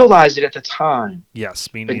didn't realize it at the time.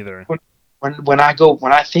 Yes, me neither. When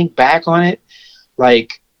I think back on it,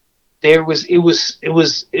 there was an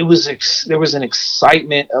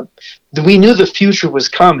excitement of, we knew the future was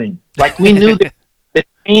coming. We knew that the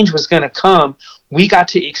change was going to come. We got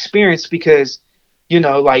to experience because,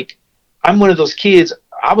 I'm one of those kids.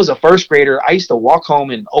 I was a first grader. I used to walk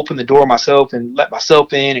home and open the door myself and let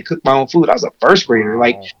myself in and cook my own food. I was a first grader,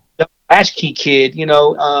 the latchkey kid, and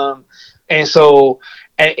so,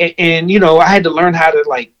 and I had to learn how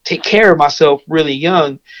to take care of myself really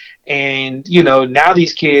young. And, now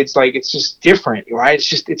these kids, it's just different, right?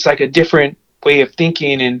 It's a different way of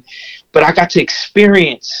thinking. But I got to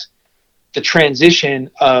experience the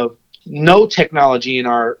transition of no technology in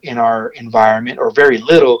our environment, or very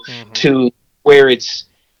little, to where it's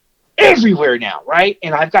everywhere now, right?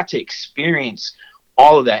 And I've got to experience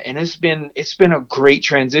all of that, and it's been a great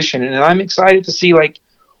transition, and I'm excited to see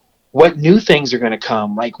what new things are going to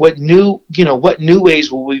come, what new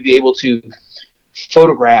ways will we be able to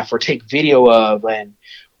photograph or take video of, and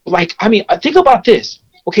think about this.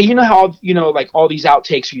 Okay, how all these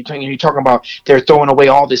outtakes you're talking about, they're throwing away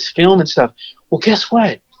all this film and stuff. Well, guess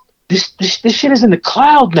what? This shit is in the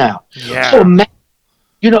cloud now. Yeah. So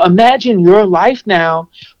imagine your life now,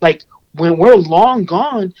 when we're long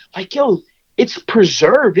gone, it's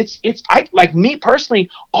preserved. Me personally,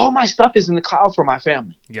 all my stuff is in the cloud for my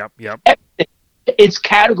family. Yep. Everything. It's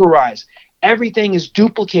categorized. Everything is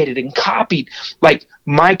duplicated and copied.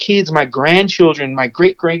 My kids, my grandchildren, my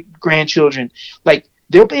great-great-grandchildren,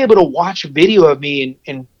 they'll be able to watch a video of me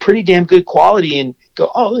in pretty damn good quality and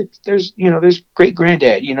go, oh, there's great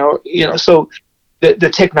granddad, so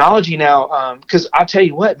the technology now, because I'll tell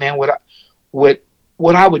you what, man, what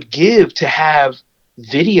I would give to have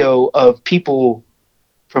video of people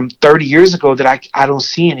from 30 years ago that I don't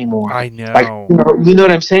see anymore. I know. You know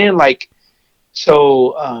what I'm saying?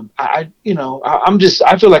 So I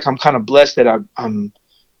feel like I'm kind of blessed that I'm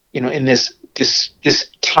in this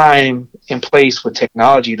time and place with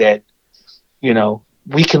technology that,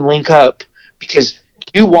 we can link up, because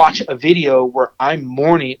you watch a video where I'm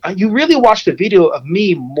mourning. You really watched a video of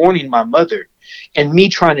me mourning my mother and me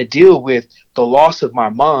trying to deal with the loss of my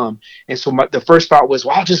mom. And so the first thought was,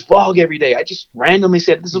 well, I'll just vlog every day. I just randomly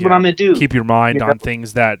said, this is what I'm going to do. Keep your mind on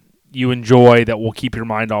things that you enjoy that will keep your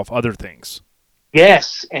mind off other things.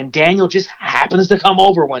 Yes. And Daniel just happens to come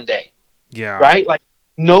over one day. Yeah. Right?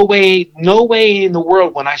 No way in the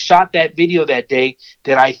world when I shot that video that day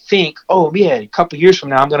that I think, oh yeah, a couple years from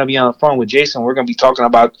now I'm going to be on the phone with Jason. We're going to be talking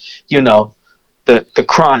about, the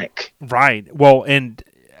Chronic. Right. Well, and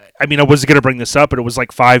I mean, I wasn't going to bring this up, but it was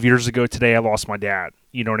 5 years ago today I lost my dad.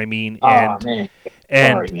 You know what I mean? Man.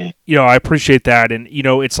 Sorry, man. I appreciate that. And,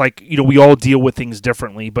 it's we all deal with things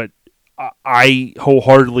differently, but I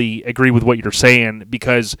wholeheartedly agree with what you're saying,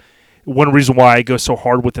 because one reason why I go so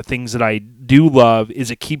hard with the things that I do love is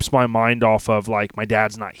it keeps my mind off of like my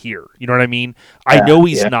dad's not here. You know what I mean? I know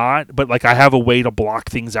he's not, but like I have a way to block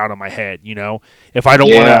things out of my head. You know, if I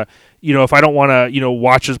don't want to, if I don't want to,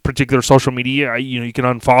 watch a particular social media, you can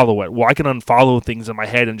unfollow it. Well, I can unfollow things in my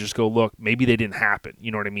head and just go, look, maybe they didn't happen.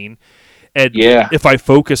 You know what I mean? And if I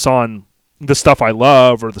focus on the stuff I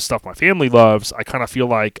love or the stuff my family loves, I kind of feel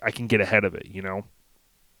like I can get ahead of it.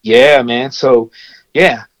 Yeah, man. So,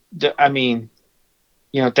 I mean,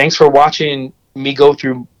 thanks for watching me go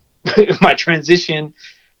through my transition,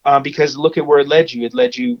 because look at where it led you. It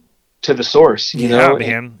led you to the source, man.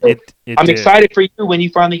 So I'm excited for you when you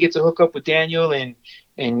finally get to hook up with Daniel and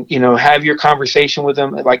have your conversation with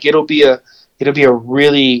him. Like it'll be a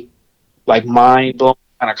really like mind blowing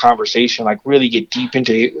kind of conversation. Like really get deep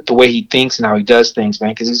into the way he thinks and how he does things,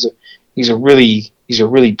 man. Because he's a really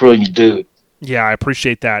brilliant dude. Yeah, I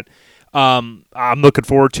appreciate that. I'm looking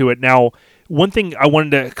forward to it. Now, one thing I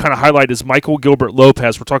wanted to kind of highlight is Michael Gilbert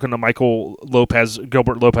Lopez. We're talking to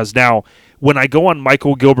Gilbert Lopez now. When I go on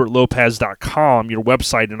michaelgilbertlopez.com, your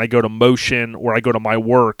website, and I go to motion or I go to my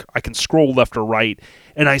work, I can scroll left or right,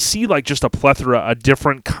 and I see like just a plethora of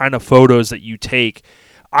different kind of photos that you take.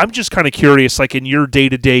 I'm just kind of curious, like in your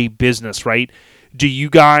day-to-day business, right? Do you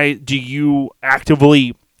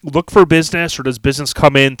actively look for business, or does business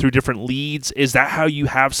come in through different leads? Is that how you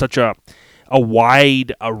have such a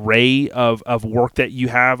wide array of work that you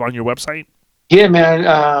have on your website? Yeah,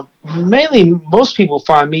 man. Mainly, most people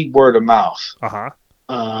find me word of mouth.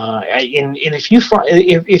 And if you find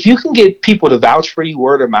if you can get people to vouch for you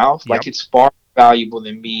word of mouth, like it's far more valuable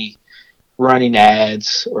than me running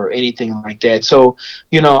ads or anything like that. So,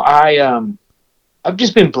 I've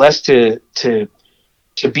just been blessed to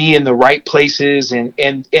be in the right places, and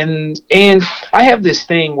I have this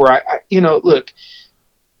thing where I look,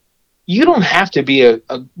 you don't have to be you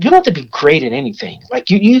don't have to be great at anything. Like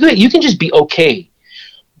you can just be okay.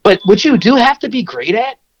 But what you do have to be great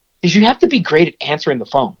at is you have to be great at answering the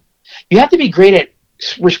phone. You have to be great at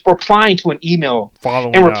replying to an email,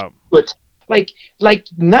 following up. Like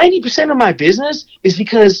 90% of my business is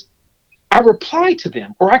because I reply to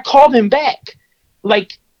them or I call them back.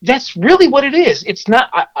 Like that's really what it is. It's not.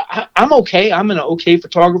 I'm okay. I'm an okay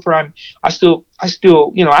photographer. I still.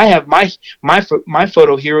 I have my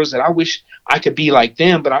photo heroes that I wish I could be like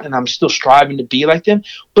them, and I'm still striving to be like them.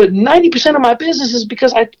 But 90% of my business is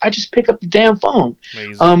because I just pick up the damn phone.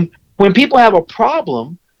 Amazing. When people have a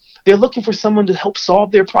problem, they're looking for someone to help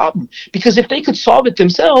solve their problem. Because if they could solve it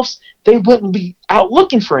themselves, they wouldn't be out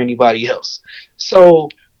looking for anybody else. So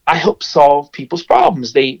I help solve people's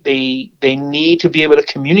problems. They need to be able to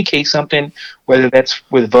communicate something, whether that's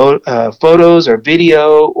with photos or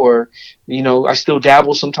video, or I still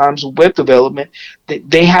dabble sometimes with web development.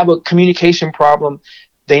 They have a communication problem.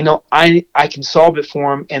 They know I can solve it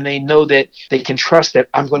for them, and they know that they can trust that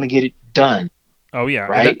I'm going to get it done. Oh yeah,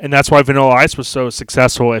 right. And that's why Vanilla Ice was so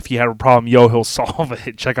successful. If you had a problem, he'll solve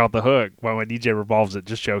it. Check out the hook while my DJ revolves it.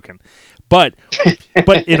 Just joking, but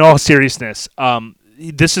in all seriousness,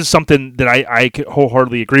 this is something that I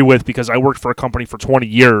wholeheartedly agree with, because I worked for a company for 20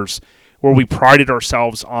 years where we prided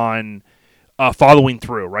ourselves on following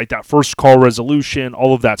through, right? That first call resolution,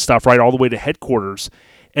 all of that stuff, right? All the way to headquarters.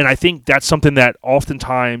 And I think that's something that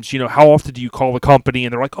oftentimes, how often do you call the company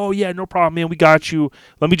and they're like, oh yeah, no problem, man, we got you.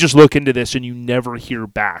 Let me just look into this, and you never hear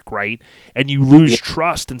back, right? And you lose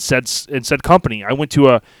trust in said company. I went to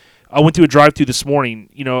a drive-thru this morning,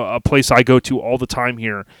 a place I go to all the time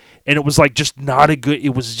here, and it was like just not a good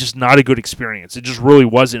experience. It just really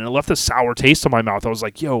wasn't. It left a sour taste in my mouth. I was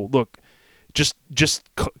like, yo, look, just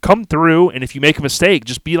come through, and if you make a mistake,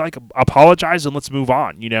 just be like, apologize and let's move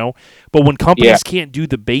on, But when companies can't do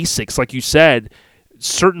the basics, like you said,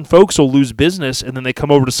 certain folks will lose business, and then they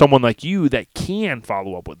come over to someone like you that can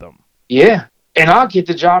follow up with them. Yeah, and I'll get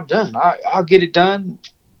the job done. I'll get it done,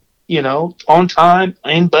 on time,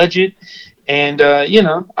 in budget, and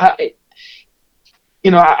I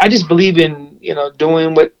just believe in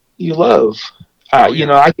doing what you love.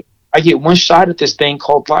 I get one shot at this thing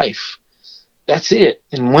called life. That's it.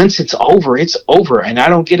 And once it's over, and I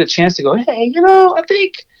don't get a chance to go, hey, I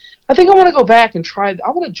think I want to go back and try.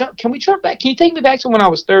 I want to jump. Can we jump back? Can you take me back to when I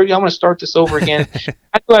was 30? I want to start this over again.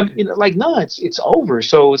 No, it's over.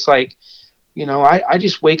 So it's like, I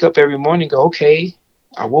just wake up every morning and go, okay,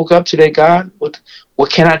 I woke up today, God. What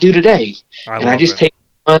can I do today? I just take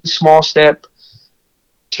one small step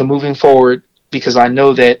to moving forward, because I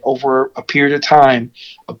know that over a period of time,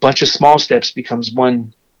 a bunch of small steps becomes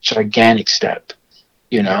one gigantic step,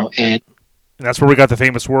 and And that's where we got the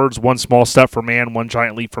famous words, one small step for man, one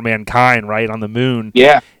giant leap for mankind, right, on the moon.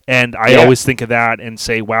 Yeah. And I always think of that and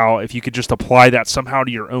say, wow, if you could just apply that somehow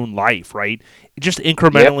to your own life, right? Just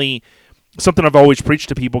incrementally, something I've always preached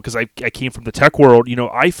to people because I came from the tech world,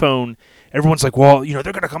 iPhone, everyone's like, well, they're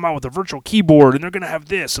going to come out with a virtual keyboard and they're going to have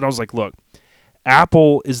this. And I was like, look,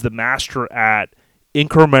 Apple is the master at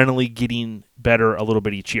incrementally getting better a little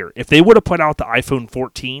bit each year. If they would have put out the iPhone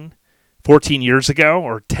 14 years ago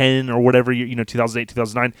or 10 or whatever, 2008,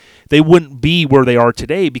 2009, they wouldn't be where they are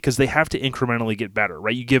today because they have to incrementally get better,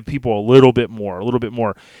 right? You give people a little bit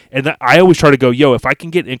more. And I always try to go, if I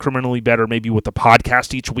can get incrementally better maybe with the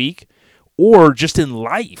podcast each week or just in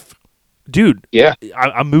life, dude,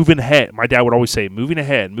 I'm moving ahead. My dad would always say, moving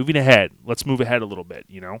ahead. Let's move ahead a little bit,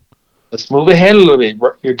 Let's move ahead a little bit.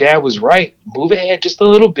 Your dad was right. Move ahead just a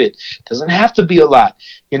little bit. Doesn't have to be a lot.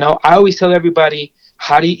 I always tell everybody,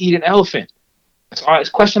 how do you eat an elephant? It's a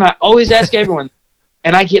question I always ask everyone.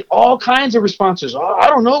 And I get all kinds of responses. Oh, I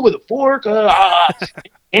don't know, with a fork. And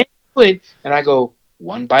I go,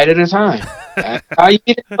 one bite at a time. That's how you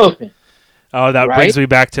eat an elephant. Oh, that brings me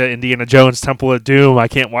back to Indiana Jones, Temple of Doom. I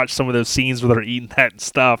can't watch some of those scenes where they're eating that and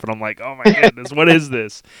stuff. And I'm like, oh my goodness, what is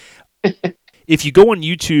this? If you go on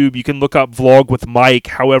YouTube, you can look up Vlog with Mike.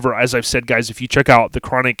 However, as I've said, guys, if you check out the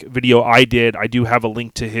Chronic video I do have a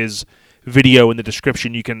link to his video in the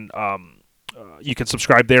description. You can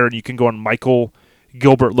subscribe there, and you can go on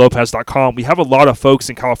michaelgilbertlopez.com. We have a lot of folks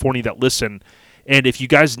in California that listen, and if you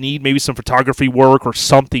guys need maybe some photography work or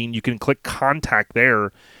something, you can click contact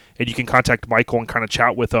there, and you can contact Michael and kind of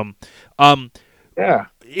chat with him. In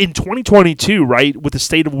 2022, right, with the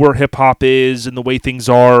state of where hip-hop is and the way things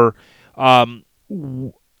are,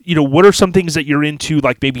 what are some things that you're into,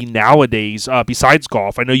 like maybe nowadays, besides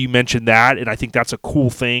golf? I know you mentioned that, and I think that's a cool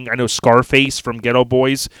thing. I know Scarface from Ghetto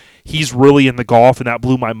Boys, he's really in the golf, and that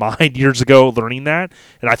blew my mind years ago learning that,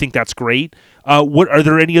 and I think that's great. What are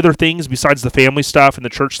there any other things besides the family stuff and the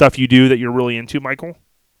church stuff you do that you're really into, Michael?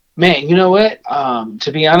 Man, you know what?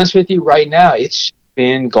 To be honest with you, right now, it's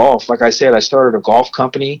been golf. Like I said, I started a golf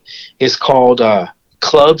company. It's called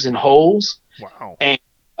Clubs and Holes. Wow. And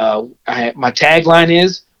my tagline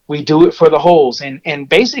is, we do it for the holes. And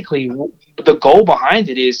basically, the goal behind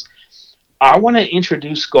it is I want to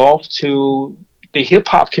introduce golf to the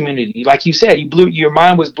hip-hop community. Like you said, your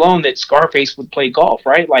mind was blown that Scarface would play golf,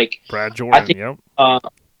 right? Like Brad Jordan, I think, I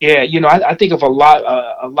think of a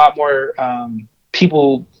lot more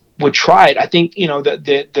people would try it. I think,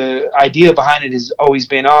 the idea behind it has always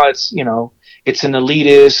been, it's an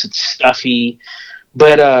elitist, it's stuffy.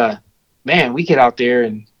 But, man, we get out there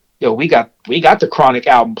and, we got the Chronic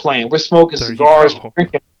album playing. We're smoking cigars,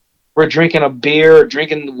 we're drinking a beer,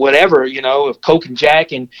 drinking whatever, of Coke and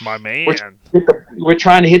Jack, and my man, we're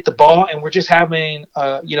trying to hit the ball, and we're just having,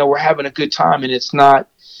 we're having a good time, and it's not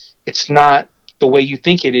the way you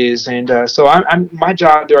think it is. And so I'm my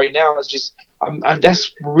job right now is just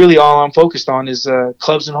that's really all I'm focused on is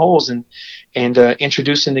clubs and holes and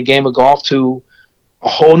introducing the game of golf to a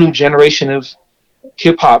whole new generation of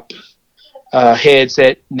hip hop heads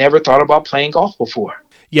that never thought about playing golf before.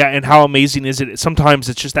 Yeah, and how amazing is it? Sometimes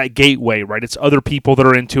it's just that gateway, right? It's other people that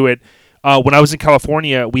are into it. When I was in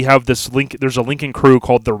California, we have there's a Lincoln crew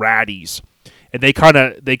called the Raddies, and they kind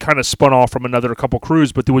of spun off from a couple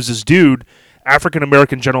crews. But there was this dude, African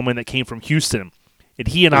American gentleman that came from Houston, and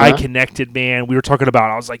he and I connected. Man, we were talking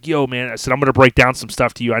about. I was like, "Yo, man," I said, "I'm gonna break down some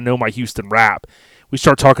stuff to you. I know my Houston rap." We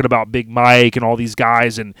start talking about Big Mike and all these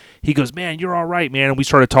guys, and he goes, "Man, you're all right, man." And we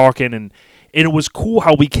started talking, and it was cool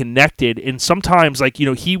how we connected. And sometimes, like,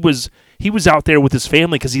 he was out there with his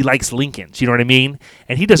family because he likes Lincolns, you know what I mean?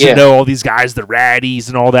 And he doesn't know all these guys, the Raddies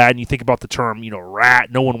and all that. And you think about the term,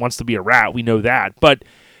 rat. No one wants to be a rat. We know that. But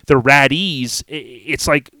the Raddies, it's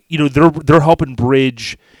like, they're helping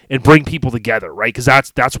bridge and bring people together, right? Because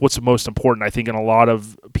that's what's most important, I think, in a lot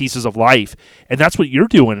of pieces of life. And that's what you're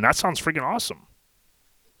doing, and that sounds freaking awesome.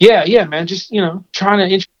 Yeah, man. Just, trying to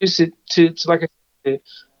introduce it to like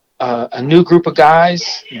a new group of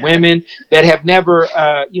guys, women that have never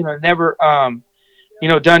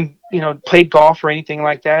done, played golf or anything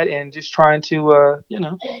like that, and just trying to,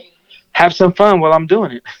 have some fun while I'm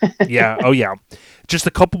doing it. Yeah. Oh, yeah. Just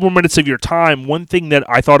a couple more minutes of your time. One thing that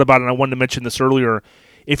I thought about, and I wanted to mention this earlier,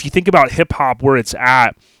 if you think about hip hop, where it's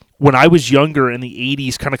at, when I was younger in the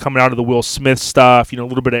 80s, kind of coming out of the Will Smith stuff, a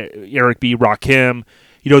little bit of Eric B. Rakim,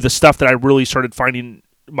 the stuff that I really started finding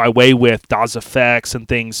my way with, Daz Effects and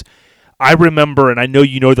things. I remember, and I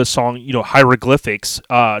know the song, Hieroglyphics,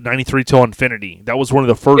 93 Till Infinity. That was one of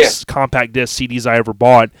the first compact disc CDs I ever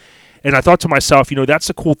bought. And I thought to myself, that's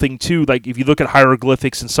a cool thing too. Like if you look at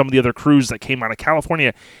Hieroglyphics and some of the other crews that came out of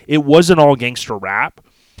California, it wasn't all gangster rap.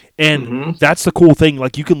 And that's the cool thing.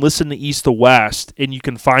 Like you can listen to East to West and you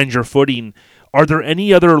can find your footing. Are there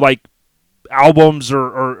any other like albums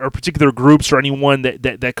or particular groups or anyone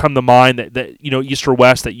that come to mind that East or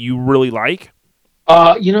West that you really like?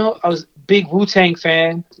 I was a big Wu-Tang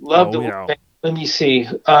fan. Love the Wu-Tang. Let me see.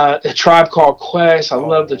 A Tribe Called Quest. I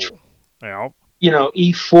love the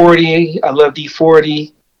E40. I love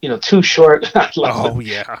E40. Too Short. I love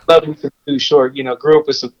love him for Too Short. Grew up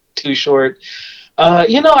with Too Short.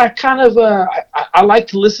 I kind of I like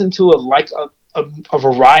to listen to a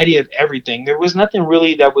variety of everything. There was nothing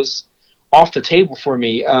really that was off the table for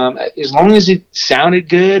me. As long as it sounded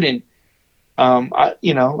good and I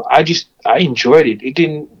enjoyed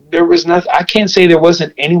it. There was nothing. I can't say there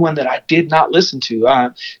wasn't anyone that I did not listen to.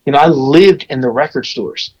 I lived in the record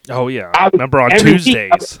stores. Oh yeah, I remember on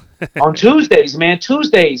Tuesdays. On Tuesdays, man.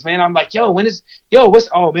 I'm like, what's?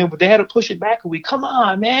 Oh man, but they had to push it back a week. Come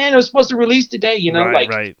on, man. It was supposed to release today.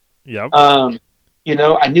 Right. Yep. I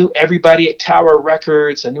knew everybody at Tower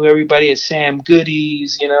Records. I knew everybody at Sam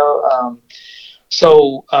Goody's.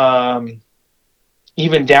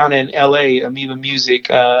 Even down in LA, Amoeba Music,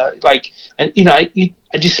 I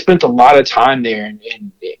just spent a lot of time there,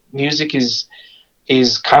 and music is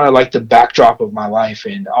kind of like the backdrop of my life.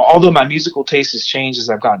 And although my musical taste has changed as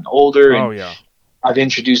I've gotten older, I've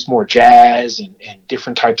introduced more jazz and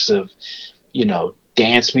different types of,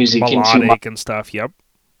 dance music, melodic and stuff. Yep.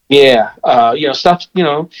 Yeah, stuff.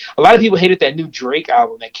 A lot of people hated that new Drake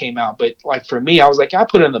album that came out, but like for me, I was like, I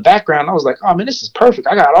put it in the background. I was like, oh man, this is perfect.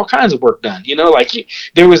 I got all kinds of work done.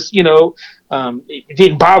 There was, it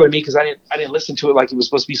didn't bother me because I didn't listen to it like it was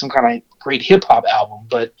supposed to be some kind of great hip hop album.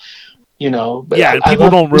 But and people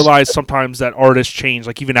don't realize sometimes that artists change.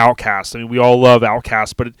 Like even Outkast. I mean, we all love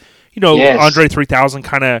Outkast, but Andre 3000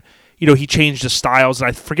 kind of. He changed his styles, and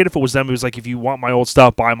I forget if it was them. It was like, if you want my old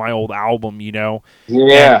stuff, buy my old album,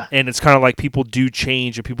 Yeah. And it's kind of like people do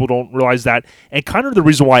change, and people don't realize that. And kind of the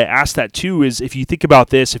reason why I asked that, too, is if you think about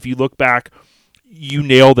this, if you look back, you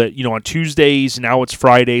nailed it, on Tuesdays, now it's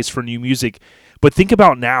Fridays for new music. But think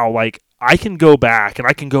about now, like, I can go back, and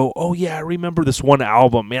I can go, oh, yeah, I remember this one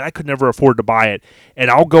album. Man, I could never afford to buy it. And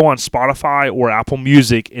I'll go on Spotify or Apple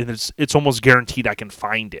Music, and it's almost guaranteed I can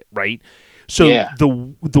find it, right? So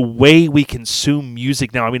the way we consume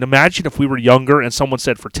music now, I mean, imagine if we were younger and someone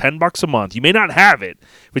said for $10 a month, you may not have it,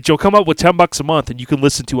 but you'll come up with $10 a month and you can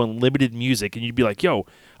listen to unlimited music, and you'd be like, yo,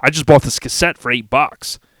 I just bought this cassette for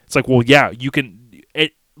 $8. It's like, well, yeah, you can.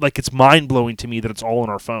 It's mind blowing to me that it's all on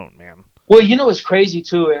our phone, man. Well, it's crazy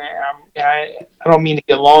too, and I don't mean to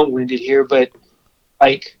get long winded here, but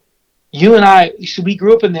like you and I, we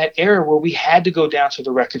grew up in that era where we had to go down to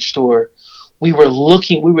the record store. We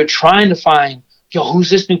were trying to find,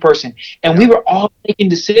 who's this new person? And we were all making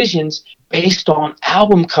decisions based on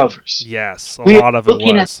album covers. Yes, a lot of it was.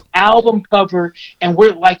 Looking at album cover, and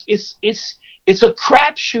we're like, it's a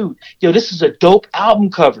crapshoot. This is a dope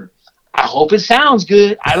album cover. I hope it sounds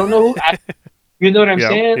good. I don't know. You know what I'm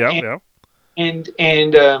saying? Yeah.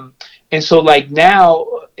 And so like now,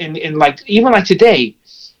 and like even like today,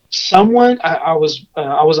 someone I was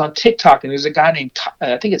on TikTok, and there's a guy named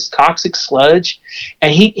I think it's Toxic Sludge,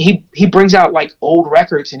 and he brings out like old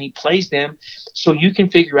records and he plays them so you can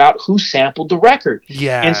figure out who sampled the record.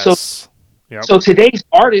 Yeah. And so today's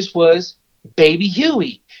artist was Baby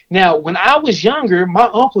Huey. Now, when I was younger, my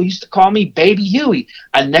uncle used to call me Baby Huey.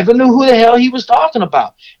 I never knew who the hell he was talking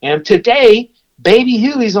about. And today, Baby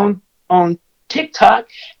Huey's on TikTok,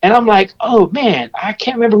 and I'm like, oh man, I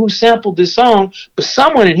can't remember who sampled this song, but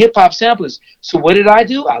someone in hip hop samplers. So what did I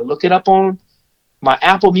do? I look it up on my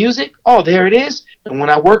Apple Music. Oh, there it is. And when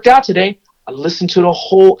I worked out today, I listened to the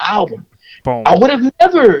whole album. Boom. I would have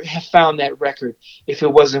never have found that record if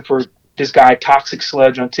it wasn't for this guy Toxic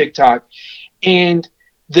Sludge on TikTok. And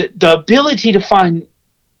the ability to find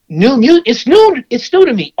new music, it's new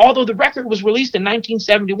to me. Although the record was released in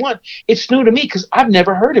 1971, it's new to me because I've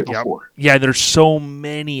never heard it before. Yeah, there's so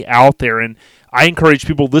many out there, and I encourage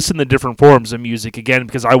people to listen to different forms of music, again,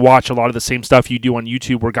 because I watch a lot of the same stuff you do on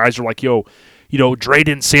YouTube where guys are like, yo, Dre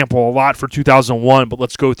didn't sample a lot for 2001, but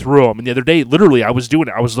let's go through them. And the other day, literally, I was doing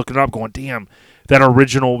it. I was looking it up going, damn, that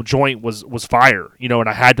original joint was fire, and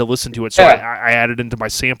I had to listen to it, so I added into my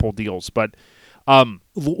sample deals. But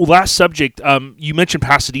last subject, you mentioned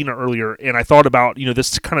Pasadena earlier, and I thought about,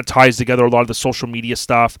 this kind of ties together a lot of the social media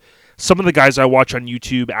stuff. Some of the guys I watch on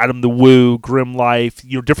YouTube, Adam the Woo, Grim Life,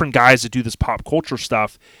 different guys that do this pop culture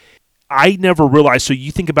stuff. I never realized, so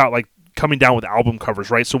you think about like coming down with album covers,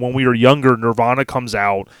 right? So when we were younger, Nirvana comes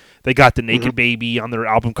out, they got the Naked Baby on their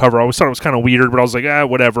album cover. I always thought it was kind of weird, but I was like,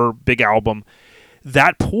 whatever, big album.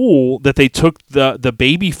 That pool that they took the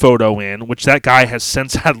baby photo in, which that guy has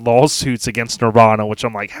since had lawsuits against Nirvana, which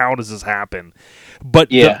I'm like, how does this happen? But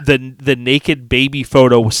the Naked Baby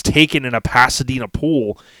photo was taken in a Pasadena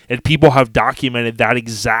pool, and people have documented that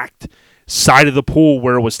exact side of the pool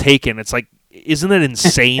where it was taken. It's like, isn't it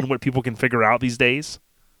insane what people can figure out these days?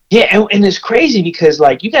 Yeah, and it's crazy because,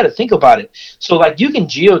 like, you got to think about it. So, like, you can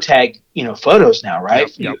geotag, photos now,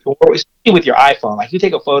 right? Yep. Or especially with your iPhone. Like, you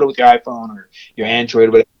take a photo with your iPhone or your Android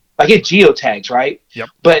or whatever. Like, it geotags, right? Yep.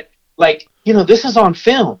 But, like, this is on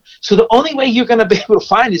film. So the only way you're going to be able to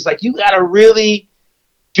find it is, like, you got to really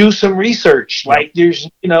do some research. Yep. Like, there's,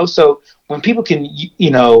 so when people can,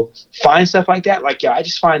 find stuff like that, like, I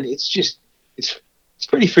just find it's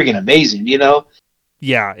pretty freaking amazing,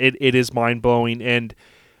 Yeah, it is mind-blowing. And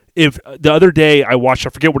if the other day I watched, I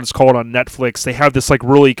forget what it's called on Netflix, they have this like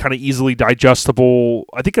really kind of easily digestible,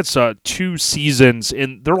 I think it's 2 seasons,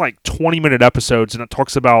 and they're like 20-minute episodes, and it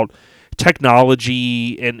talks about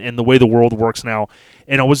technology and the way the world works now.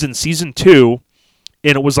 And I was in season 2,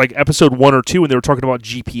 and it was like episode 1 or 2, and they were talking about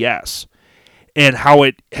GPS and how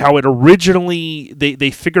it originally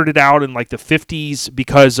they figured it out in like the 50s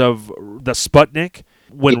because of the Sputnik.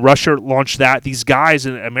 When Russia launched that, these guys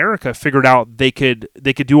in America figured out they could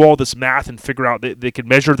do all this math and figure out they could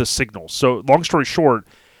measure the signals. So long story short,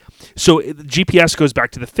 GPS goes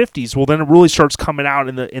back to the 50s. Well, then it really starts coming out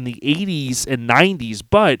in the 80s and 90s,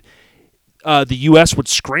 but the U.S. would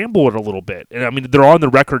scramble it a little bit. And I mean, they're on the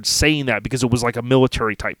record saying that because it was like a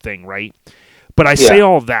military type thing, right? But I say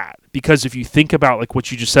all of that because if you think about like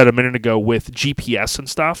what you just said a minute ago with GPS and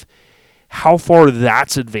stuff, how far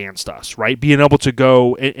that's advanced us, right? Being able to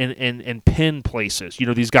go and pin places.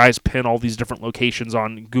 These guys pin all these different locations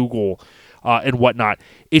on Google and whatnot.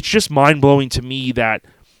 It's just mind-blowing to me that,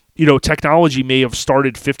 technology may have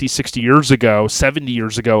started 50, 60 years ago, 70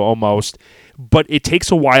 years ago almost, but it takes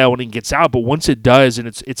a while when it gets out. But once it does and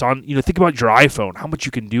it's on, think about your iPhone, how much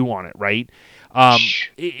you can do on it, right?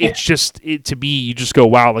 It's just, to me, you just go,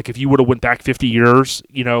 wow, like if you would have went back 50 years,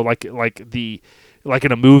 like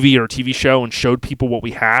in a movie or a TV show and showed people what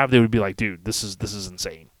we have, they would be like, dude, this is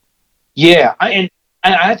insane. Yeah, and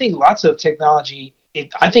I think lots of technology,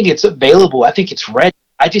 I think it's available. I think it's ready.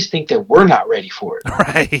 I just think that we're not ready for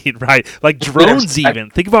Right. it. Like drones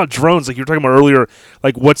even. Think about drones, like you were talking about earlier,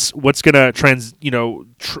 like what's going to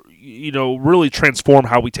really transform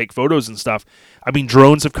how we take photos and stuff. I mean,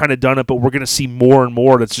 drones have kind of done it, but we're going to see more and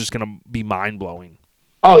more that's just going to be mind-blowing.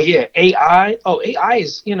 Oh, yeah. AI. Oh, AI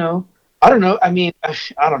is, I don't know. I mean,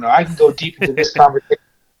 I don't know. I can go deep into this conversation,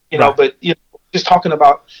 right. But just talking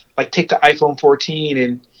about like take the iPhone 14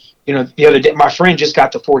 and the other day my friend just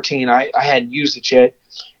got the 14. I hadn't used it yet,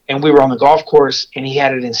 and we were on the golf course and he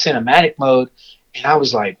had it in cinematic mode, and I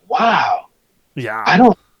was like, wow. Yeah. I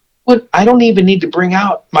don't even need to bring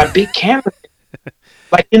out my big camera.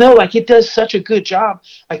 Like it does such a good job.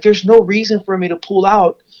 Like there's no reason for me to pull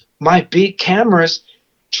out my big cameras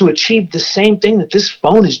to achieve the same thing that this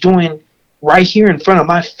phone is doing right here in front of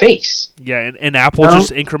my face. Yeah, and Apple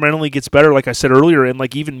just incrementally gets better, like I said earlier, and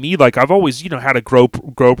like even me, like I've always, had a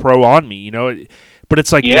GoPro on me, but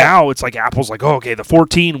it's like now it's like Apple's like, oh, okay, the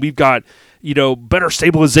 14, we've got, better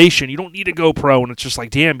stabilization. You don't need a GoPro, and it's just like,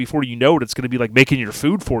 damn, before you know it, it's going to be like making your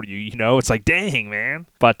food for you, It's like, dang, man.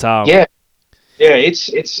 But yeah,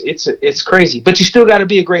 it's crazy, but you still got to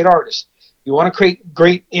be a great artist. You want to create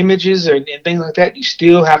great images and things like that, you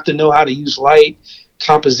still have to know how to use light,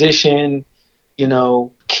 composition,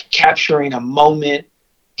 capturing a moment,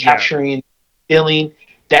 capturing feeling.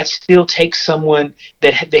 That still takes someone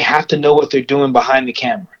that they have to know what they're doing behind the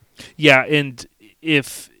camera. Yeah, and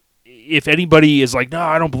if anybody is like, no,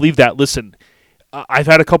 I don't believe that, listen, I've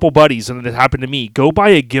had a couple buddies, and it happened to me. Go buy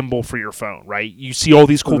a gimbal for your phone, right? You see all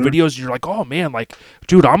these cool videos, and you're like, oh, man, like,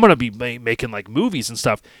 dude, I'm going to be making, like, movies and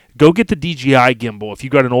stuff. Go get the DJI gimbal if you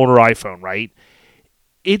got an older iPhone, right?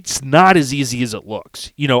 It's not as easy as it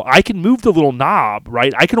looks. I can move the little knob,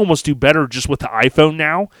 right? I can almost do better just with the iPhone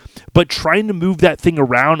now, but trying to move that thing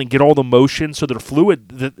around and get all the motion so they're fluid,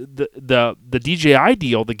 the DJI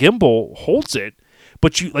deal, the gimbal holds it.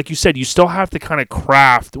 But like you said, you still have to kind of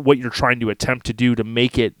craft what you're trying to attempt to do to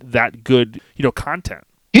make it that good, content.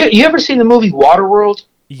 You ever seen the movie Waterworld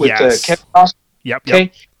with yes. Kevin Costner? Yep.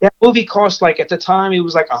 Okay, that movie cost like at the time it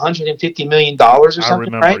was like $150 million or something. I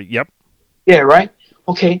remember. Right? Yep. Yeah. Right.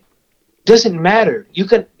 Okay. Doesn't matter.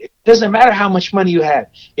 It doesn't matter how much money you have.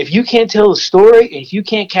 If you can't tell a story, and if you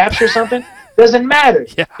can't capture something, doesn't matter.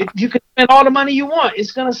 Yeah. You can spend all the money you want.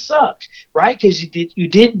 It's gonna suck, right? Because you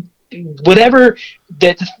didn't whatever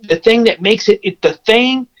the thing that makes it the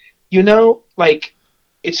thing, like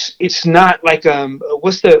it's not like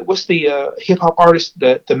what's the hip hop artist,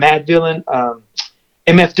 the Mad Villain,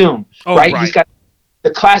 MF Doom, right? He's got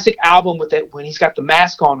the classic album with that when he's got the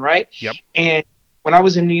mask on, right? Yep. And when I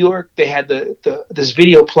was in New York, they had this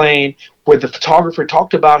video playing where the photographer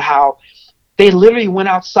talked about how they literally went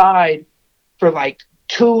outside for like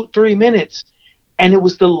 2-3 minutes, and it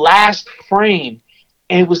was the last frame,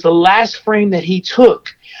 and it was the last frame that he took,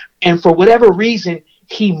 and for whatever reason,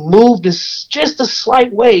 he moved this just a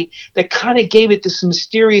slight way that kind of gave it this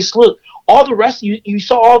mysterious look. All the rest, you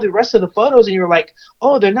saw all the rest of the photos, and you were like,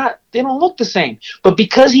 oh, they don't look the same. But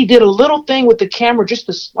because he did a little thing with the camera just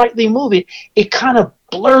to slightly move it, it kind of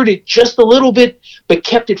blurred it just a little bit, but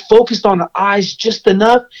kept it focused on the eyes just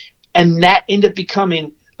enough. And that ended up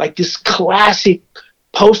becoming like this classic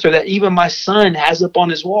poster that even my son has up on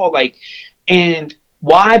his wall. And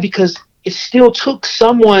why? Because it still took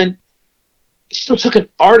an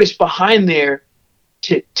artist behind there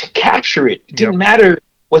to capture it. It didn't matter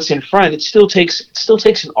what's in front. It still takes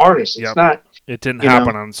an artist. It's not. It didn't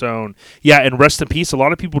happen on its own. Yeah, and rest in peace. A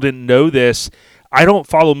lot of people didn't know this. I don't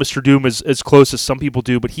follow Mr. Doom as close as some people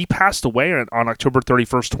do, but he passed away on October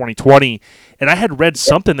 31st, 2020. And I had read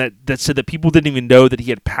something that said that people didn't even know that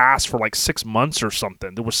he had passed for like 6 months or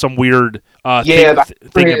something. There was some weird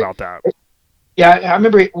thing about that. Yeah, I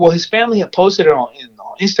remember. Well, his family had posted it on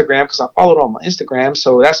Instagram because I followed on my Instagram,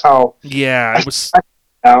 so that's how. Yeah, it was.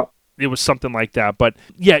 It was something like that. But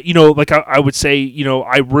yeah, like I would say,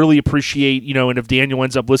 I really appreciate, and if Daniel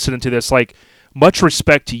ends up listening to this, like, much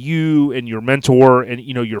respect to you and your mentor and,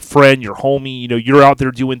 your friend, your homie. You're out there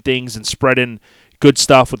doing things and spreading good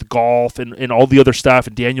stuff with golf and all the other stuff.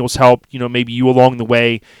 And Daniel's helped, maybe you along the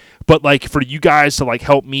way. But, like, for you guys to, like,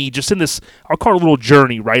 help me just in this, I'll call it a little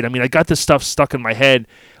journey, right? I mean, I got this stuff stuck in my head.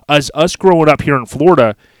 As us growing up here in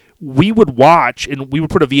Florida, we would watch, and we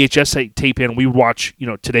would put a VHS tape in, and we would watch,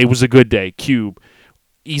 Today Was a Good Day, Cube,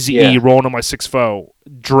 Eazy-E, Rolling on My 6-4,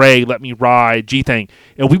 Dre, Let Me Ride, G-Thing.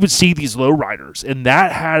 And we would see these lowriders, and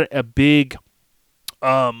that had a big,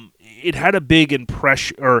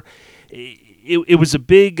 impression, or it was a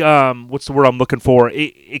big, what's the word I'm looking for?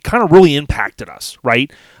 It kind of really impacted us,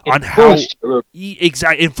 right? Influence.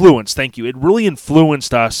 Thank you. It really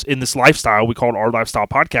influenced us in this lifestyle. We call it Our Lifestyle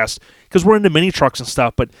Podcast because we're into mini trucks and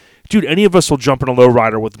stuff. But dude, any of us will jump in a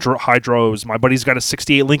lowrider with hydros. My buddy's got a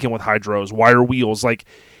 '68 Lincoln with hydros, wire wheels. Like,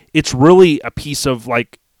 it's really a piece of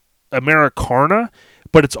like Americana,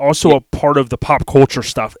 but it's also a part of the pop culture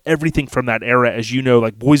stuff. Everything from that era, as you know,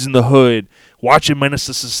 like Boys in the Hood, watching Menace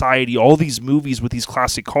to Society, all these movies with these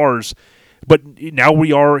classic cars. But now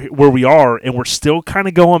we are where we are, and we're still kind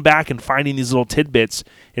of going back and finding these little tidbits.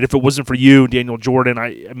 And if it wasn't for you, Daniel Jordan,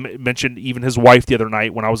 I mentioned even his wife the other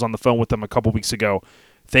night when I was on the phone with him a couple weeks ago.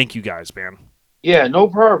 Thank you guys, man. Yeah, no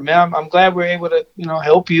problem, man. I'm glad we're able to,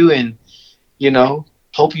 help you and,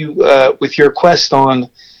 help you with your quest on,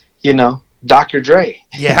 Dr. Dre.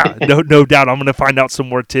 Yeah, no doubt. I'm going to find out some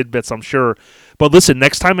more tidbits, I'm sure. But listen,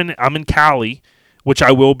 next time I'm in Cali, which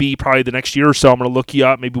I will be probably the next year or so, I'm going to look you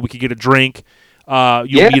up. Maybe we could get a drink.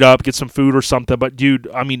 You'll meet up, get some food or something. But, dude,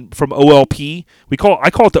 I mean, from OLP, I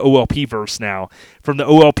call it the OLP verse now. From the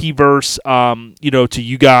OLP verse, to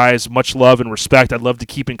you guys, much love and respect. I'd love to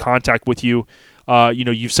keep in contact with you.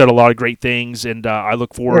 You've said a lot of great things, and I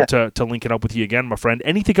look forward to linking up with you again, my friend.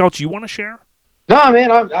 Anything else you want to share? No,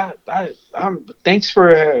 man. I'm. Thanks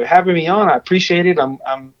for having me on. I appreciate it. I'm.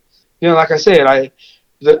 Like I said,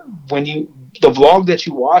 the vlog that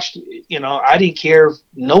you watched, I didn't care if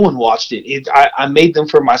no one watched it. I made them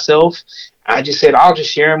for myself. I just said I'll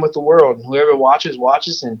just share them with the world, and whoever watches,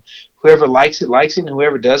 and whoever likes it, and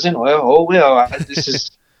whoever doesn't, well. This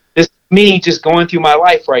is me just going through my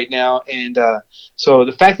life right now, and so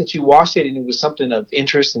the fact that you watched it and it was something of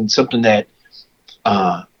interest and something that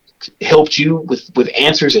helped you with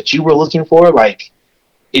answers that you were looking for, like,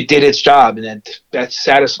 it did its job, and that's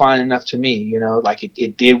satisfying enough to me, like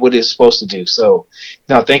it did what it's supposed to do. So,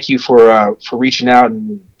 thank you for reaching out,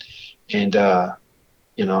 and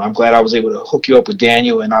I'm glad I was able to hook you up with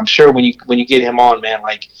Daniel, and I'm sure when you get him on, man,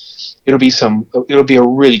 like it'll be a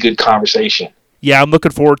really good conversation. Yeah, I'm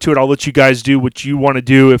looking forward to it. I'll let you guys do what you want to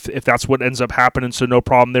do if that's what ends up happening, so no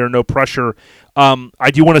problem there, no pressure.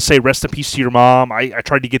 I do want to say rest in peace to your mom. I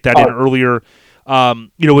tried to get that in earlier.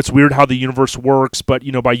 It's weird how the universe works, but,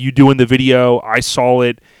 by you doing the video, I saw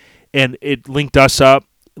it, and it linked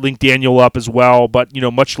Daniel up as well. But,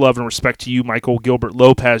 much love and respect to you, Michael Gilbert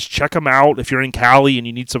Lopez. Check him out if you're in Cali and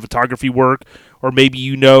you need some photography work, or maybe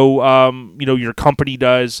your company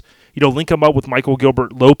does. Link him up with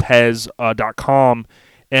michaelgilbertlopez.com,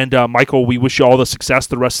 And Michael, we wish you all the success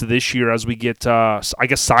the rest of this year as we get, I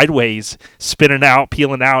guess, sideways, spinning out,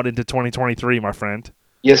 peeling out into 2023, my friend.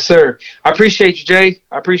 Yes, sir. I appreciate you, Jay.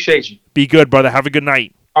 I appreciate you. Be good, brother. Have a good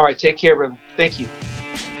night. All right, take care, brother. Thank you.